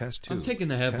 Test tube. I'm taking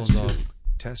the headphones Test off. tube.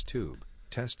 Test tube.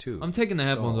 Test tube. I'm taking the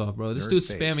headphones Skull. off, bro. This Nerd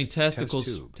dude's face. spamming testicles,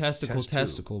 Test tube. testicle, Test tube.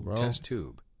 testicle, bro. Test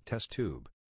tube. Test tube.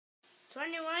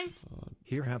 21.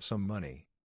 Here, have some money.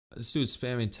 This dude's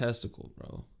spamming testicle,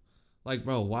 bro. Like,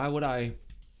 bro, why would I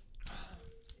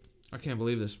can't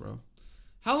believe this, bro.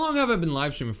 How long have I been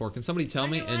live streaming for? Can somebody tell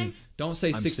me? And don't say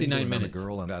I'm 69 single and minutes. I'm a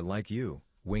girl and I like you.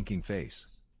 Winking face.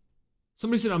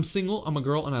 Somebody said, I'm single, I'm a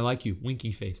girl, and I like you.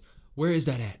 Winking face. Where is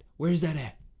that at? Where's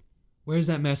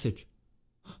that message?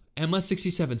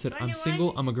 Emma67 said, I'm 21.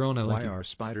 single, I'm a girl, and I like Why you. are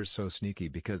spiders so sneaky?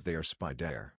 Because they are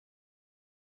spider.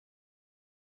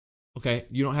 Okay,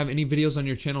 you don't have any videos on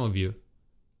your channel of you.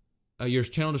 Your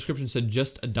channel description said,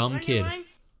 just a dumb kid. 21.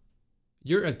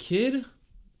 You're a kid?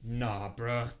 Nah,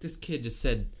 bruh. This kid just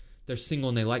said they're single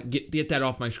and they like... Get that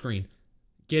off my screen.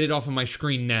 Get it off of my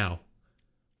screen now.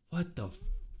 What the...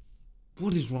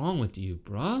 What is wrong with you,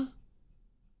 bruh?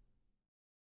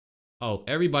 Oh,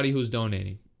 everybody who's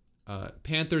donating.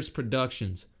 Panthers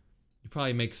Productions. You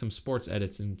probably make some sports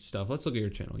edits and stuff. Let's look at your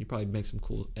channel. You probably make some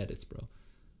cool edits, bro.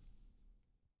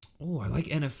 Oh, I like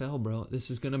NFL, bro.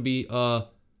 This is gonna be,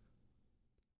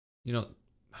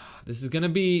 this is gonna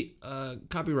be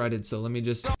copyrighted, so let me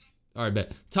just... Alright,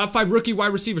 bet. Top 5 rookie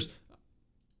wide receivers.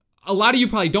 A lot of you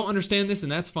probably don't understand this,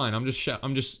 and that's fine. I'm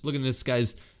just looking at this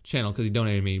guy's channel because he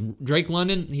donated me. Drake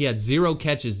London, he had 0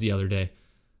 catches the other day.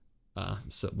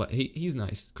 But he's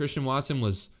nice. Christian Watson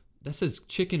was... That says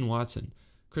Chicken Watson.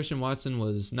 Christian Watson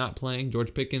was not playing.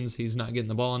 George Pickens, he's not getting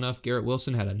the ball enough. Garrett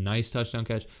Wilson had a nice touchdown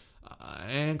catch.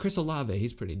 And Chris Olave,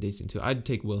 he's pretty decent too. I'd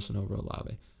take Wilson over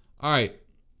Olave. All right.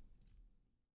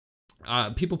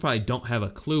 People probably don't have a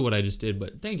clue what I just did,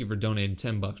 but thank you for donating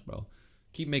 $10, bro.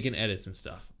 Keep making edits and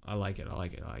stuff. I like it. I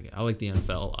like the NFL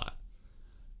a lot.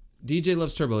 DJ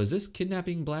Loves Turbo. Is this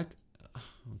kidnapping black?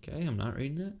 Okay, I'm not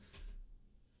reading that.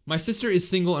 My sister is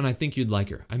single and I think you'd like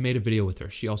her. I made a video with her.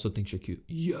 She also thinks you're cute.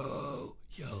 Yo,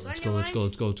 let's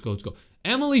go.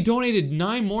 Emily donated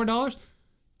 $9 more.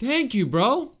 Thank you,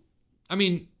 bro. I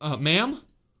mean, ma'am.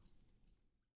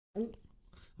 I'm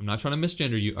not trying to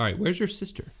misgender you. All right, where's your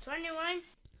sister? 21.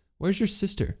 Where's your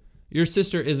sister? Your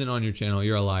sister isn't on your channel.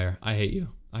 You're a liar. I hate you.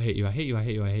 I hate you. I hate you. I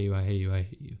hate you. I hate you. I hate you. I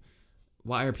hate you.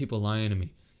 Why are people lying to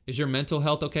me? Is your mental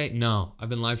health okay? No. I've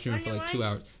been live streaming for like 2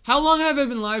 hours. How long have I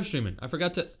been live streaming? I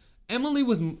forgot to... Emily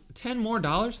with $10 more?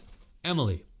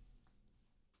 Emily.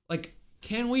 Like,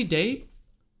 can we date?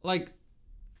 Like,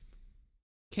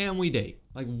 can we date?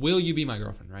 Like, will you be my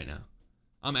girlfriend right now?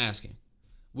 I'm asking.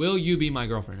 Will you be my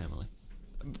girlfriend, Emily?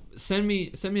 Send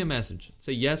me a message.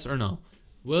 Say yes or no.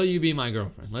 Will you be my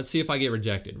girlfriend? Let's see if I get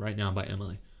rejected right now by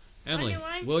Emily. Emily,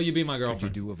 will you be my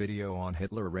girlfriend? Did you do a video on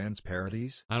Hitler Rand's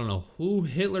parodies? I don't know who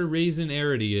Hitler Raisin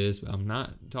Arity is, but I'm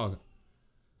not talking.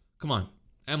 Come on.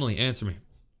 Emily, answer me.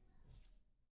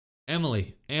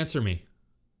 Emily, answer me.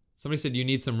 Somebody said you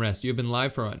need some rest. You've been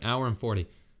live for 1 hour and 40.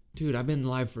 Dude, I've been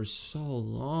live for so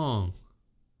long.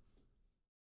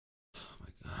 Oh my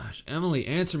gosh. Emily,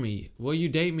 answer me. Will you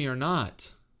date me or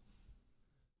not?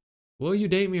 Will you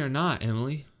date me or not,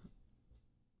 Emily?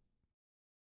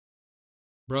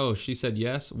 Bro, she said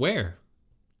yes. Where?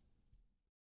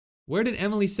 Where did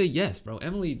Emily say yes, bro?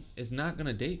 Emily is not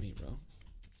gonna date me, bro.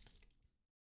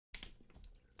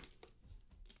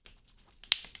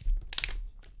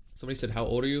 Somebody said, how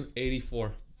old are you?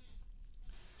 84.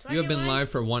 21. You have been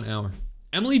live for 1 hour.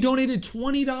 Emily donated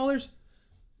 $20?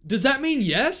 Does that mean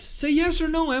yes? Say yes or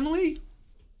no, Emily.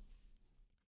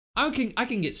 I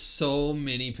can get so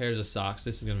many pairs of socks.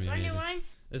 This is gonna be amazing. 21.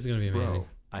 This is gonna be amazing. Bro,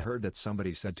 I heard that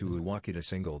somebody said to Uwakita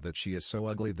Single that she is so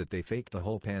ugly that they faked the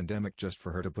whole pandemic just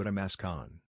for her to put a mask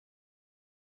on.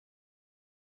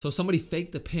 So somebody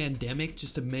faked the pandemic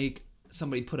just to make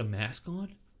somebody put a mask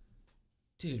on?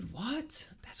 Dude, what?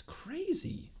 That's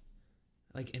crazy.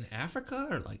 Like in Africa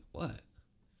or like what?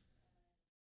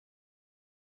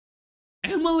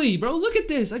 Emily, bro, look at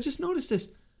this. I just noticed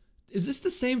this. Is this the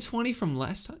same 20 from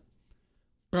last time?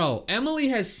 Bro, Emily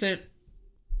has sent...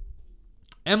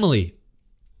 Emily.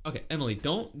 Okay, Emily,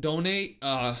 don't donate.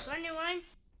 21.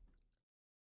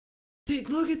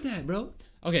 Look at that, bro.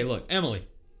 Okay, look, Emily.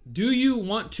 Do you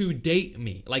want to date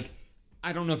me? Like,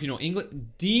 I don't know if you know English.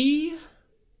 D-A-T-E.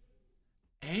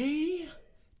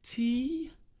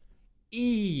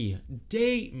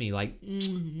 Date me. Like,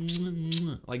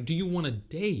 do you want to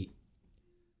date?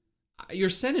 You're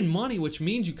sending money, which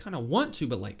means you kind of want to,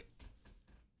 but like,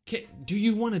 do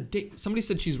you want to date? Somebody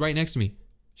said she's right next to me.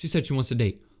 She said she wants to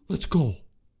date. Let's go.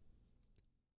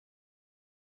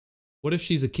 What if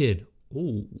she's a kid?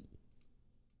 Oh.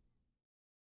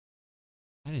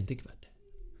 I didn't think about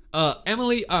that.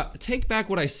 Emily, take back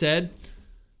what I said.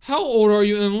 How old are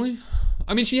you, Emily?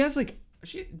 I mean, she has like,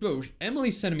 bro,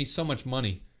 Emily's sending me so much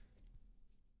money.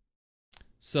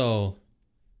 So,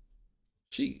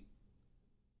 she's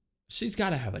got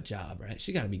to have a job, right?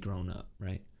 She got to be grown up,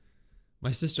 right?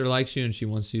 My sister likes you and she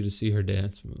wants you to see her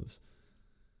dance moves.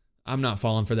 I'm not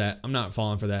falling for that. I'm not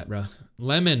falling for that, bro.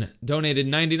 Lemon donated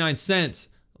 99 cents.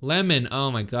 Lemon,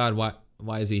 oh my God,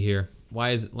 why is he here?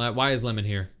 Why is Lemon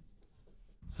here?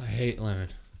 I hate Lemon.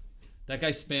 That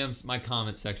guy spams my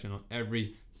comment section on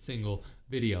every single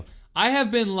video. I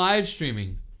have been live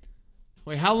streaming.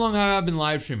 Wait, how long have I been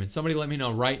live streaming? Somebody let me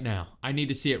know right now. I need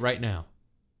to see it right now.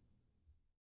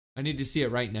 I need to see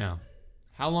it right now.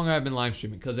 How long have I been live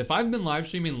streaming? Because if I've been live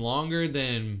streaming longer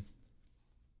than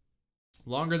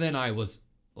I was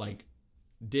like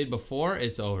did before,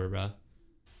 it's over, bro.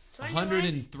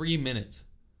 103 minutes.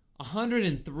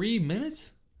 103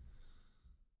 minutes?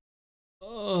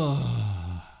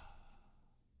 Ugh.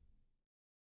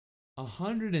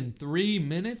 103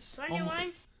 minutes?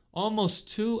 21. Almost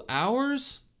 2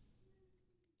 hours?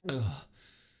 Ugh.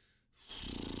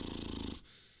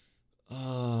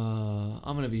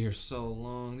 I'm gonna be here so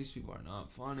long. These people are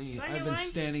not funny. 21. I've been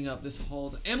standing up this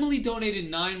whole time. Emily donated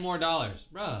 $9 more.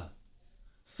 Bruh.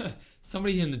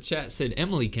 Somebody in the chat said,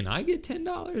 Emily, can I get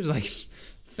 $10? Like,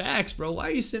 facts, bro. Why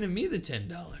are you sending me the $10?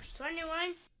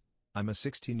 21. I'm a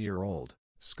 16-year-old,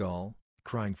 skull,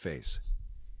 crying face.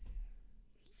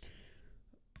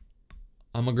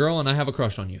 I'm a girl and I have a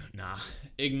crush on you. Nah.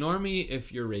 Ignore me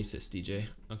if you're racist, DJ.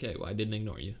 Okay, well, I didn't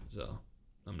ignore you, so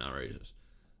I'm not racist.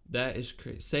 That is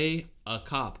crazy. Say a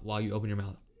cop while you open your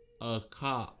mouth. A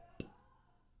cop.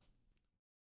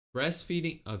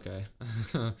 Breastfeeding. Okay.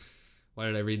 Why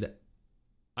did I read that?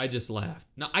 I just laughed.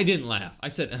 No, I didn't laugh. I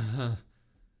said,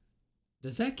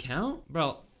 Does that count?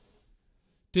 Bro.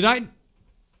 Did I?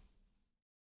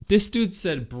 This dude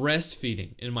said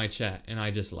breastfeeding in my chat and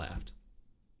I just laughed.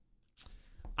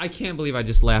 I can't believe I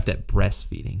just laughed at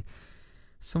breastfeeding.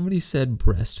 Somebody said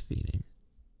breastfeeding.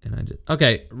 And I just...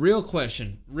 Okay, real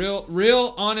question.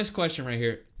 Real honest question right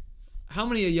here. How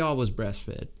many of y'all was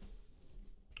breastfed?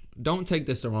 Don't take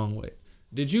this the wrong way.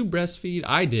 Did you breastfeed?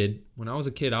 I did. When I was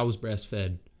a kid, I was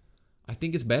breastfed. I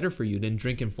think it's better for you than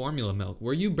drinking formula milk.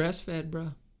 Were you breastfed,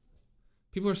 bro?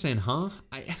 People are saying, huh?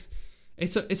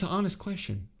 It's an honest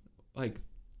question. Like,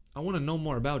 I want to know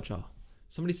more about y'all.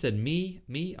 Somebody said me.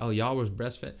 Oh, y'all was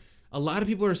breastfed. A lot of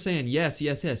people are saying yes.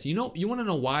 You know, you want to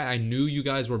know why I knew you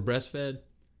guys were breastfed?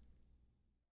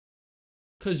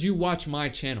 Because you watch my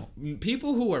channel.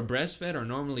 People who are breastfed are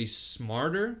normally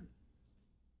smarter.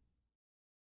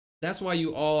 That's why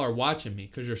you all are watching me,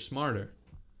 because you're smarter.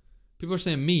 People are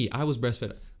saying me, I was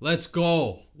breastfed. Let's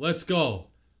go.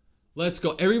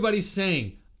 Everybody's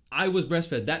saying I was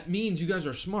breastfed. That means you guys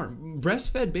are smart.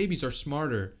 Breastfed babies are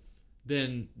smarter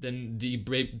than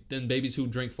babies who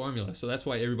drink formula. So that's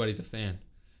why everybody's a fan.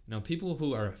 You know, people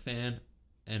who are a fan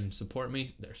and support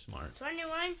me, they're smart.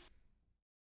 21.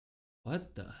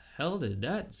 What the hell did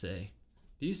that say?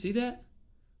 Do you see that?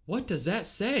 What does that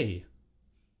say?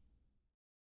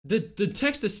 The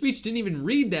text to speech didn't even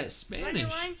read that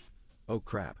Spanish. 21. Oh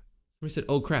crap. Somebody said,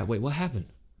 oh crap. Wait, what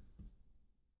happened?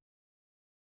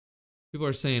 People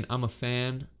are saying, I'm a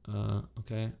fan.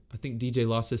 Okay. I think DJ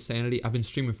lost his sanity. I've been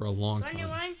streaming for a long time.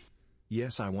 21.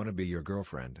 Yes, I want to be your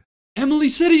girlfriend. Emily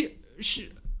said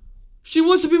she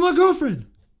wants to be my girlfriend.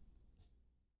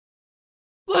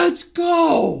 Let's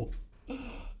go.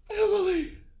 Emily.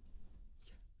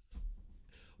 Yes.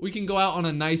 We can go out on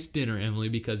a nice dinner, Emily,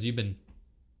 because you've been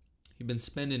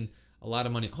spending a lot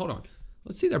of money. Hold on.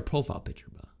 Let's see their profile picture,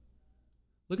 bro.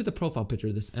 Look at the profile picture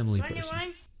of this Emily 21.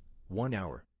 person. 1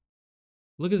 hour.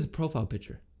 Look at his profile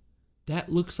picture. That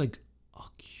looks like a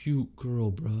cute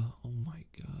girl, bro. Oh my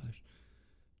gosh.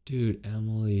 Dude,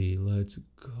 Emily, let's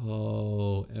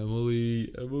go.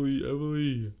 Emily.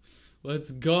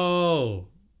 Let's go.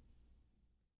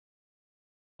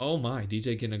 Oh my,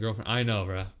 DJ getting a girlfriend. I know,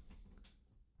 bro.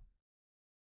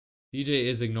 DJ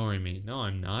is ignoring me. No,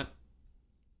 I'm not.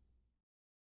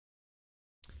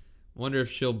 Wonder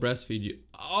if she'll breastfeed you.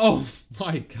 Oh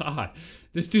my god.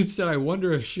 This dude said, I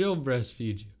wonder if she'll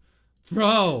breastfeed you.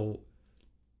 Bro.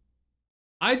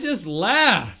 I just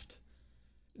laughed.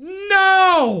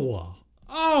 No.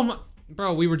 Oh my.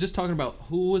 Bro, we were just talking about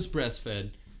who was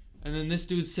breastfed. And then this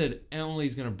dude said,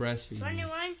 Emily's gonna breastfeed me.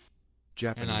 21.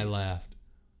 Japanese. And I laughed.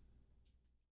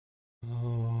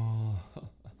 Oh.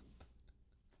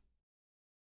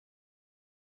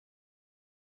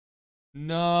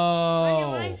 No.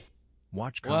 21.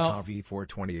 Watch Well, Kanta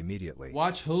V420 immediately.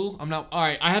 Watch who? I'm not. All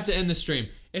right, I have to end the stream.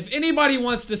 If anybody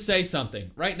wants to say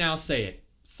something right now, say it.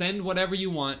 Send whatever you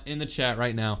want in the chat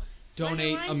right now.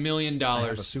 Donate $1 million. I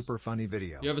have a super funny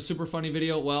video. You have a super funny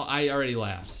video? Well, I already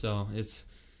laughed, so it's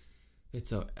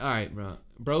all right, bro.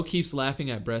 Bro keeps laughing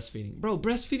at breastfeeding. Bro,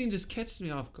 breastfeeding just catches me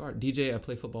off guard. DJ, I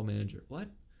play Football Manager. What?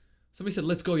 Somebody said,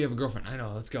 let's go, you have a girlfriend. I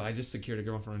know, let's go. I just secured a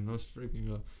girlfriend. Let's freaking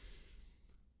go.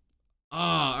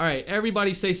 All right,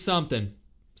 everybody say something.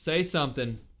 Say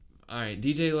something. All right,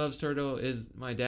 DJ Loves Turtle is my dad.